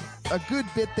good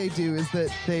bit they do is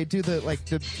that they do the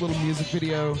little music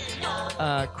video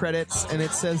credits, and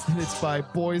it says that it's by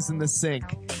Boys in the Sink.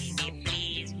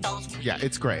 Yeah,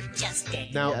 it's great.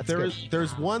 Now, Yeah, it's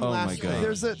there's one last my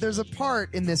God. thing. There's a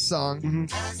part in this song.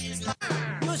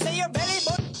 You say your belly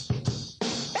button.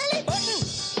 Belly button.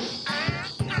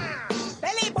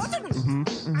 Belly button.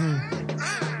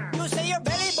 You say your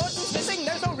belly button's missing.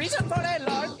 There's no reason for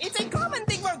alarm. It's a common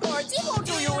thing for gourds. It won't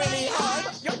do you any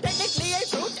harm. You're technically a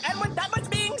fruit, and with that much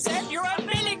being said, you're a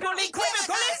really gully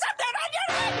quivically something on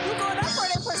your head. You go up for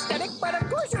a prosthetic, but of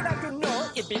course you have to know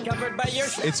it'd be covered by your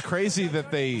shirt. It's crazy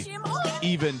that they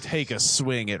even take a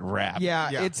swing at rap. Yeah,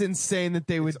 Yeah. it's insane that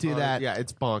they would do that. Yeah,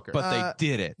 it's bonkers. But they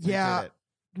did it. Yeah,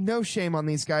 no shame on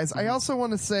these guys. I also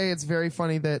want to say it's very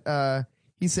funny that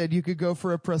he said you could go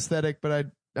for a prosthetic,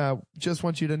 but I just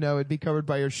want you to know it'd be covered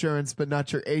by your insurance, but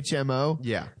not your HMO.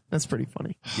 Yeah. That's pretty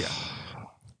funny. Yeah.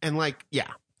 And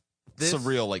It's a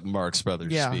real Marx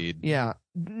Brothers Yeah, speed. yeah.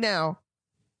 Now,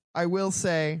 I will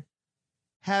say,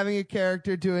 having a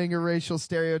character doing a racial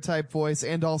stereotype voice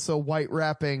and also white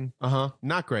rapping,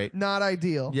 not great. not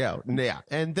ideal. Yeah.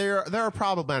 And there are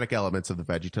problematic elements of the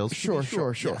Veggie Tales. Sure.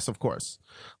 Yes, of course.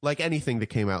 Like anything that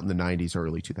came out in the 90s,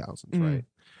 early 2000s, right?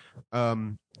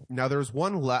 Now there was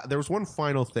one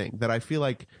final thing that I feel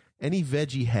like any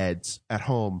veggie heads at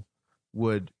home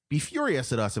would be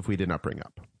furious at us if we did not bring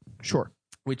up. Sure.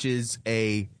 Which is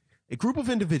a group of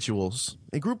individuals,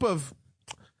 a group of,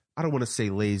 I don't want to say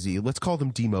lazy, let's call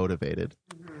them demotivated.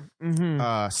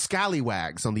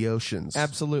 Scallywags on the oceans.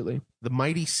 Absolutely. The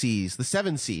mighty seas, the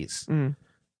seven seas.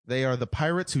 They are the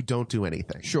pirates who don't do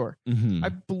anything. Sure. I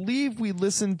believe we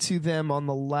listened to them on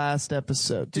the last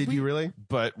episode. Did you really?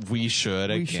 But we should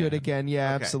again. We should again.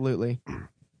 Yeah, Okay. absolutely.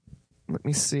 Let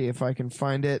me see if I can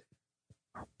find it.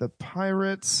 The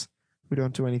pirates who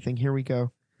don't do anything. Here we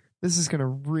go. This is going to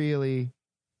really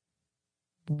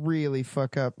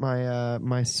fuck up my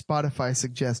my Spotify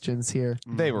suggestions here.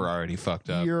 They were already fucked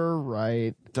up. You're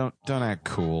right. Don't act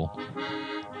cool.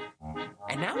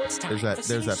 And now it's time There's that for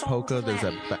Silly polka, Songs there's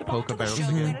with that Larry. polka The bounce. show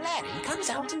where Larry comes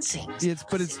out and sings.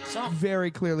 But it's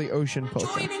very clearly ocean polka.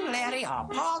 Joining Larry are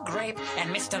Pa Grape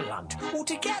and Mr. Lunt, who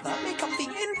together make up the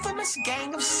infamous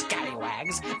gang of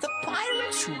scallywags, the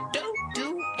pirates who don't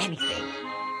do anything.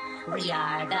 We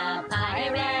are the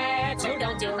pirates who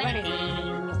don't do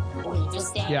anything. We just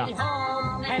stay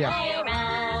home and lay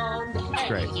around. And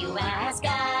Great. if you ask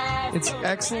us, It's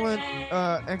excellent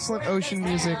ocean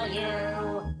music.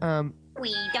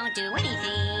 we don't do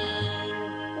anything.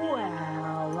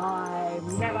 Well,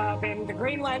 I've never been to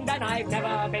Greenland, and I've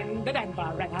never been to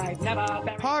Denver, and I've never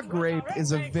been... Pa Grape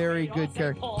is a very good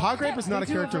character. Pa Grape is not a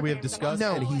character we have discussed,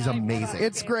 No. and he's amazing.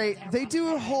 It's great. They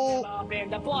do a whole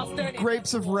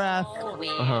Grapes of Wrath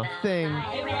thing.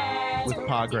 with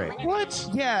Pa Grape. What?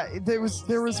 Yeah, there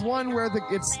was one where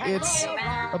it's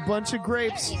a bunch of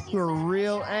grapes who are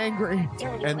real angry.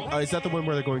 And is that the one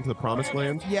where they're going to the Promised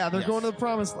Land? Yeah, they're going to the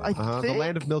Promised. I think the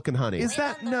land of milk and honey. Is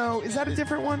that a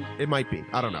different one? It might be.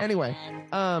 I don't know. Anyway,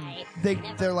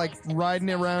 they're like riding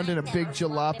around in a big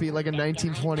jalopy, like a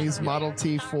 1920s Model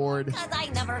T Ford.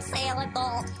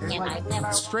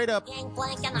 Straight up,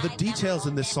 the details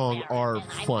in this song are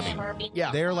funny.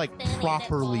 Yeah. They're like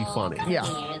properly funny.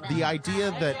 Yeah. The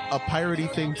idea that a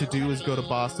piratey thing to do is go to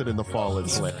Boston in the fall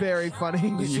is hilarious. Very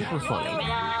funny. It's super funny.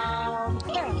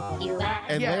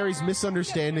 And Larry's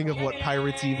misunderstanding of what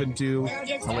pirates even do,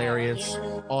 hilarious.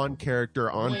 On character,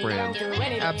 on brand.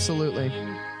 Absolutely.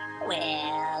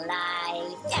 Well,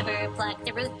 I've never plucked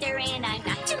a rooster and I'm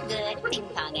not too good at ping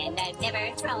pong, and I've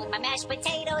never thrown my mashed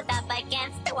potatoes up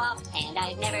against the wall, and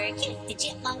I've never kissed a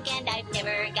chipmunk, and I've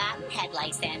never gotten head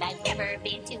lice, and I've never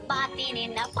been to Boston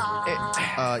in the fall.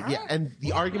 Yeah, and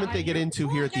the argument they get into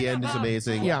here at the end is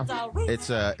amazing. Yeah.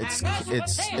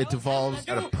 It devolves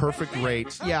at a perfect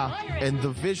rate. Yeah. And the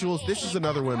visuals, this is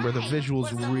another one where the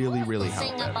visuals really, really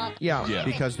help them. Yeah.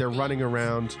 Because they're running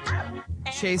around,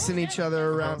 chasing each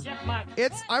other around.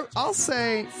 I'll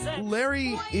say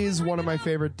Larry is one of my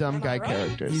favorite dumb guy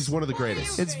characters. He's one of the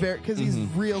greatest. It's very, because he's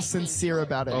real sincere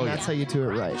about it, and that's how you do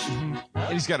it right.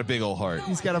 And he's got a big old heart.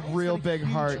 He's got a real big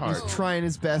heart. He's trying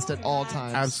his best at all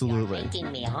times. Absolutely.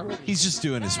 He's just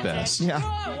doing his best. Yeah.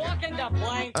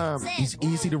 He's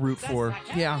easy to root for.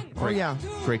 Yeah. Great,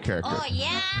 great character. Oh,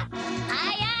 yeah?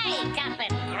 Aye,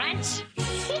 Captain Crunch.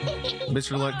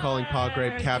 Mr. Lunt calling Pa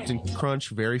Grape Captain Crunch,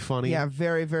 very funny. Yeah,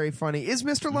 very, very funny. Is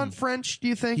Mr. Lunt French, do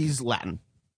you think? He's Latin.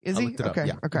 Is I he? looked it up, Okay,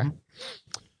 yeah. okay.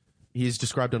 He's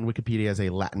described on Wikipedia as a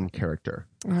Latin character.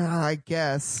 I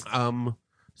guess.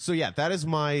 So yeah, that is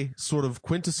my sort of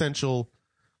quintessential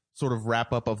sort of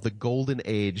wrap up of the golden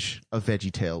age of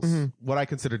Veggie Tales. What I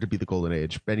consider to be the golden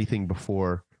age. Anything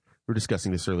before, we were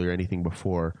discussing this earlier, anything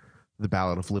before the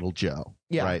Ballad of Little Joe.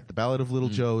 Yeah. Right? The Ballad of Little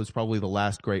Joe is probably the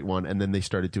last great one, and then they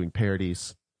started doing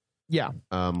parodies. Yeah.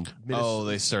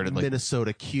 They started like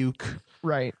Minnesota Cuke.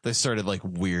 Right. They started like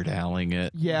Weird Alling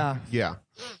it. Yeah. Yeah.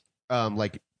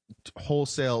 Like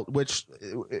wholesale, which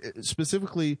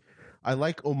specifically, I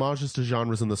like homages to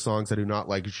genres in the songs. I do not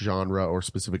like genre or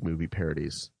specific movie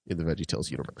parodies in the Veggie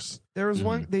Tales universe. There was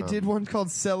one, they did one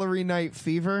called Celery Night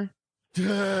Fever.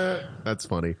 That's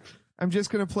funny. I'm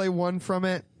just going to play one from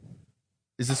it.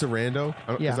 Is this a rando?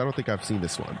 Because I don't think I've seen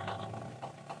this one.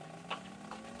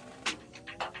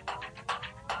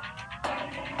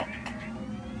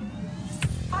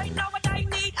 I know what I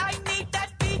need. I need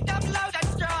that beat up loud and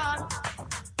strong.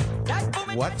 That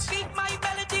booming beat, my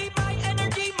melody, my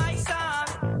energy, my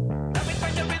song. Let me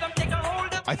find the rhythm, take a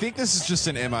hold of. I think this is just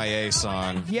an MIA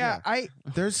song. Yeah,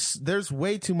 there's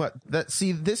way too much. This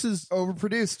is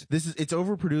overproduced. It's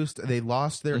overproduced. They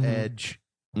lost their edge.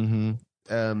 Mm-hmm.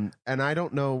 And I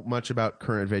don't know much about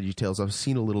current Veggie Tales. I've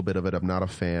seen a little bit of it. I'm not a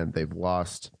fan. They've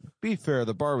lost. Be fair,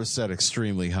 the bar was set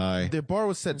extremely high. The bar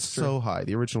was set so high.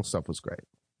 The original stuff was great.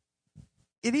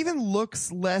 It even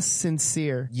looks less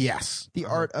sincere. Yes. The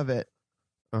art of it.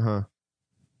 Uh-huh.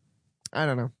 I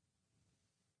don't know.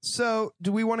 So,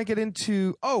 do we want to get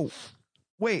into... Oh,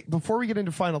 wait. Before we get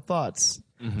into final thoughts.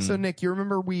 So, Nick, you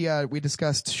remember we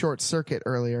discussed Short Circuit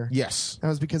earlier? Yes. That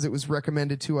was because it was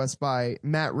recommended to us by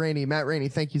Matt Rainey. Matt Rainey,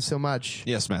 thank you so much.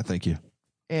 Yes, Matt, thank you.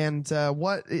 And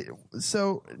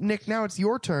so, Nick, now it's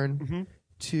your turn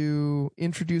to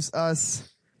introduce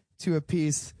us to a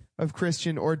piece of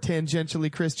Christian or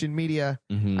tangentially Christian media.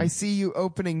 I see you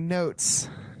opening notes.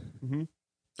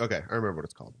 Okay, I remember what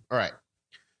it's called. All right.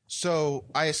 So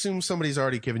I assume somebody's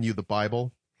already given you the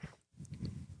Bible.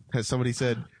 Has somebody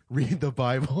said, read the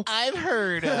Bible? I've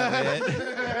heard of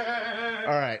it.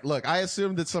 All right. Look, I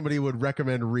assumed that somebody would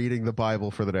recommend reading the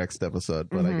Bible for the next episode,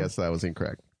 but I guess that was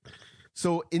incorrect.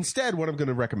 So instead, what I'm going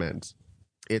to recommend,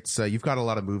 it's you've got a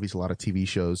lot of movies, a lot of TV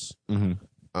shows. I'm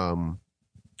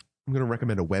going to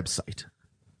recommend a website.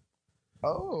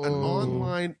 Oh. An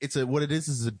online, what it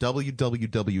is a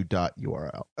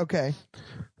www.url. Okay.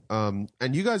 And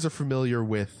you guys are familiar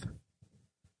with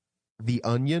The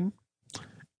Onion?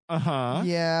 Uh-huh.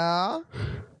 Yeah.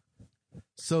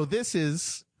 So this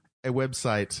is a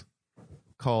website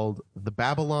called The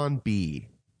Babylon Bee.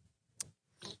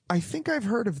 I think I've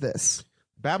heard of this.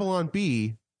 Babylon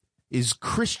Bee is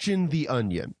Christian the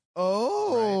Onion.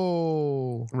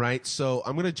 Oh. Right. So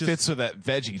I'm gonna just fits with that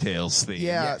Veggie Tales theme.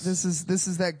 Yeah, this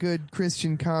is that good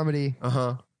Christian comedy.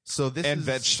 So this and is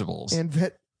vegetables.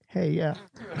 And hey, yeah.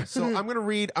 So I'm gonna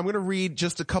read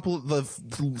just a couple of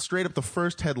straight up the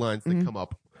first headlines that come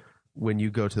up when you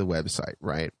go to the website,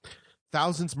 right?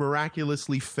 thousands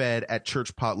miraculously fed at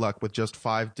church potluck with just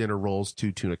 5 dinner rolls,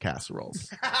 2 tuna casseroles.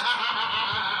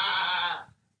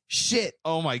 Shit.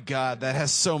 Oh my God, that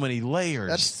has so many layers.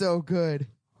 That's so good.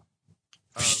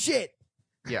 Shit.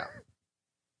 Yeah.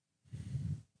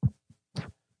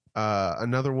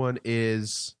 Another one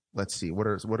is, let's see, what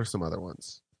are some other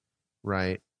ones?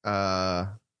 Right. I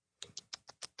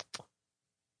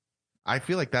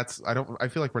feel like I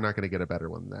feel like we're not going to get a better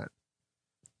one than that.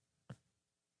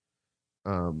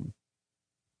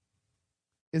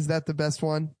 Is that the best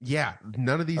one? Yeah,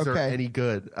 none of these are any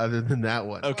good other than that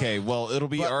one. Okay, well, it'll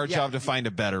be our job to find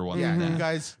a better one. Yeah, than you that.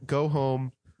 guys go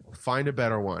home, find a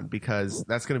better one, because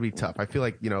that's going to be tough. I feel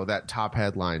like, that top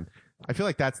headline, I feel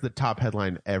like that's the top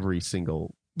headline every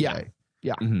single day.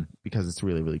 Yeah. Because it's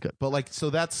really, really good. But so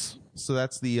that's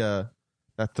the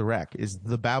rec is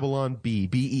the Babylon Bee,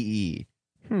 BEE.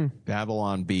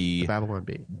 Babylon Bee. Babylon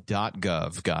Bee.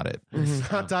 .gov. Got it. It's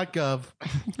not .gov.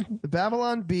 The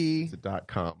Babylon Bee. It's a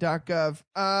 .com. .gov.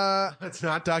 It's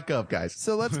not .gov, guys.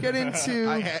 So let's get into.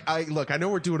 I look. I know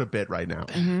we're doing a bit right now.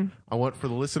 I want for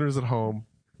the listeners at home.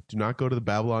 Do not go to the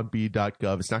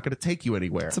babylonbee.gov. It's not going to take you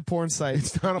anywhere. It's a porn site.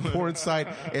 It's not a porn site.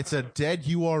 It's a dead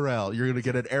URL. You're going to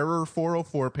get an error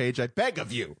 404 page. I beg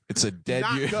of you. It's a dead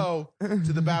not go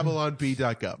to the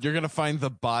babylonbee.gov. You're going to find the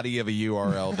body of a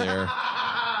URL there.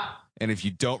 And if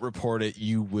you don't report it,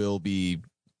 you will be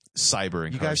cyber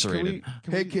incarcerated.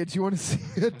 Hey, kids, you want to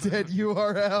see a dead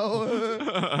URL?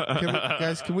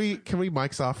 Can we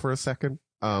mics off for a second?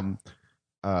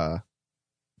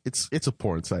 It's a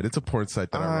porn site. It's a porn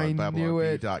site that I run,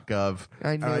 babylonbee.gov.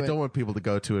 I knew it. I don't want people to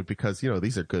go to it because,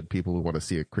 these are good people who want to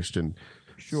see a Christian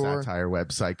satire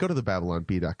website. Go to the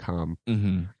babylonbee.com.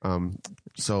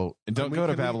 So and don't go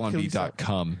to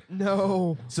babylonbee.com.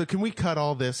 No. So can we cut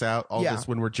all this out? All this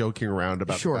when we're joking around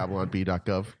about the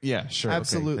babylonbee.gov? Yeah, sure.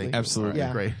 Absolutely. Okay, absolutely.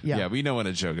 Yeah. Great. Yeah. We know when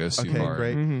a joke goes too Okay, far.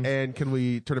 great. And can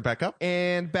we turn it back up?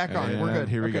 And back on. We're good.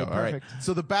 Here we go. Perfect. All right.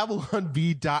 So the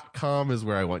babylonbee.com is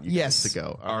where I want you guys to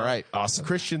go. All right. Awesome.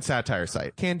 Christian satire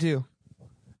site. Can do.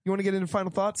 You want to get into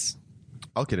final thoughts?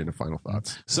 I'll get into final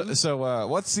thoughts. So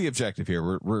what's the objective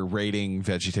here? We're rating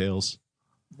Veggie Tales.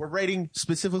 We're rating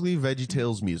specifically Veggie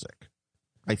Tales music,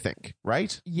 I think,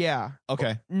 right? Yeah.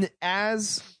 Okay.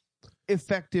 As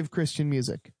effective Christian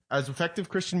music. As effective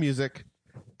Christian music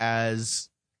as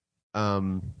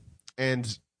and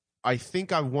I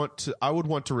think I would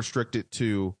want to restrict it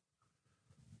to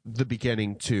the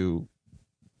beginning to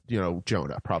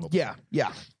Jonah, probably. Yeah.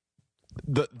 Yeah.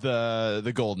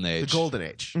 The golden age. The golden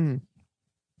age.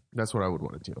 That's what I would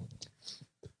want to do.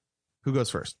 Who goes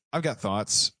first? I've got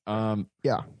thoughts.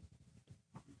 Yeah.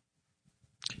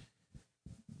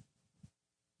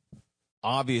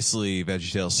 Obviously,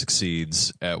 Veggie Tales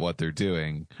succeeds at what they're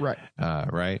doing. Right.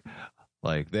 Right.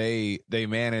 Like they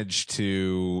manage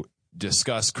to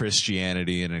discuss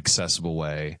Christianity in an accessible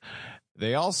way.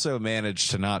 They also manage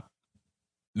to not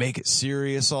make it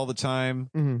serious all the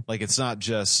time. Like it's not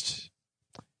just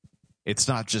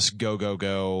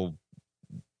go,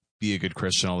 be a good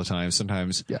Christian all the time.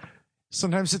 Sometimes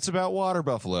it's about water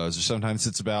buffaloes, or sometimes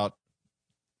it's about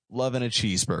loving a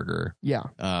cheeseburger. Yeah.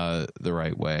 The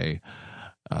right way.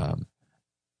 And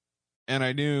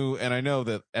I know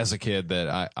that as a kid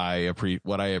that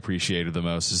what I appreciated the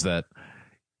most is that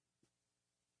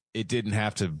it didn't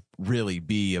have to really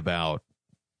be about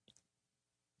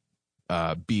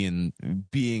being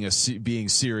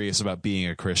serious about being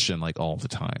a Christian like all the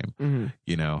time,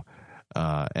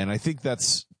 and I think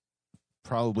that's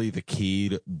probably the key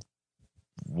to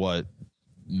what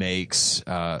makes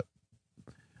at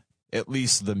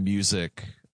least the music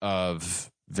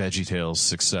of Veggie Tales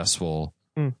successful,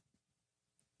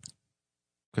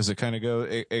 because it kind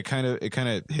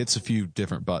of hits a few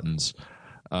different buttons.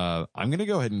 I'm gonna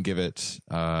go ahead and give it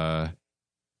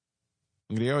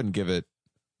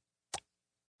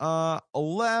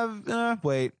 11.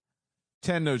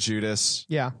 10 No Judas.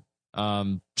 Yeah.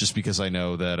 Just because I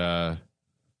know that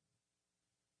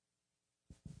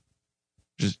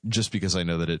just because I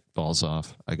know that it falls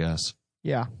off, I guess.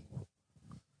 Yeah.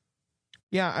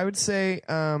 Yeah, I would say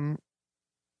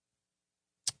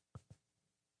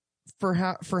for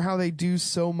how they do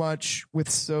so much with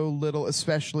so little,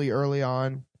 especially early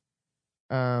on,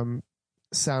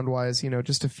 sound wise,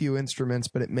 just a few instruments,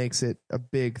 but it makes it a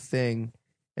big thing,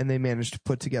 and they managed to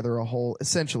put together a whole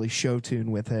essentially show tune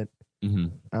with it.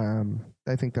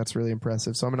 I think that's really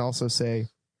impressive. So I'm gonna also say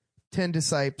 10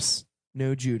 Disciples,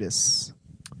 No Judas.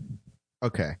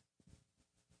 Okay.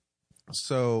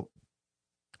 So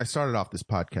I started off this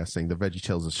podcast saying the Veggie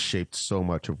Tales has shaped so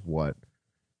much of what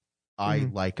I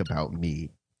like about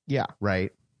me. Yeah.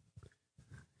 Right?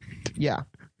 Yeah.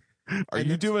 Are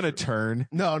you doing a turn?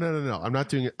 No. I'm not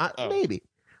doing it. Maybe.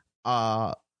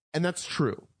 And that's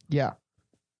true. Yeah.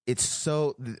 It's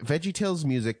so Veggie Tales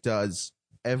music does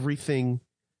everything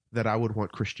that I would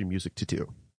want Christian music to do.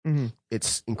 Mm-hmm.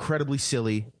 It's incredibly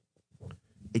silly.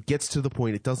 It gets to the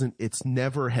point. It's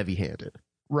never heavy-handed.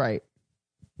 Right.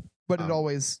 But it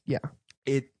always,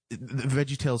 the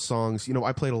Veggie Tales songs,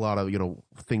 I played a lot of,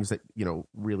 things that,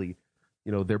 really,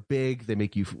 they're big. They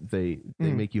make you, they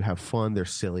make you have fun. They're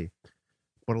silly.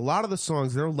 But a lot of the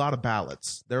songs, there are a lot of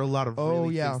ballads. There are a lot of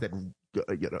things that,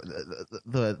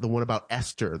 the one about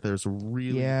Esther, there's a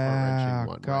really heart-wrenching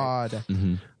one. God. Right?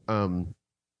 Mm-hmm.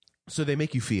 So they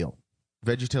make you feel.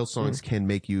 Veggie Tales songs can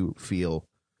make you feel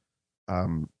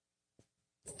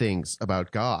things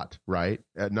about God, right?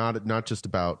 Not just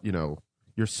about,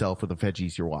 yourself or the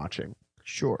veggies you're watching.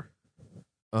 Sure.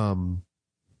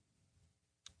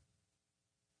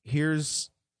 Here's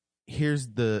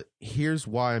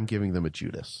why I'm giving them a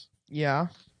Judas. Yeah.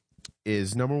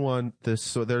 Is number one,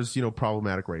 there's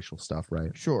problematic racial stuff,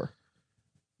 right? Sure.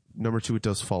 Number two, it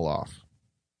does fall off.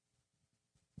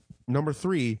 Number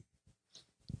three,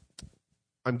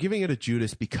 I'm giving it a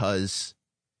Judas because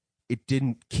it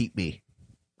didn't keep me.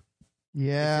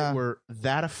 Yeah. If it were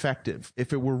that effective,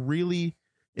 if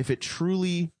it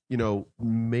truly,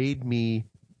 made me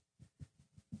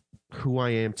who I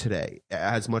am today,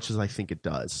 as much as I think it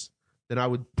does, then I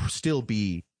would still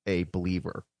be a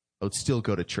believer. I would still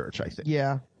go to church, I think.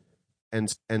 Yeah.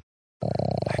 And like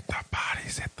the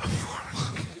bodies at the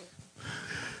forest.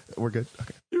 We're good.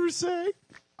 Okay. You were saying?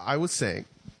 I was saying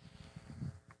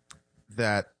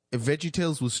that if Veggie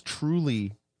Tales was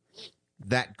truly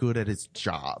that good at its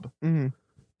job, then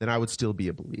I would still be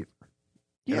a believer.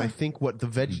 Yeah. And I think what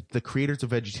the creators of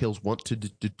Veggie Tales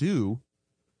wanted to do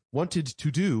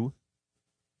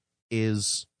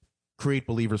is create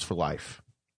believers for life.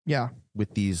 Yeah.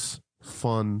 With these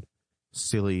fun,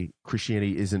 silly,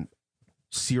 Christianity isn't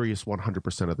serious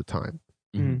 100% of the time.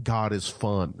 God is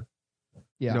fun.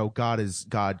 Yeah.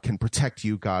 God can protect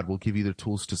you. God will give you the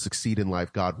tools to succeed in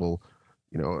life. God will,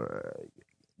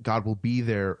 God will be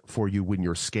there for you when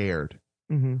you're scared.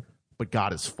 But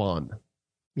God is fun.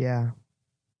 Yeah.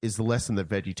 Is the lesson that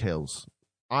Veggie Tales,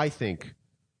 I think,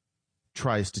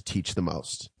 tries to teach the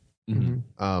most. And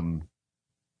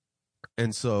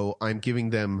so I'm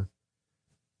giving them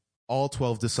all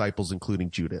 12 disciples, including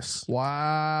Judas.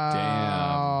 Wow. Damn.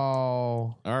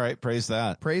 All right. Praise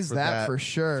that. Praise that for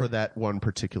sure. For that one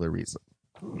particular reason.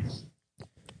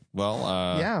 Well,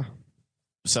 yeah.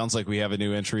 Sounds like we have a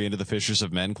new entry into the Fishers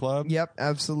of Men Club. Yep,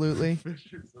 absolutely.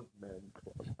 Fishers of Men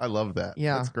Club. I love that.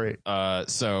 Yeah. That's great.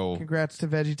 So congrats to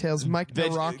Veggie Tales. Mike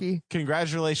Naraki.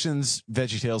 Congratulations,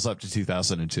 Veggie Tales up to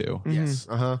 2002. Yes.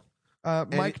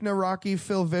 Mike Naraki,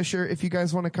 Phil Vischer. If you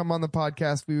guys want to come on the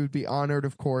podcast, we would be honored,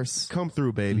 of course. Come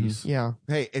through, babies. Yeah.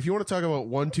 Hey, if you want to talk about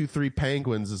 1, 2, 3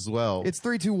 penguins as well. It's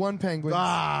 3, 2, 1 penguins.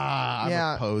 I'm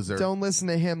a poser. Don't listen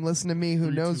to him. Listen to me, who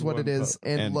 3, knows 2, what 1 it is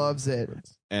and loves it.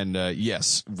 And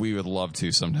yes, we would love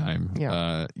to sometime.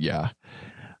 Yeah.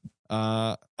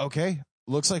 Okay.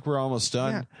 Looks like we're almost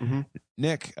done. Yeah.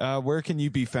 Nick, where can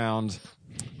you be found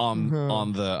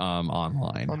on the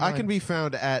online? I can be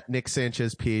found at Nic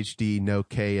Sanchez, PhD, no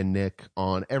K and Nick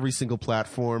on every single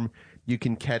platform. You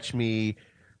can catch me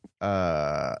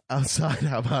outside.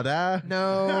 How about that?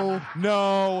 No.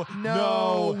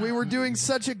 No. We were doing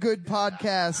such a good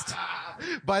podcast.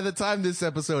 By the time this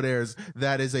episode airs,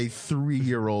 that is a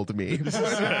 3-year-old me.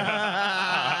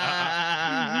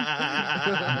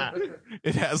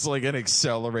 It has like an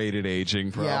accelerated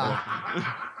aging problem.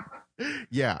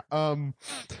 Yeah.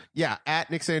 At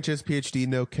Nic Sanchez, PhD,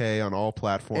 no K on all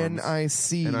platforms. NIC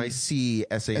SANCHEZ,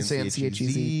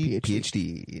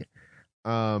 PhD.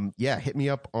 Hit me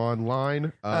up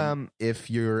online. If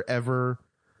you're ever,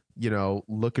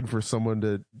 looking for someone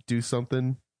to do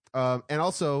something. And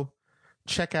also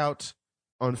check out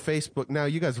on Facebook. Now,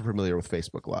 you guys are familiar with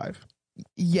Facebook Live.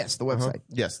 Yes, the website.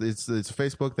 Yes, it's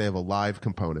Facebook. They have a live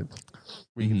component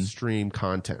where you can stream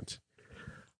content.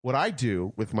 What I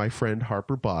do with my friend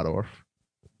Harper Bodorf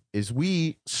is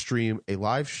we stream a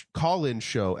live call-in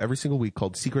show every single week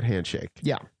called Secret Handshake.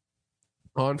 Yeah.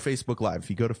 On Facebook Live. If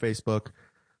you go to Facebook,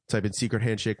 type in Secret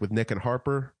Handshake with Nick and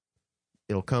Harper,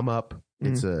 it'll come up.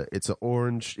 It's two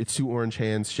orange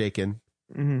hands shaking.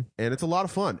 And it's a lot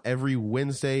of fun. Every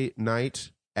Wednesday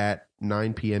night at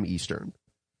 9 p.m. Eastern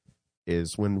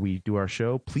is when we do our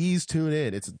show. Please tune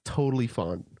in. It's totally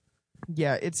fun.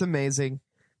 Yeah, it's amazing.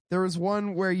 There was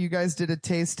one where you guys did a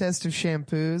taste test of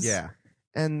shampoos. Yeah.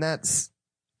 And that's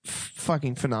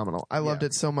fucking phenomenal. I loved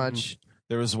it so much.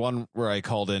 There was one where I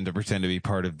called in to pretend to be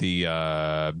part of the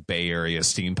Bay Area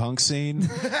steampunk scene.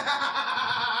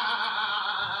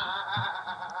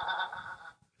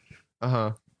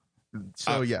 Uh-huh.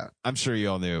 So, yeah. I'm sure you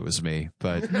all knew it was me,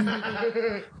 but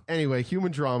Anyway,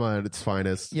 human drama at its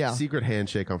finest. Yeah. Secret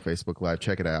Handshake on Facebook Live.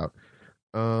 Check it out.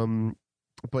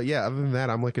 But yeah, other than that,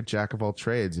 I'm like a jack of all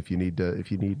trades. If you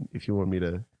want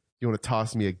to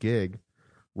toss me a gig,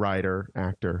 writer,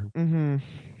 actor,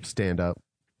 stand up.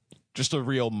 just a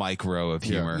real micro of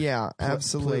humor. Yeah,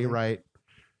 absolutely. Playwright.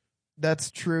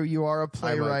 That's true. You are a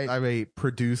playwright. I'm a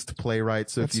produced playwright.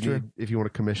 So That's if true. you want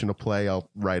to commission a play, I'll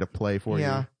write a play for you.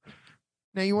 Yeah.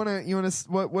 Now you want to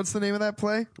what's the name of that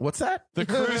play? What's that? The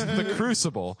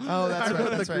Crucible. Oh, that's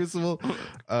right. That's The right. Crucible.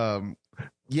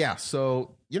 Yeah.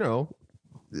 So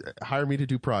hire me to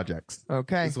do projects.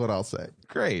 Okay. Is what I'll say.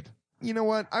 Great. You know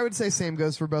what? I would say same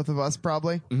goes for both of us,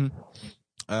 probably.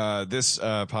 This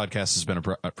podcast has been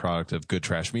a product of Good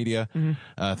Trash Media.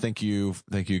 Thank you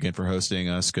again for hosting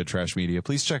us, Good Trash Media.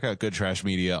 Please check out Good Trash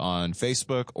Media on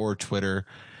Facebook or Twitter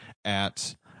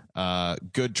at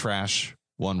Good Trash,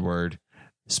 one word,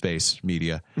 space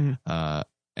media.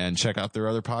 And check out their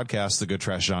other podcasts, the Good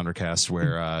Trash Genre Cast,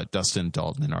 where Dustin,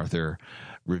 Dalton, and Arthur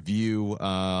review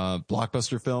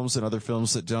blockbuster films and other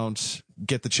films that don't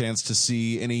get the chance to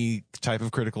see any type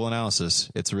of critical analysis.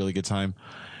 It's a really good time.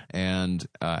 And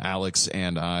Alex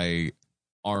and I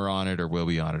are on it, or will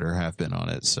be on it, or have been on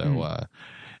it. So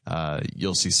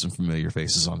you'll see some familiar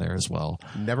faces on there as well.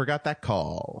 Never got that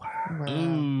call.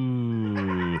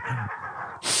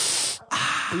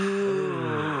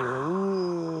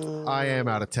 I am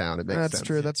out of town. It makes sense. That's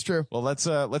true. That's true. Well, let's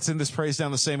end this praise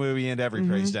down the same way we end every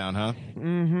praise down, huh?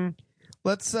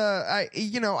 Let's I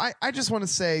just want to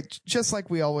say, just like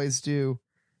we always do,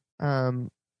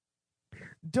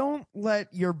 don't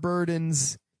let your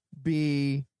burdens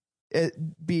be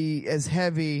as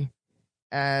heavy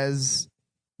as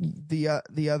the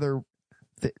other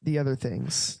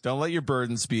things. Don't let your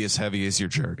burdens be as heavy as your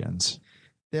jergens.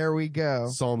 There we go.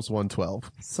 Psalms 112.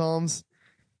 Psalms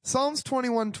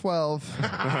 21:12.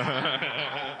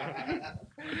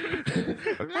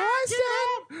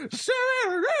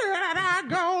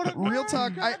 Real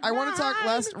talk. I want to talk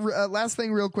last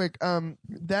thing real quick.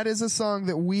 That is a song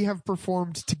that we have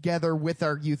performed together with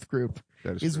our youth group.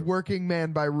 That is true. Working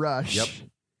Man by Rush. Yep.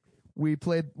 We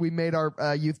made our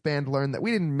youth band learn that.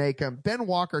 We didn't make them. Ben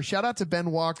Walker. Shout out to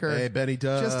Ben Walker. Hey, Benny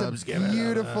Dubs. Just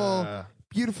a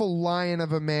beautiful lion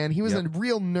of a man. He was a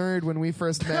real nerd when we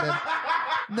first met him.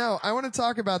 No, I want to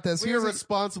talk about this. We are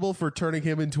responsible for turning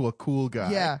him into a cool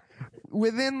guy. Yeah.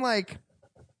 Within when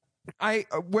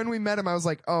we met him, I was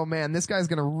like, oh man, this guy's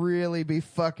going to really be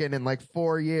fucking in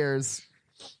 4 years.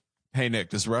 Hey, Nick,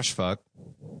 does Rush fuck?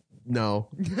 No.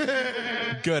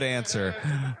 Good answer.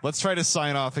 Let's try to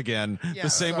sign off again. Yeah, the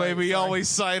same way we always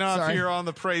sign off here on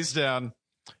the Praise Down.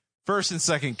 First and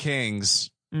Second Kings,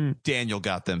 Daniel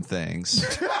got them things.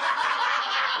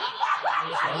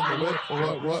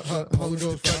 What? Holy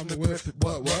Ghost riding the whip.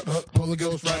 What? Holy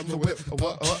Ghost riding the whip.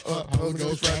 What? Holy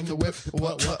Ghost riding the whip.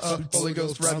 What? Holy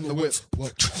Ghost riding the whip.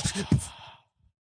 What?